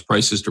 which causes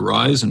prices to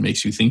rise and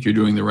makes you think you're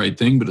doing the right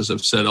thing. But as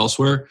I've said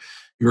elsewhere,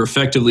 you're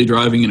effectively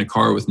driving in a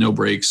car with no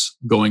brakes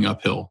going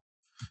uphill.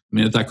 I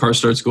mean, if that car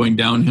starts going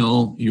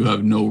downhill, you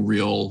have no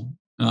real,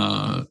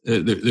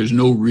 there's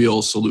no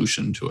real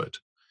solution to it.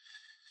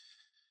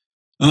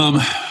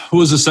 What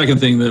was the second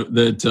thing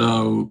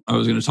that I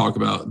was going to talk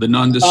about? The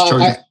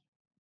non-discharge.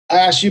 I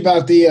asked you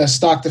about the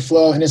stock to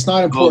flow, and it's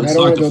not important. I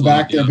don't want to go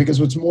back there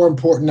because what's more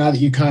important now that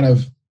you kind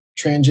of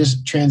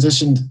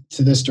transitioned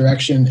to this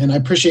direction, and I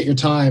appreciate your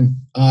time.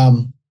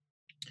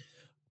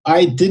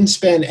 I didn't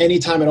spend any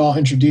time at all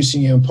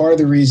introducing you, and part of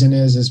the reason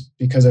is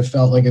because I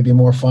felt like it'd be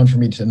more fun for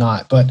me to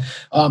not. But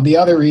the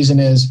other reason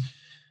is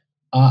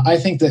I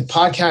think that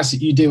podcast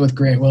that you did with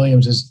Grant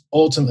Williams is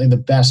ultimately the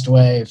best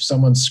way if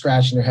someone's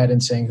scratching their head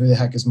and saying, who the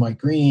heck is Mike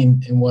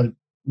Green and what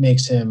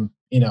makes him,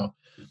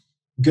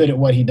 good at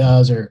what he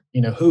does, or,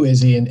 who is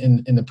he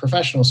in the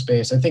professional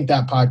space. I think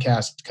that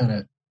podcast kind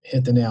of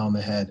hit the nail on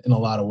the head in a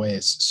lot of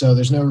ways. So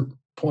there's no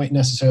point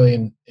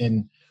necessarily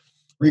in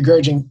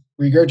regurgitating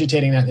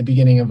that in the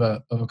beginning of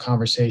a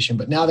conversation.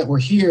 But now that we're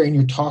here and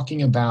you're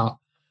talking about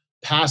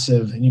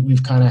passive and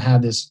we've kind of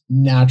had this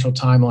natural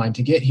timeline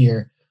to get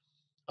here,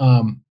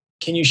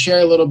 can you share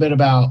a little bit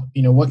about,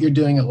 what you're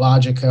doing at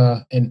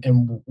Logica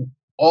and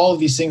all of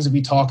these things that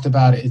we talked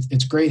about?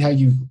 It's great how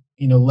you've,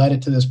 led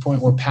it to this point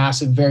where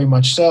passive very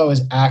much so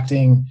is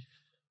acting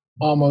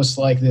almost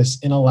like this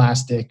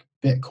inelastic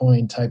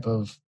Bitcoin type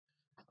of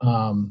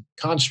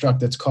construct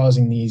that's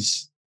causing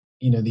these,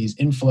 these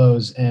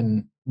inflows,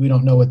 and we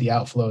don't know what the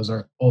outflows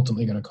are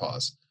ultimately going to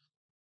cause.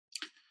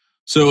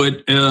 So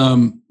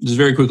just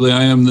very quickly,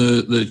 I am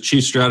the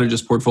chief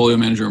strategist, portfolio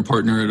manager, and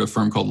partner at a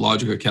firm called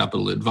Logica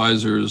Capital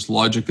Advisors.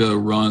 Logica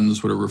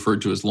runs what are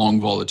referred to as long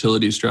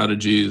volatility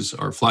strategies.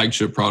 Our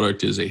flagship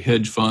product is a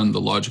hedge fund,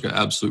 the Logica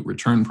Absolute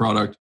Return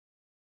product,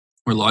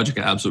 or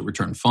Logica Absolute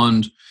Return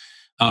Fund.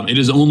 It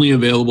is only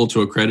available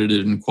to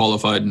accredited and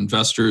qualified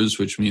investors,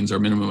 which means our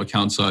minimum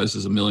account size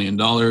is $1 million.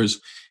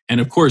 And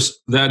of course,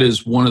 that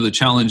is one of the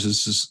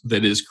challenges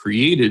that is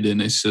created in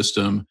a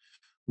system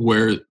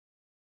where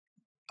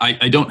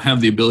I don't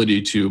have the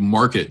ability to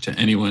market to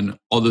anyone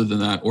other than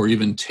that, or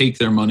even take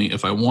their money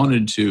if I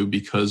wanted to,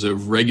 because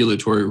of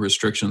regulatory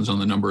restrictions on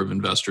the number of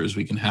investors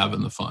we can have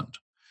in the fund,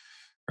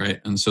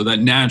 right? And so that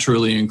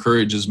naturally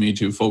encourages me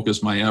to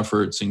focus my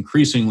efforts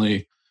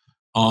increasingly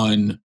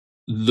on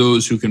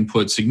those who can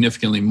put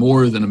significantly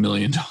more than $1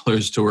 million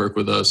to work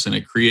with us, and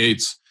it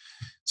creates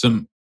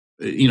some,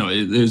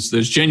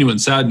 there's genuine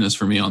sadness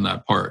for me on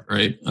that part,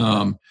 right?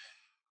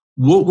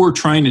 What we're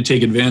trying to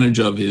take advantage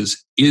of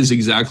is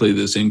exactly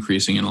this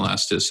increasing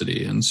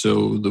inelasticity. And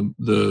so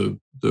the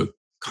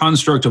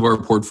construct of our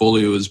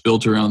portfolio is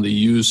built around the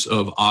use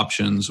of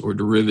options or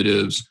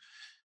derivatives.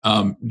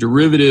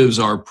 Derivatives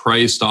are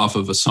priced off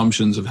of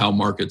assumptions of how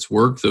markets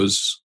work.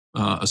 Those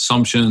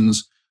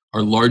assumptions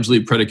are largely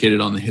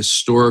predicated on the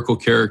historical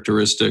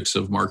characteristics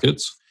of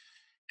markets.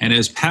 And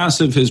as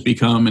passive has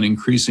become an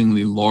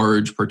increasingly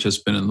large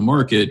participant in the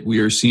market, we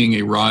are seeing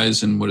a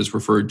rise in what is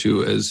referred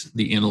to as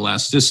the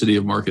inelasticity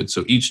of markets.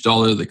 So each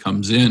dollar that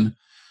comes in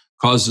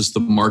causes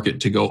the market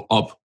to go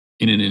up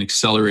in an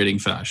accelerating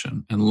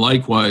fashion. And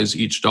likewise,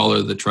 each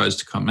dollar that tries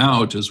to come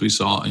out, as we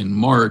saw in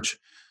March,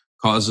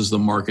 causes the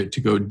market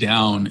to go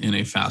down in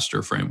a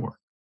faster framework,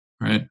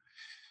 right?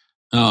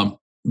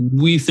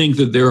 we think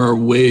that there are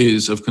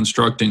ways of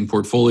constructing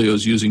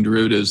portfolios using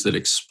derivatives that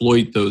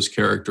exploit those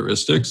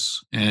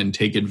characteristics and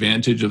take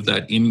advantage of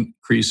that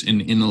increase in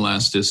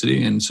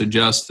inelasticity and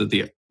suggest that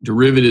the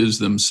derivatives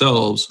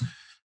themselves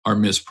are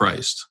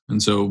mispriced.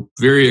 And so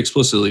very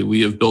explicitly,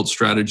 we have built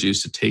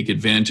strategies to take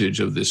advantage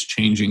of this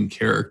changing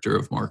character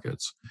of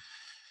markets.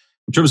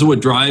 In terms of what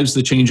drives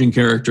the changing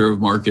character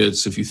of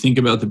markets, if you think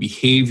about the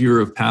behavior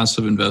of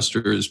passive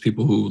investors,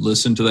 people who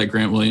listen to that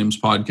Grant Williams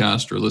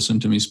podcast or listen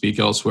to me speak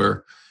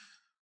elsewhere,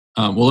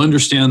 will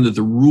understand that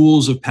the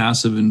rules of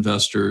passive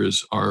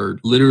investors are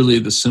literally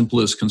the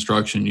simplest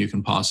construction you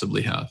can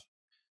possibly have.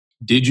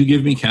 Did you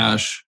give me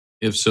cash?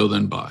 If so,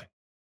 then buy.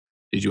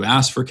 Did you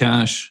ask for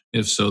cash?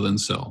 If so, then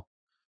sell.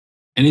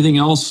 Anything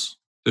else?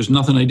 There's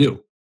nothing I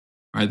do,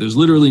 right? There's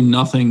literally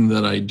nothing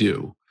that I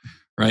do,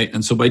 right?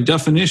 And so by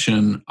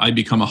definition, I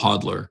become a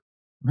hodler,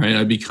 right?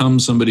 I become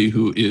somebody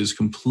who is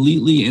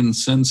completely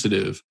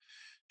insensitive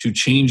to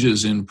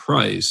changes in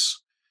price,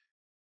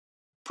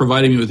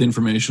 providing me with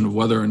information of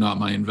whether or not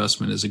my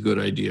investment is a good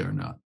idea or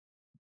not.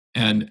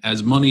 And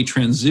as money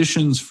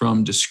transitions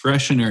from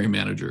discretionary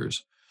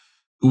managers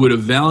who would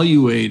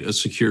evaluate a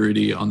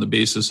security on the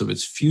basis of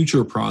its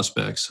future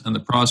prospects and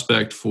the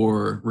prospect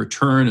for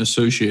return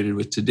associated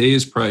with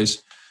today's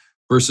price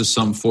versus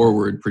some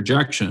forward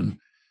projection,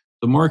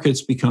 the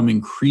markets become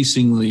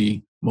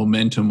increasingly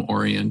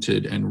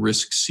momentum-oriented and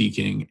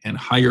risk-seeking, and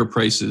higher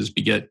prices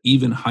beget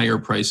even higher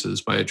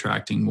prices by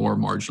attracting more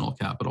marginal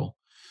capital.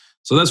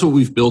 So that's what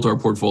we've built our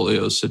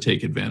portfolios to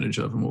take advantage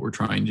of and what we're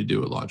trying to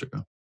do at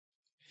Logica.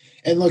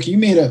 And look, you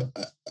made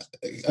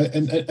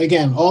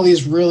again, all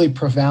these really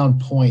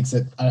profound points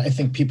that I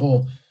think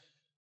people,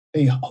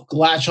 they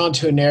latch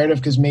onto a narrative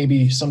because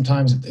maybe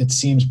sometimes it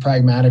seems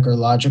pragmatic or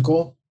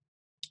logical.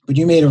 But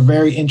you made a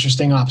very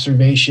interesting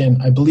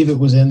observation. I believe it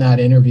was in that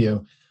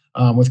interview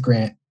with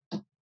Grant,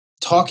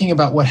 talking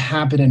about what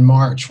happened in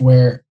March,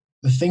 where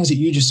the things that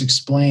you just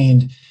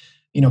explained,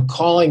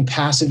 calling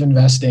passive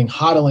investing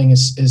hodling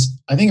is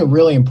I think a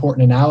really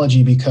important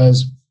analogy,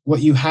 because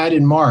what you had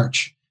in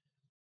March,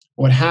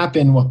 what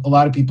happened, what a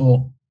lot of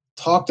people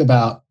talked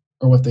about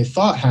or what they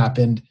thought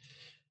happened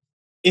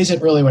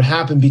isn't really what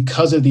happened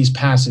because of these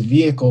passive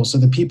vehicles. So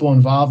the people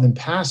involved in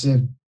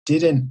passive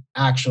didn't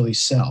actually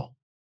sell.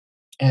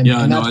 And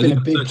that's been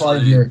a big part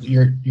of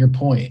your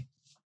point.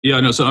 Yeah,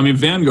 no. So,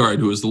 Vanguard,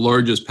 who is the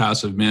largest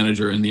passive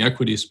manager in the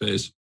equity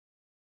space,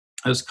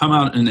 has come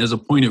out and as a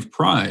point of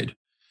pride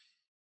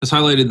has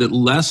highlighted that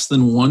less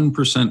than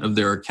 1% of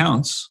their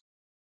accounts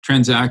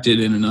transacted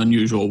in an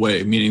unusual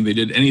way, meaning they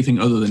did anything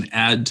other than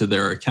add to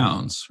their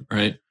accounts,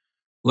 right?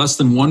 Less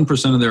than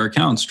 1% of their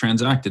accounts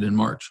transacted in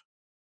March.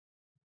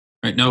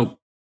 Right now,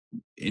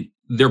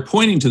 they're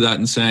pointing to that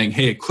and saying,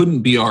 hey, it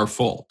couldn't be our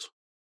fault.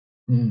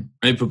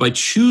 Right? But by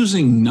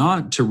choosing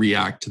not to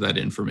react to that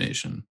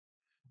information,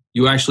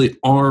 you actually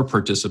are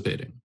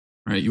participating,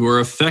 right? You are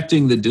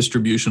affecting the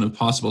distribution of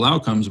possible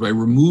outcomes by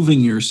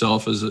removing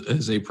yourself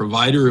as a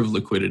provider of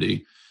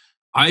liquidity,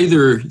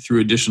 either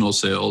through additional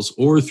sales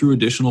or through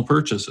additional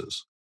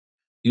purchases.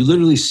 You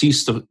literally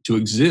cease to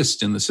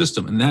exist in the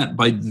system. And that,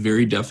 by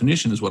very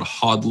definition, is what a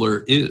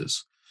hodler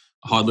is.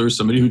 A hodler is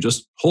somebody who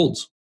just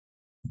holds,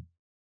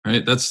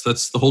 right? That's the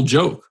whole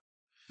joke.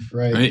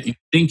 Right? You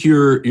think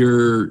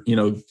you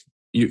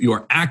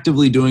are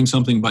actively doing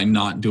something by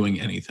not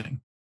doing anything.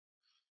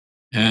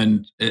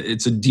 And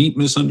it's a deep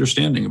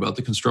misunderstanding about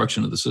the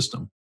construction of the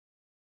system.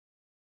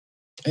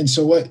 And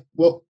so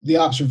what the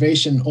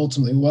observation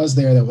ultimately was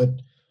there, that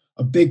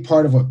a big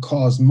part of what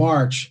caused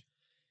March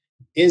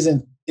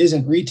isn't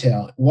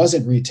retail. It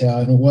wasn't retail,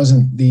 and it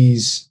wasn't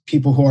these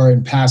people who are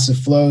in passive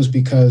flows,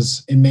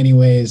 because in many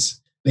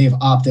ways they've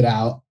opted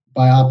out.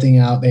 By opting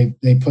out,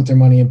 they put their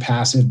money in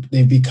passive.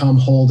 They've become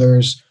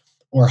holders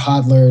or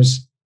hodlers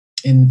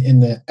in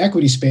the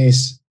equity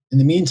space. In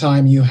the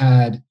meantime, you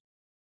had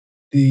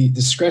the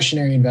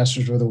discretionary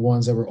investors were the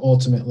ones that were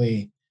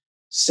ultimately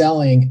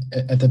selling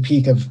at the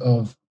peak of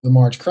the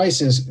March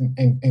crisis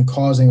and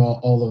causing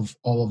all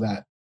of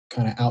that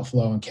kind of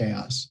outflow and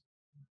chaos.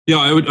 Yeah,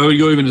 I would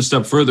go even a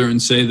step further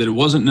and say that it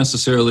wasn't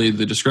necessarily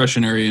the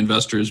discretionary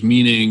investors,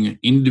 meaning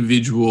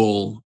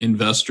individual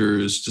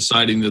investors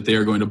deciding that they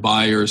are going to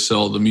buy or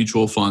sell the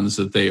mutual funds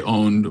that they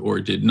owned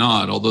or did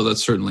not, although that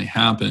certainly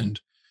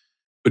happened.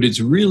 But it's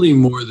really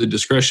more the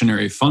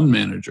discretionary fund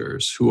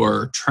managers who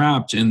are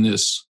trapped in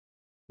this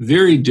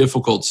very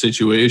difficult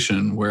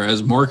situation where,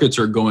 as markets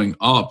are going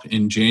up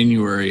in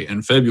January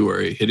and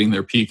February, hitting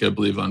their peak, I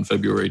believe, on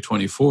February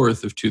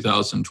 24th of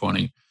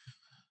 2020,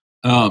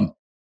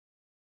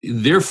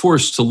 they're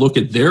forced to look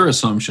at their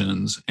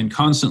assumptions and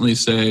constantly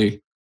say,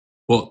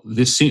 well,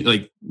 this seems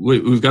like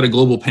we've got a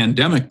global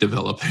pandemic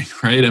developing,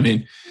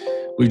 right?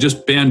 We've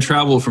just banned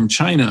travel from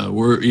China.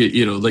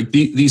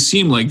 These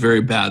seem like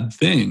very bad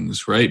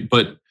things, right?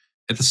 But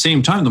at the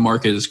same time, the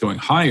market is going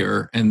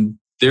higher, and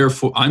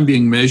therefore I'm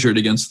being measured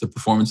against the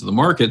performance of the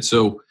market.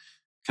 So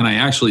can I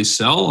actually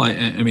sell? I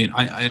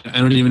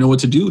don't even know what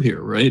to do here,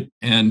 right?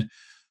 And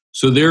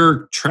So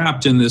they're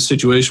trapped in this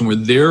situation where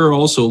they're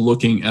also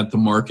looking at the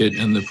market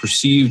and the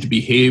perceived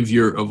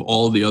behavior of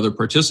all the other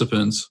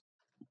participants.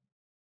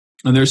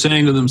 And they're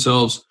saying to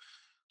themselves,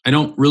 I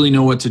don't really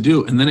know what to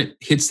do. And then it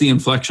hits the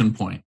inflection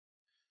point.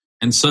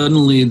 And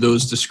suddenly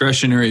those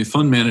discretionary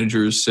fund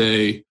managers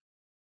say,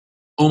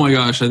 oh my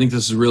gosh, I think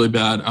this is really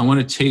bad. I want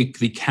to take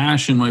the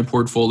cash in my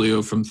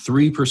portfolio from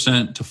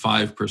 3% to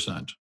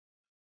 5%.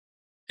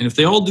 And if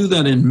they all do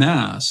that in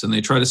mass and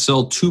they try to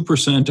sell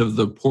 2%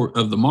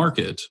 of the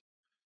market,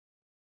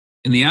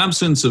 in the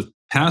absence of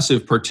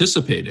passive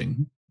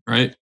participating,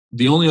 right,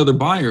 the only other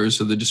buyers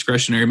are the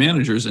discretionary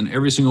managers, and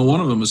every single one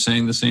of them is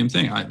saying the same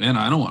thing. I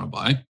don't want to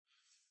buy.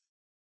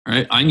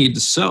 Right? I need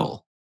to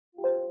sell.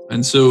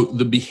 And so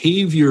the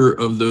behavior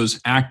of those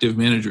active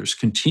managers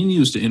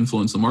continues to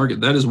influence the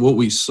market. That is what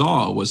we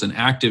saw was an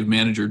active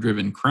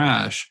manager-driven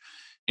crash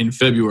in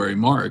February,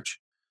 March.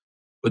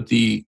 But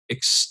the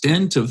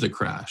extent of the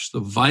crash,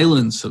 the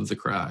violence of the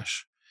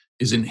crash,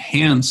 is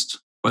enhanced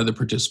by the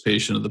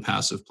participation of the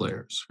passive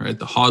players, right?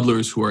 The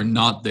hodlers who are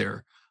not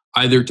there,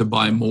 either to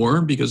buy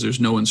more because there's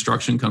no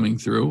instruction coming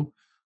through,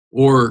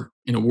 or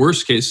in a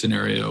worst case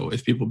scenario,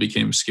 if people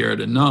became scared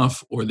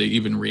enough or they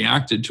even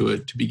reacted to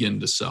it, to begin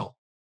to sell,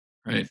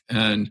 right?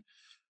 And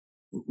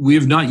we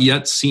have not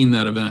yet seen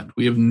that event.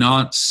 We have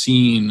not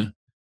seen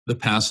the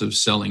passive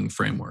selling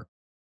framework.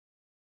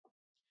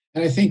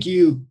 And I think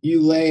you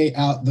lay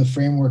out the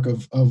framework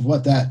of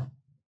what that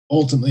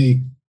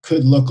ultimately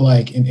could look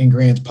like in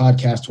Grant's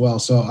podcast well.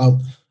 So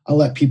I'll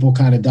let people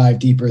kind of dive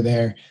deeper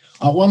there.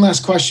 One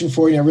last question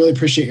for you. I really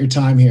appreciate your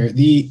time here.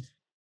 The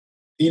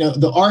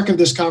arc of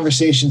this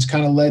conversation's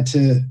kind of led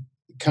to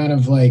kind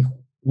of like,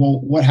 well,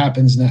 what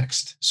happens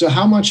next? So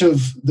how much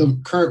of the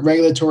current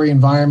regulatory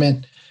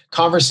environment,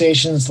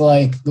 conversations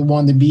like the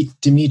one that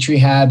Dimitri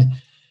had,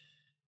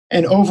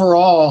 and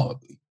overall,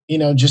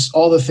 just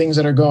all the things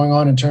that are going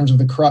on in terms of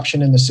the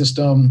corruption in the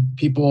system,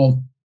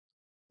 people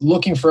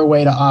looking for a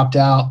way to opt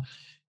out.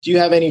 Do you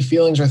have any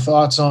feelings or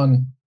thoughts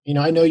on,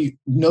 I know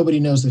nobody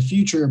knows the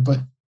future, but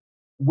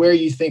where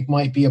you think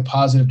might be a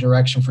positive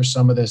direction for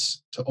some of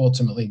this to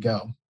ultimately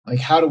go? Like,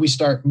 how do we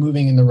start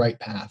moving in the right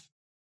path?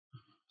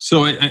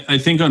 So I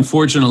think,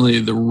 unfortunately,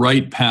 the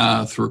right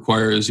path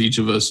requires each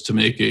of us to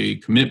make a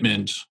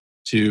commitment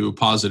to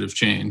positive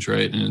change,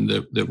 right? And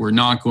that we're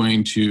not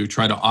going to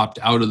try to opt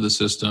out of the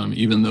system,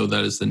 even though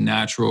that is the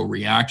natural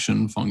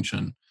reaction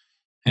function,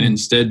 and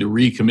instead to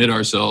recommit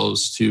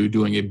ourselves to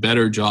doing a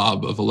better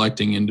job of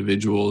electing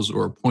individuals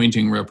or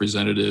appointing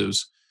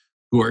representatives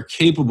who are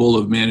capable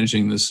of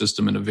managing the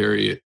system in a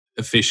very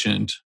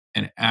efficient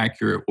and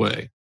accurate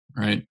way,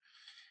 right?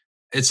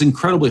 It's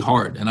incredibly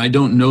hard, and I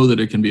don't know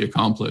that it can be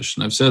accomplished.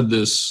 And I've said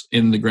this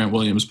in the Grant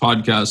Williams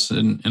podcast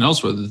and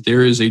elsewhere, that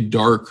there is a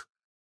dark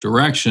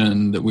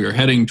direction that we are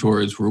heading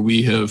towards where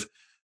we have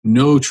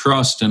no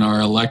trust in our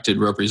elected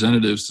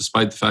representatives,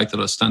 despite the fact that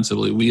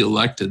ostensibly we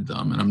elected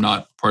them. And I'm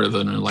not part of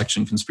an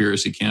election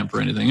conspiracy camp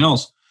or anything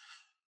else.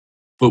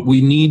 But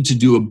we need to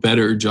do a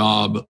better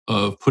job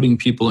of putting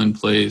people in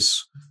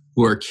place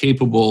who are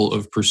capable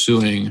of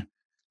pursuing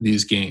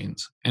these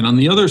gains. And on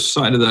the other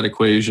side of that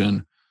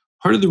equation,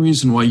 part of the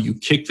reason why you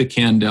kick the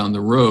can down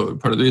the road,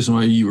 part of the reason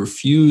why you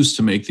refuse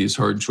to make these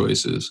hard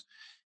choices,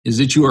 is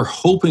that you are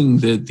hoping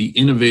that the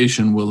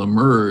innovation will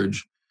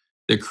emerge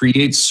that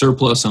creates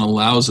surplus and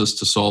allows us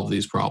to solve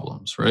these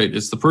problems, right?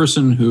 It's the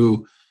person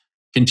who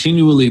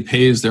continually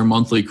pays their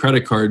monthly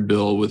credit card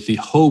bill with the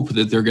hope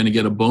that they're going to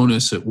get a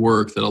bonus at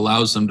work that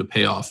allows them to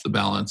pay off the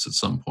balance at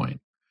some point,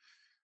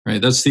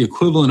 right? That's the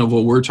equivalent of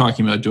what we're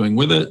talking about doing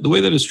with it. The way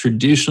that has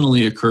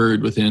traditionally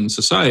occurred within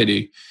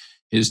society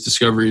is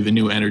discovery of a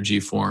new energy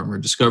form or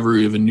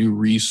discovery of a new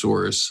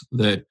resource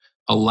that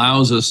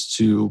allows us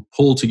to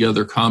pull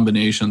together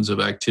combinations of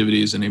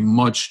activities in a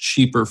much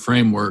cheaper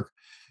framework,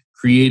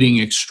 creating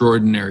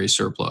extraordinary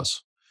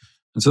surplus.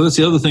 And so that's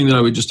the other thing that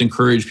I would just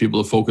encourage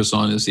people to focus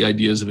on is the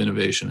ideas of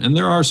innovation. And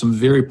there are some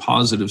very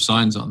positive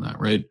signs on that,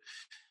 right?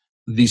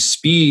 The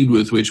speed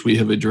with which we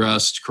have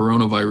addressed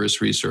coronavirus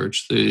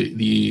research,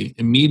 the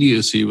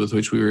immediacy with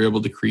which we were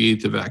able to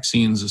create the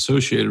vaccines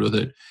associated with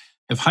it,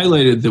 have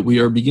highlighted that we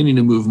are beginning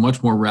to move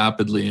much more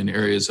rapidly in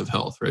areas of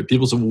health, right?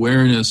 People's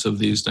awareness of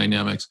these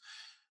dynamics.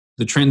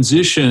 The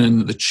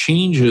transition, the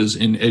changes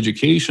in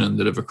education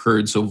that have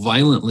occurred so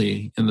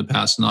violently in the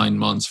past 9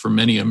 months for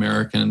many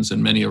Americans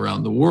and many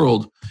around the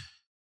world,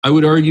 I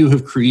would argue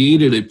have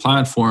created a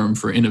platform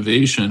for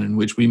innovation in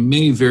which we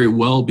may very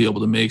well be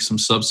able to make some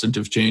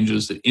substantive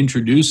changes that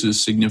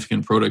introduces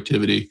significant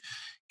productivity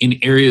in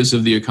areas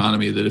of the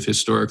economy that have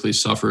historically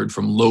suffered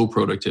from low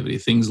productivity,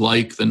 things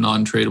like the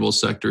non-tradable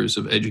sectors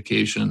of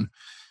education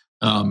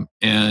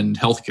and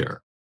healthcare.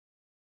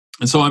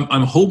 And so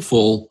I'm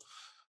hopeful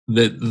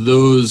that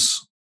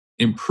those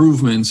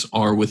improvements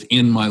are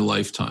within my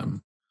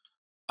lifetime.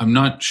 I'm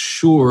not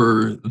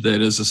sure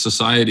that as a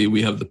society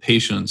we have the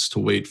patience to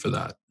wait for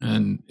that.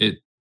 And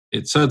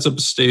it sets up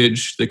a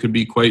stage that could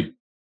be quite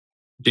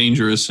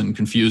dangerous and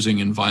confusing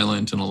and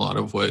violent in a lot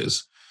of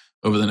ways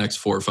over the next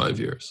 4 or 5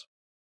 years.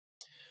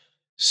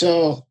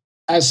 So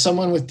as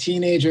someone with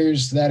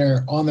teenagers that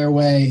are on their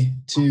way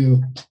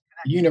to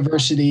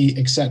university,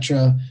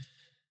 etc.,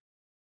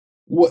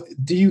 what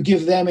do you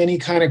give them any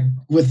kind of,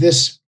 with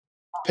this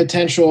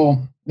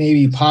potential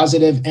maybe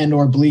positive and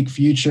or bleak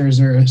future, is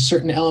there a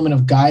certain element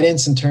of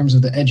guidance in terms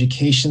of the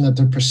education that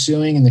they're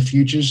pursuing and the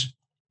futures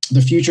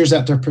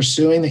that they're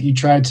pursuing that you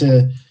try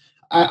to,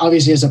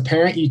 obviously as a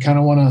parent, you kind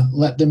of want to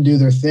let them do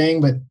their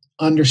thing, but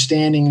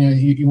understanding,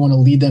 you want to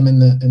lead them in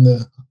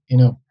the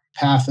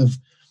path of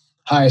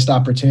highest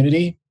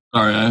opportunity?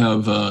 All right, I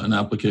have an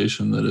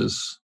application that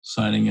is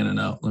signing in and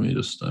out. Let me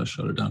just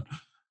shut it down.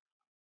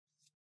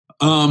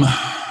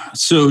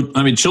 So,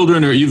 I mean,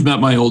 you've met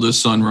my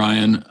oldest son,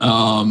 Ryan.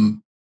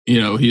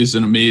 He's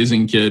an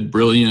amazing kid,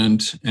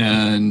 brilliant,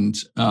 and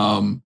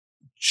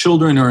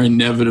children are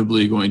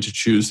inevitably going to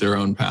choose their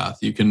own path.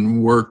 You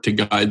can work to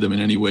guide them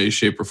in any way,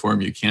 shape, or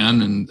form you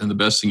can, and the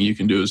best thing you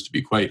can do is to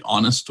be quite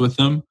honest with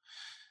them.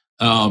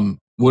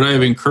 What I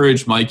have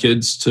encouraged my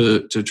kids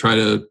to try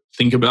to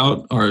think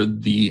about are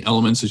the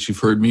elements that you've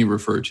heard me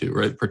refer to,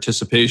 right?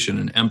 Participation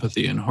and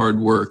empathy and hard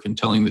work and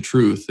telling the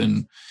truth.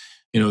 And,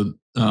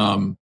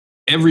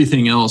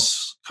 everything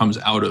else comes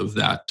out of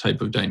that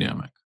type of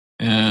dynamic.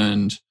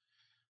 And,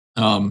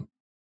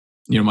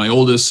 my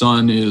oldest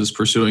son is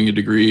pursuing a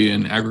degree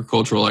in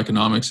agricultural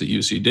economics at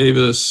UC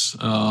Davis,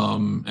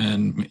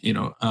 and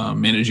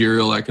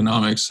managerial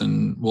economics,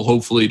 and will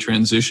hopefully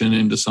transition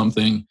into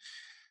something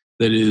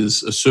that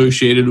is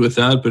associated with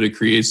that, but it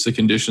creates the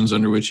conditions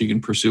under which he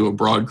can pursue a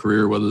broad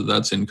career, whether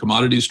that's in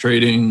commodities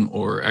trading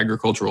or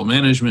agricultural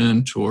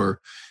management, or,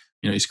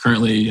 he's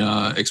currently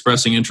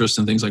expressing interest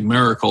in things like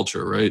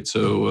mariculture, right?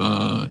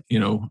 So,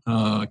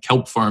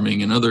 kelp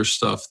farming and other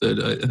stuff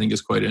that I think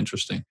is quite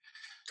interesting.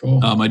 Cool.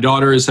 My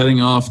daughter is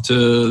heading off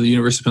to the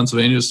University of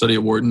Pennsylvania to study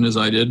at Wharton, as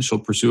I did. She'll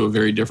pursue a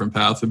very different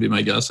path, would be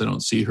my guess. I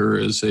don't see her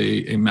as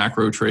a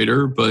macro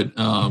trader, but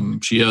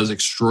she has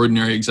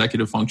extraordinary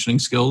executive functioning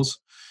skills.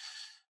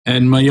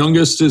 And my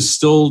youngest is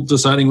still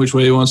deciding which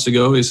way he wants to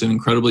go. He's an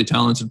incredibly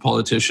talented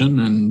politician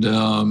and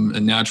a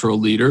natural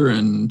leader.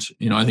 And,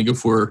 I think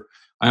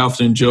I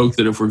often joke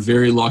that if we're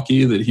very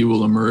lucky, that he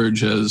will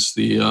emerge as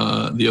the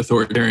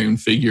authoritarian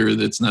figure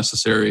that's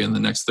necessary in the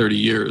next 30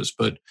 years.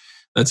 But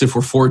that's if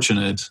we're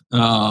fortunate,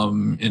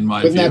 in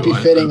my view. Wouldn't that be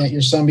fitting that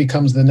your son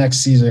becomes the next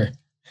Caesar?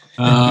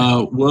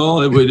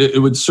 Well, it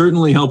would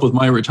certainly help with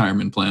my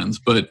retirement plans.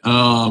 But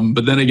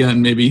then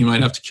again, maybe he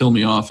might have to kill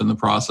me off in the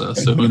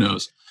process. So who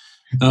knows?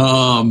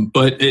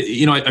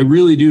 I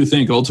really do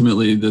think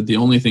ultimately that the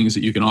only things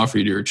that you can offer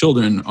to your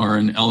children are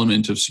an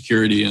element of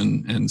security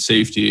and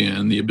safety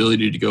and the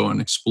ability to go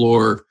and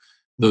explore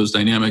those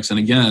dynamics. And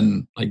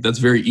again, that's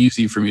very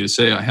easy for me to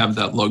say. I have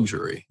that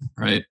luxury,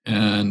 right?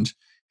 And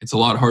it's a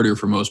lot harder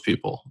for most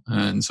people.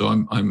 And so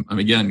I'm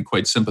again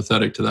quite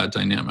sympathetic to that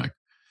dynamic.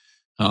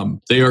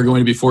 They are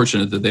going to be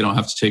fortunate that they don't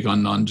have to take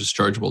on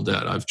non-dischargeable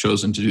debt. I've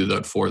chosen to do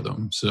that for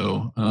them.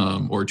 So,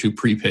 or to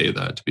prepay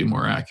that, to be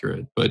more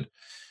accurate. But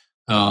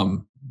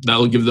that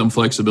will give them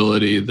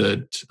flexibility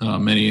that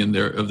many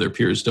of their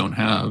peers don't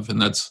have,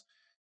 and it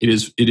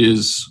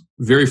is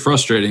very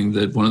frustrating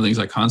that one of the things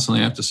I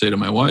constantly have to say to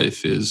my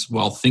wife is,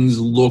 while things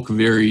look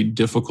very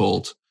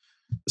difficult,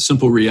 the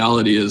simple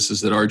reality is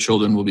that our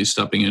children will be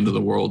stepping into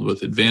the world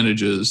with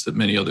advantages that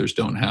many others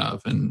don't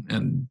have,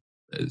 and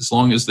as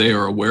long as they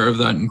are aware of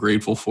that and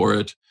grateful for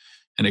it,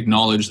 and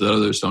acknowledge that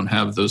others don't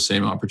have those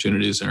same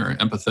opportunities and are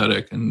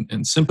empathetic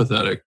and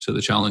sympathetic to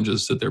the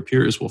challenges that their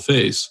peers will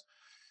face.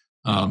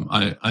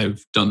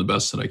 I've done the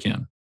best that I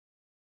can.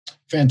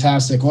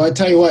 Fantastic. Well, I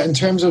tell you what, in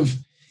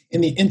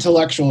the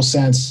intellectual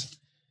sense,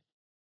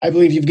 I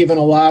believe you've given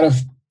a lot of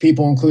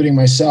people, including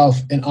myself,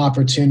 an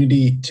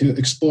opportunity to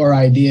explore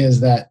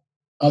ideas that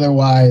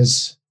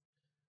otherwise,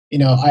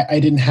 I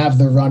didn't have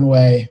the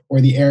runway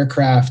or the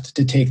aircraft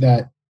to take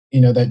that,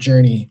 that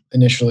journey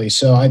initially.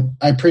 So I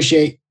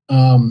appreciate,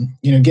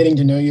 getting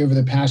to know you over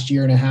the past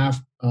year and a half,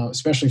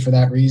 especially for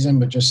that reason,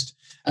 but just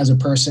as a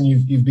person,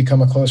 you've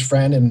become a close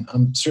friend, and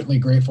I'm certainly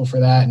grateful for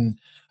that. And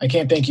I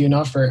can't thank you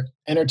enough for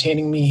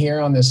entertaining me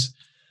here on this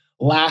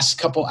last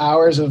couple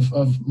hours of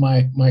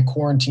my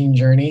quarantine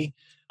journey.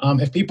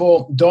 If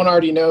people don't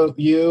already know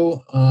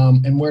you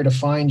and where to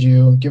find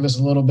you, give us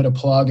a little bit of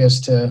plug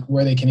as to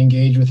where they can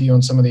engage with you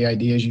on some of the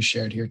ideas you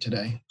shared here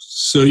today.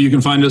 So you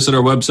can find us at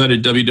our website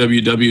at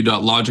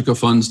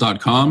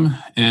www.logicafunds.com.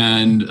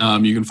 And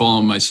you can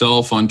follow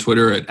myself on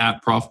Twitter at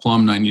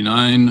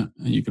 @ProfPlum99.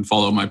 You can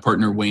follow my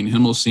partner, Wayne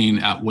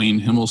Himmelstein, at Wayne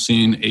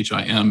Himmelstein,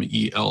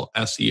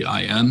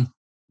 HIMELSEIN.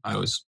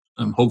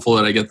 I'm hopeful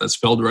that I get that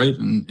spelled right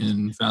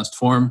in fast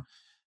form.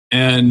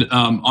 And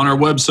on our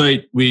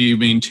website, we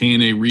maintain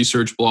a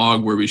research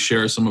blog where we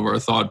share some of our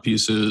thought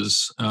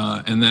pieces.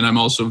 And then I'm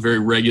also very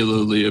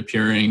regularly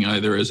appearing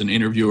either as an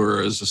interviewer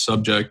or as a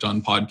subject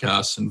on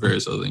podcasts and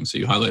various other things. So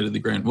you highlighted the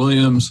Grant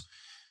Williams.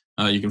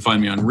 You can find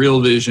me on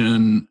Real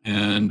Vision.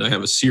 And I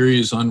have a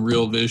series on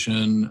Real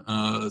Vision.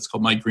 It's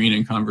called Mike Green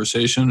in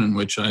Conversation, in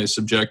which I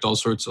subject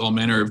all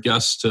manner of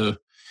guests to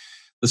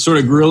the sort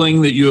of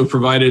grilling that you have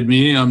provided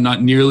me, I'm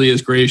not nearly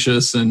as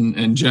gracious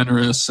and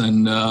generous,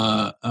 and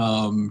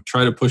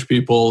try to push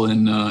people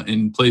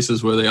in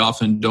places where they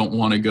often don't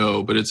want to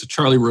go. But it's a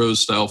Charlie Rose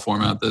style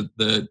format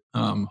that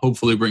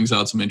hopefully brings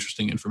out some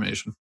interesting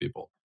information for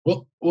people.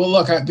 Well,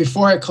 look,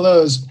 before I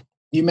close,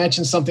 you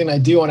mentioned something I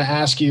do want to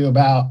ask you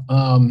about.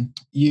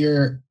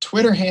 Your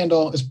Twitter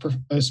handle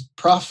is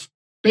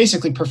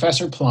basically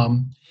Professor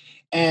Plum,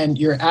 and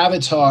your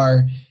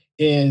avatar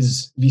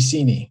is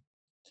Vicini.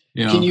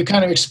 Yeah. Can you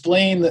kind of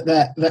explain that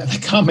the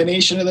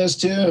combination of those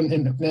two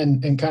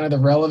and kind of the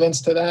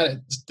relevance to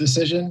that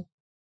decision?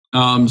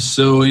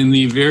 So in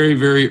the very,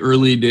 very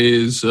early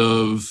days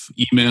of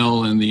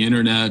email and the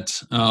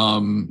internet,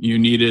 you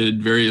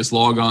needed various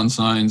logon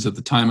signs. At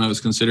the time, I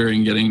was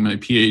considering getting my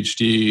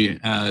PhD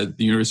at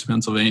the University of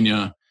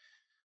Pennsylvania.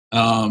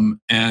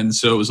 And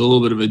so it was a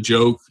little bit of a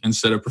joke.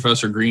 Instead of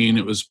Professor Green,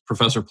 it was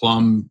Professor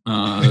Plum,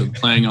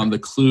 playing on the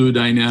clue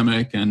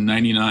dynamic. And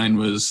 99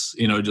 was,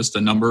 just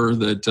a number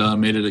that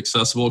made it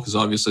accessible, because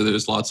obviously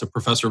there's lots of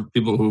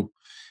people who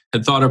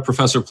had thought of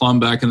Professor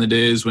Plum back in the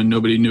days when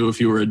nobody knew if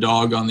you were a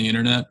dog on the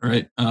internet,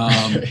 right?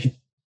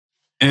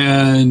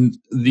 And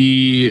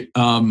the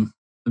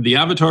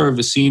avatar of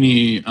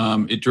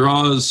Vicini, it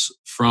draws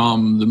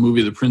from the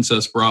movie The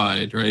Princess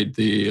Bride, right?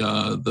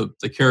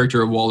 The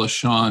character of Wallace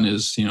Shawn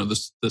is,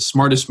 the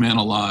smartest man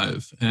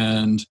alive,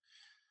 and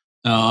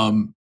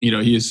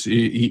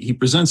he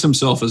presents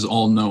himself as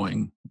all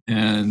knowing,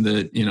 and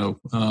that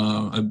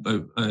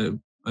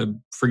I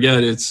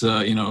forget it's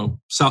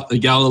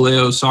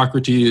Galileo,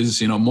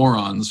 Socrates,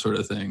 morons sort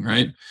of thing,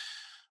 right?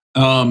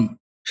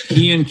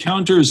 He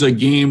encounters a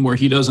game where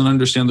he doesn't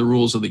understand the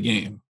rules of the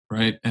game,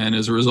 right? And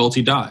as a result,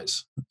 he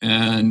dies.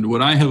 And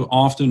what I have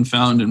often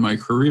found in my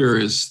career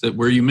is that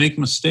where you make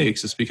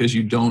mistakes, it's because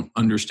you don't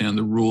understand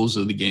the rules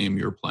of the game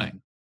you're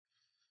playing.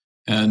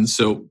 And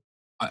so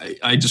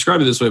I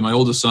describe it this way. My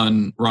oldest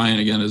son, Ryan,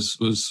 again,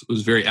 was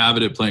very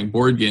avid at playing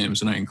board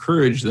games, and I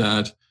encourage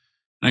that.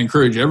 And I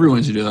encourage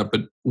everyone to do that.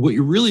 But what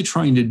you're really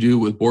trying to do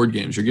with board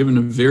games, you're given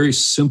a very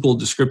simple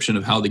description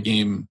of how the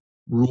game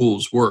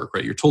rules work,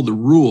 right? You're told the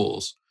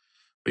rules,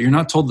 but you're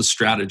not told the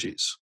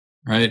strategies,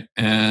 right?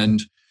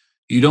 And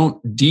you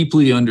don't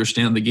deeply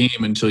understand the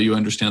game until you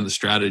understand the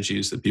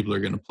strategies that people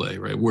are going to play,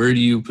 right? Where do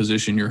you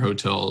position your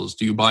hotels?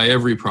 Do you buy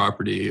every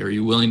property? Are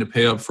you willing to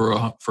pay up for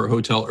a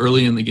hotel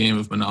early in the game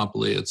of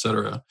Monopoly, et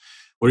cetera?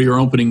 What are your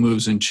opening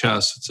moves in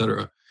chess, et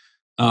cetera?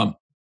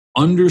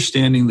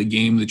 Understanding the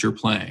game that you're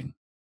playing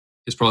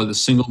is probably the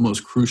single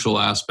most crucial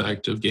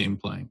aspect of game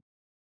playing.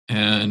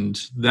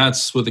 And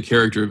that's what the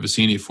character of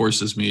Vicini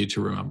forces me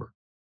to remember.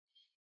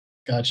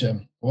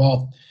 Gotcha.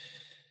 Well,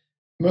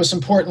 most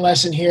important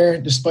lesson here,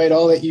 despite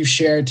all that you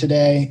shared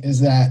today,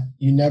 is that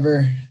you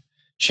never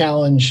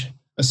challenge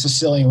a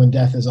Sicilian when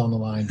death is on the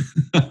line.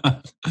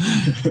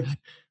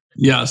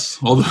 Yes,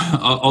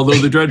 although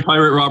the Dread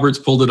Pirate Roberts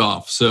pulled it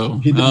off.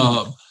 So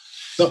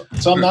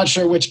I'm not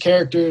sure which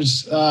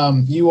characters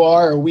you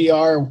are, or we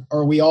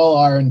all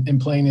are in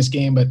playing this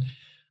game, but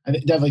I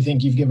definitely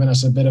think you've given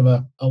us a bit of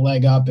a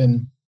leg up,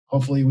 and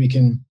hopefully we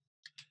can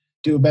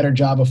do a better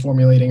job of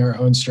formulating our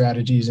own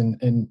strategies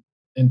and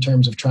in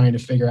terms of trying to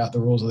figure out the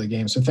rules of the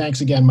game. So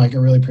thanks again, Mike. I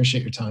really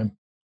appreciate your time.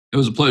 It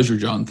was a pleasure,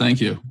 John. Thank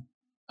you.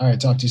 All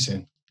right. Talk to you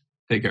soon.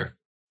 Take care.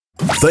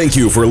 Thank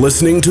you for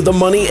listening to the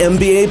Money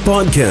MBA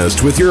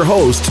podcast with your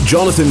host,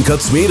 Jonathan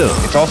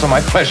Kutsmita. It's also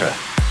my pleasure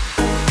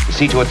to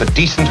see to it that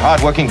decent,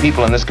 hardworking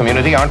people in this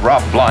community aren't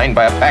robbed blind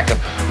by a pack of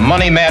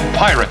money-mad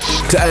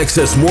pirates. To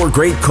access more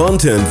great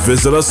content,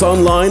 visit us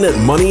online at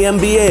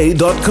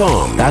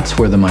moneymba.com. That's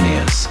where the money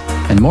is.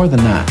 And more than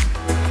that,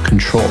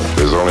 control.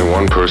 There's only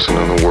one person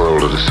in the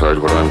world to decide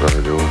what I'm going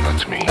to do, and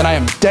that's me. And I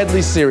am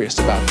deadly serious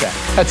about that.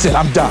 That's it.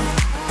 I'm done.